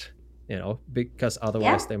need that, because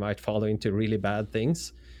otherwise they might fall into really bad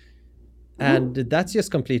things. And that's just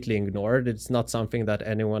completely ignored. It's not something that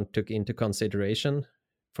anyone took into consideration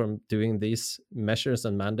from doing these measures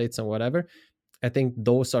and mandates and whatever. I think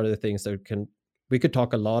those are the things that we could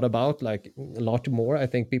talk a lot about, like a lot more. I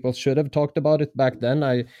think people should have talked about it back then.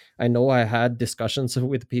 I know I had discussions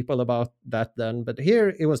with people about that then, but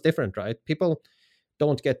here it was different, right? People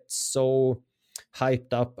don't get so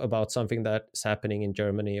hyped up about something that's happening in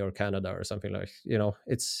Germany or Canada or something like,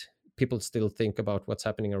 it's, people still think about what's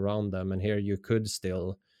happening around them, and here you could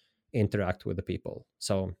still interact with the people.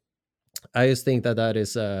 So I just think that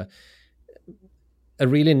is a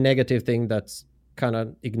really negative thing that's kind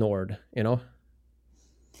of ignored,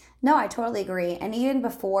 No, I totally agree. And even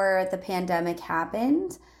before the pandemic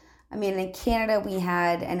happened, I mean, in Canada, we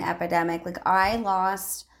had an epidemic. Like, I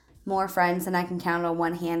lost more friends than I can count on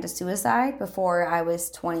one hand to suicide before I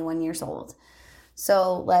was 21 years old.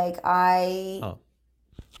 So, like, I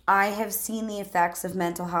have seen the effects of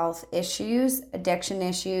mental health issues, addiction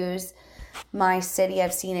issues. My city,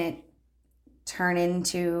 I've seen it turn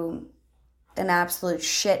into an absolute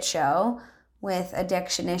shit show with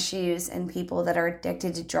addiction issues and people that are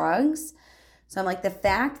addicted to drugs. So I'm like, the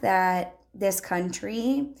fact that this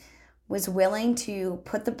country was willing to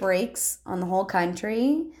put the brakes on the whole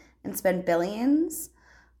country and spend billions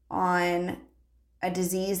on a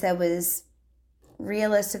disease that was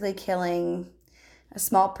realistically killing a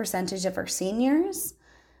small percentage of our seniors,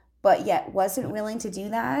 but yet wasn't willing to do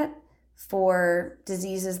that for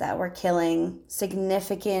diseases that were killing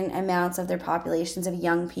significant amounts of their populations of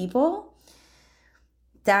young people,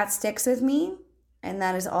 that sticks with me. And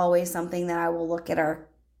that is always something that I will look at our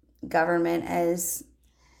government as,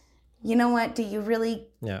 you know what, do you really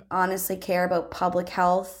honestly care about public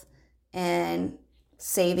health and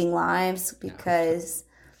saving lives? Because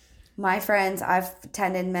my friends, I've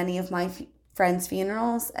attended many of my friends'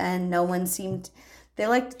 funerals, and no one seemed they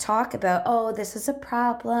like to talk about, oh, this is a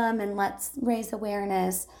problem and let's raise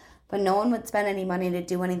awareness, but no one would spend any money to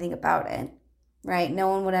do anything about it, right? No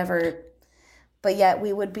one would ever, but yet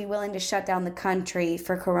we would be willing to shut down the country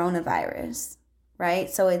for coronavirus, right?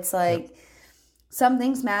 So it's like some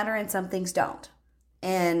things matter and some things don't.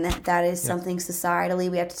 And that is something societally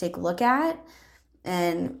we have to take a look at.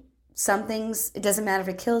 And some things, it doesn't matter if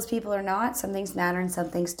it kills people or not. Some things matter and some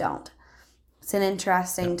things don't. It's an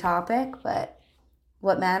interesting topic, but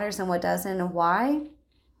what matters and what doesn't and why?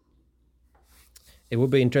 It would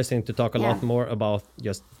be interesting to talk a lot more about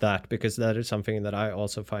just that, because that is something that I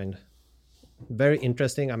also find very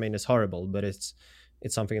interesting. I mean, it's horrible, but it's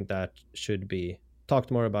something that should be talked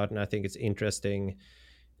more about, and I think it's interesting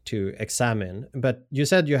to examine. But you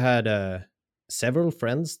said you had several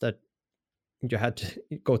friends that you had to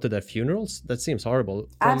go to their funerals. That seems horrible.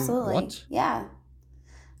 From Absolutely. What? Yeah.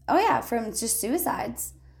 Oh yeah, from just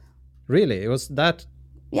suicides. Really? It was that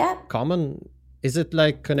common? Is it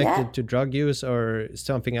like connected to drug use or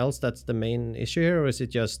something else that's the main issue here, or is it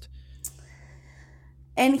just...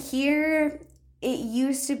 And here it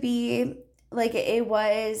used to be like it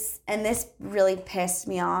was, and this really pissed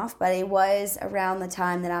me off, but it was around the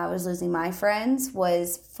time that I was losing my friends,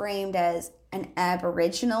 was framed as an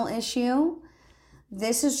Aboriginal issue.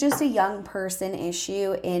 This is just a young person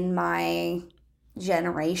issue in my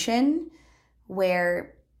generation,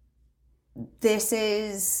 where this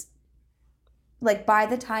is like, by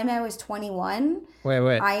the time I was 21,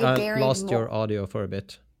 wait, I lost your audio for a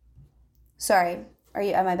bit. Sorry,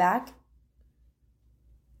 am I back?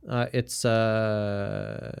 It's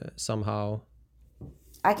somehow...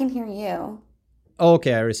 I can hear you. Oh,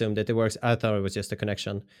 okay, I resumed it. It works. I thought it was just a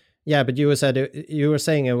connection. Yeah, but you were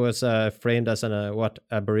saying it was framed as an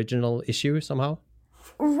Aboriginal issue somehow?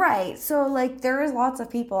 Right. So like there was lots of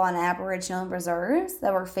people on Aboriginal reserves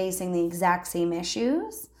that were facing the exact same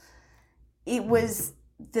issues. It was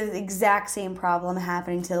the exact same problem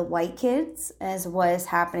happening to the white kids as was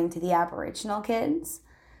happening to the Aboriginal kids.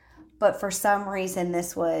 But for some reason,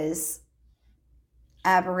 this was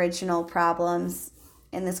Aboriginal problems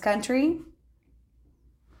in this country.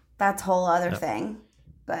 That's a whole other thing.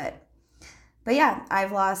 But yeah,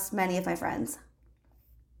 I've lost many of my friends.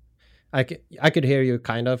 I could hear you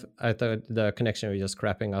kind of. I thought the connection was just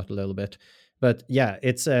crapping out a little bit. But yeah,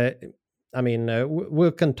 it's... I mean,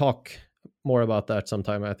 we can talk more about that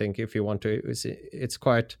sometime, I think, if you want to. It's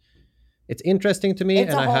interesting to me.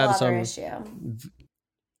 It's a whole other issue.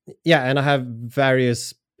 Yeah, and I have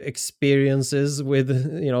various experiences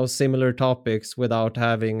with, similar topics without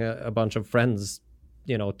having a bunch of friends,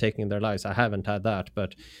 taking their lives. I haven't had that,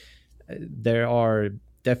 but there are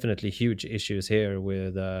definitely huge issues here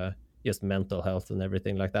with just mental health and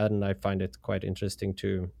everything like that, and I find it quite interesting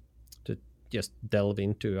to just delve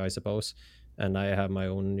into, I suppose. And I have my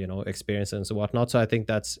own, experiences and whatnot. So I think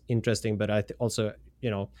that's interesting, but I also,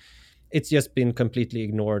 it's just been completely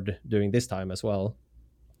ignored during this time as well.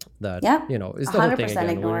 That, it's the whole thing again,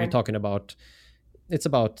 ignored. When you're talking about, it's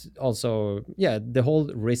about also, the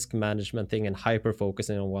whole risk management thing and hyper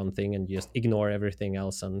focusing on one thing and just ignore everything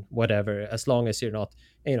else and whatever, as long as you're not,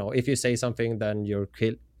 if you say something, then you're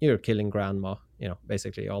killing grandma,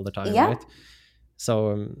 basically all the time, right?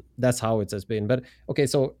 So that's how it has been. But okay,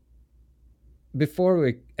 so before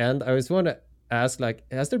we end, I just want to ask, like,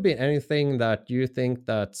 has there been anything that you think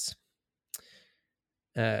that's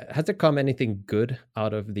has there come anything good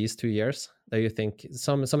out of these 2 years that you think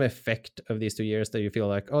some effect of these 2 years that you feel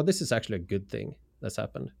like, oh, this is actually a good thing that's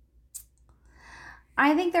happened?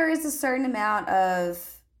 I think there's a certain amount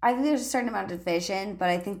of division, but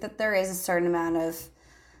I think that there is a certain amount of,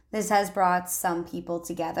 this has brought some people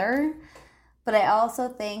together. But I also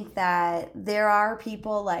think that there are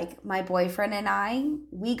people like my boyfriend and I,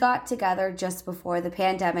 we got together just before the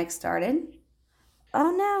pandemic started.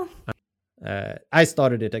 Oh no. I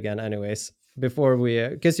started it again anyways, before we,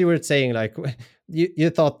 because you were saying like, you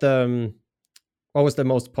thought what was the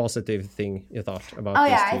most positive thing you thought about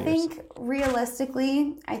these 2 years? I think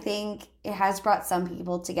realistically, I think it has brought some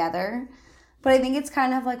people together, but I think it's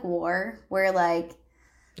kind of like war, where like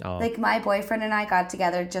my boyfriend and I got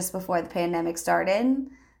together just before the pandemic started.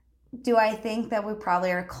 Do I think that we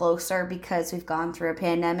probably are closer because we've gone through a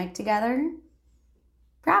pandemic together?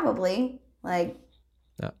 Probably. Like,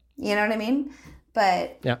 you know what I mean?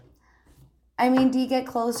 But I mean, do you get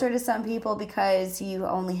closer to some people because you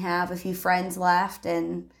only have a few friends left,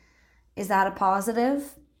 and is that a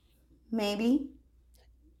positive? Maybe.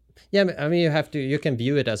 Yeah, I mean, you can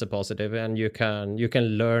view it as a positive, and you can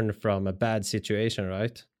learn from a bad situation,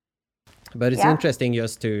 right? But it's interesting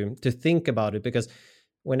just to think about it, because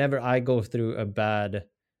whenever I go through a bad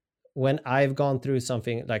when I've gone through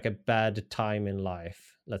something like a bad time in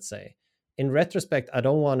life, let's say, in retrospect, I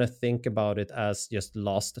don't want to think about it as just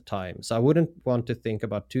lost time. So I wouldn't want to think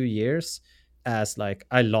about 2 years as like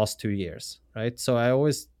I lost 2 years, right? So I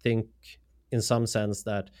always think in some sense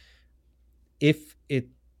that if it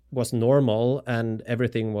was normal and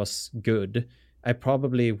everything was good, I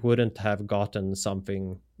probably wouldn't have gotten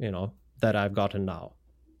something, that I've gotten now.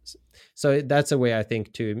 So that's a way I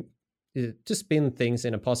think to spin things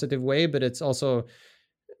in a positive way, but it's also,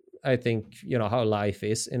 I think, how life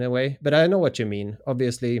is in a way. But I know what you mean.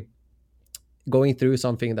 Obviously, going through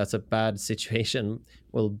something that's a bad situation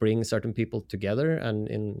will bring certain people together, and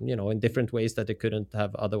in different ways that they couldn't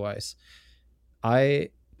have otherwise. I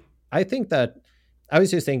think that I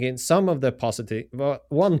was just thinking some of the positive, well,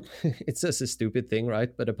 one, it's just a stupid thing, right?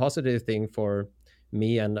 But a positive thing for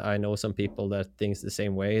me, and I know some people that thinks the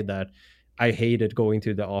same way, that I hated going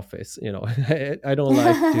to the office. I don't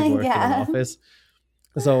like to work in an office.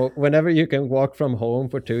 So whenever you can walk from home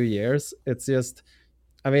for 2 years, it's just,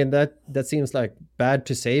 I mean, that seems like bad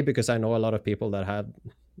to say, because I know a lot of people that have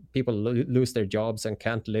people lose their jobs and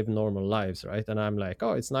can't live normal lives, right? And I'm like,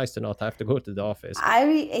 oh, it's nice to not have to go to the office.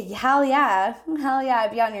 Hell yeah,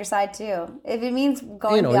 I'd be on your side too. If it means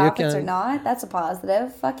going to the office or not, that's a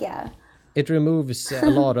positive. Fuck yeah. It removes a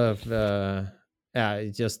lot of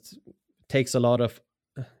it just takes a lot of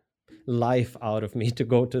life out of me to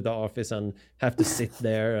go to the office and have to sit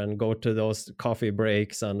there and go to those coffee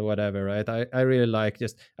breaks and whatever, right? I really like,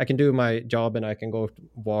 just I can do my job and I can go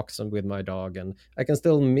walks with my dog, and I can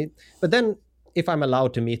still meet, but then if I'm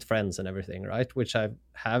allowed to meet friends and everything, right, which I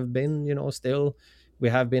have been, still we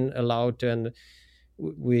have been allowed to, and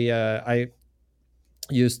I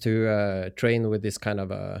used to train with this kind of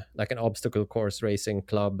like an obstacle course racing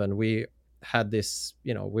club, and we had this,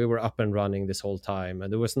 we were up and running this whole time,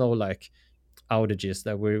 and there was no like outages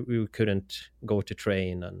that we couldn't go to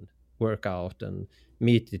train and work out and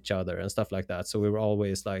meet each other and stuff like that. So we were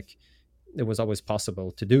always like, it was always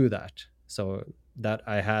possible to do that. So that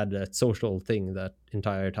I had a social thing that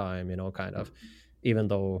entire time, kind of, even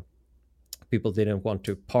though people didn't want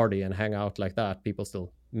to party and hang out like that, people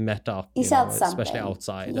still met up, especially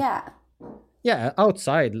outside. Yeah,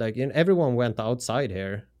 outside, like everyone went outside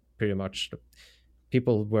here pretty much.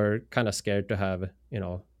 People were kind of scared to have,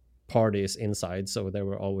 parties inside, so they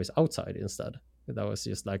were always outside instead. That was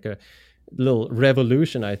just like a little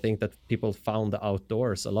revolution, I think, that people found the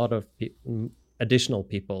outdoors. A lot of additional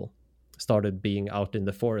people started being out in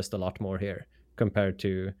the forest a lot more here compared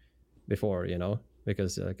to before,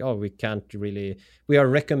 because like, oh, we are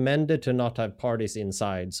recommended to not have parties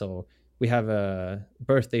inside, so we have a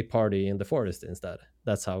birthday party in the forest instead.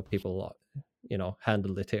 That's how people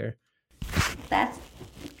handled it here. That's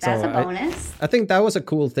a bonus. I think that was a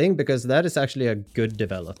cool thing, because that is actually a good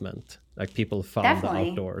development. Like people found the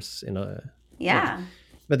outdoors yeah.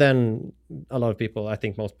 But then a lot of people, I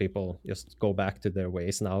think most people, just go back to their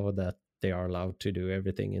ways now that they are allowed to do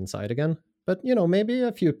everything inside again. But maybe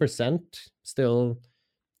a few percent still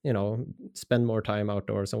spend more time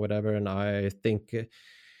outdoors and whatever. And I think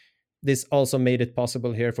this also made it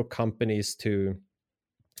possible here for companies to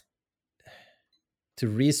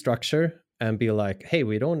restructure and be like, hey,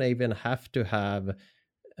 we don't even have to have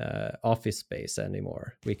office space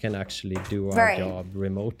anymore. We can actually do our job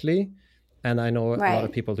remotely. And I know a lot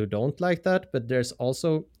of people who don't like that, but there's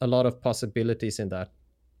also a lot of possibilities in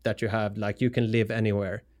that you have, like, you can live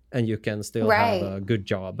anywhere and you can still have a good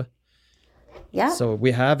job. Yeah. So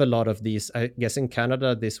we have a lot of these, I guess in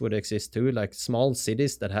Canada this would exist too, like small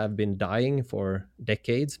cities that have been dying for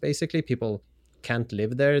decades. Basically, people can't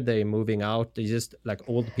live there, they're moving out, they just like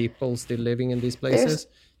old people still living in these places.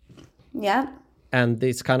 And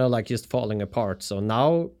it's kind of like just falling apart. So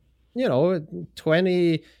now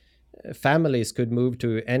 20 families could move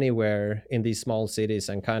to anywhere in these small cities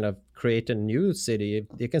and kind of create a new city.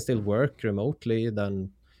 They can still work remotely. Then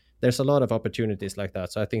there's a lot of opportunities like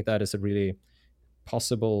that. So I think that is a really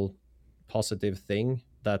positive thing.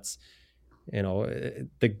 That's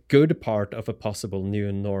the good part of a possible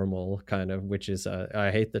new normal, kind of, which is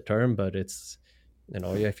I hate the term, but it's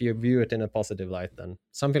if you view it in a positive light, then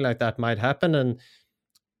something like that might happen. And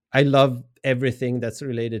I love everything that's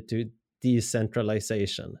related to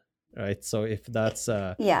decentralization, right? So if that's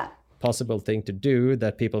a possible thing to do,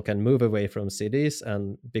 that people can move away from cities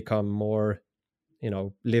and become more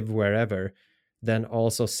live wherever, then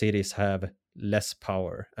also cities have less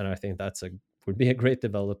power. And I think would be a great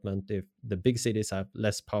development if the big cities have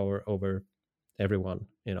less power over everyone.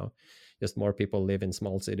 Just more people live in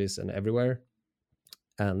small cities and everywhere.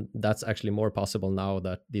 And that's actually more possible now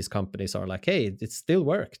that these companies are like, hey, it still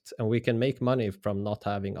worked and we can make money from not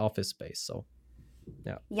having office space. So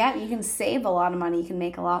yeah, you can save a lot of money, you can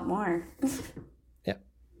make a lot more.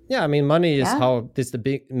 Yeah, I mean, money is how this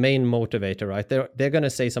the main motivator, right? They're gonna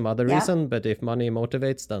say some other reason, but if money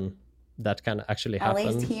motivates, then that can actually happen.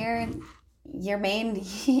 At least here, your main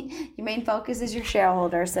focus is your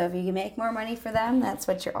shareholder. So if you can make more money for them, that's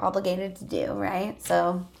what you're obligated to do, right?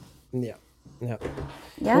 So yeah.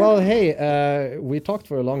 Well, hey, we talked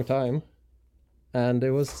for a long time, and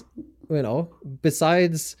it was,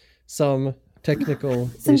 besides some technical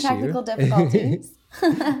technical difficulties,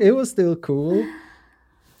 it was still cool.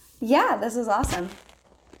 Yeah, this is awesome.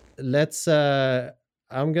 Let's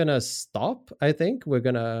I'm gonna stop. I think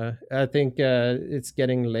it's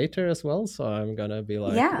getting later as well, so I'm gonna be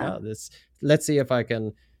like, let's see if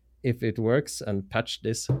it works and patch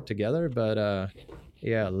this together. But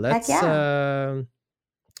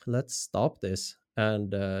let's stop this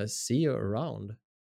and see you around.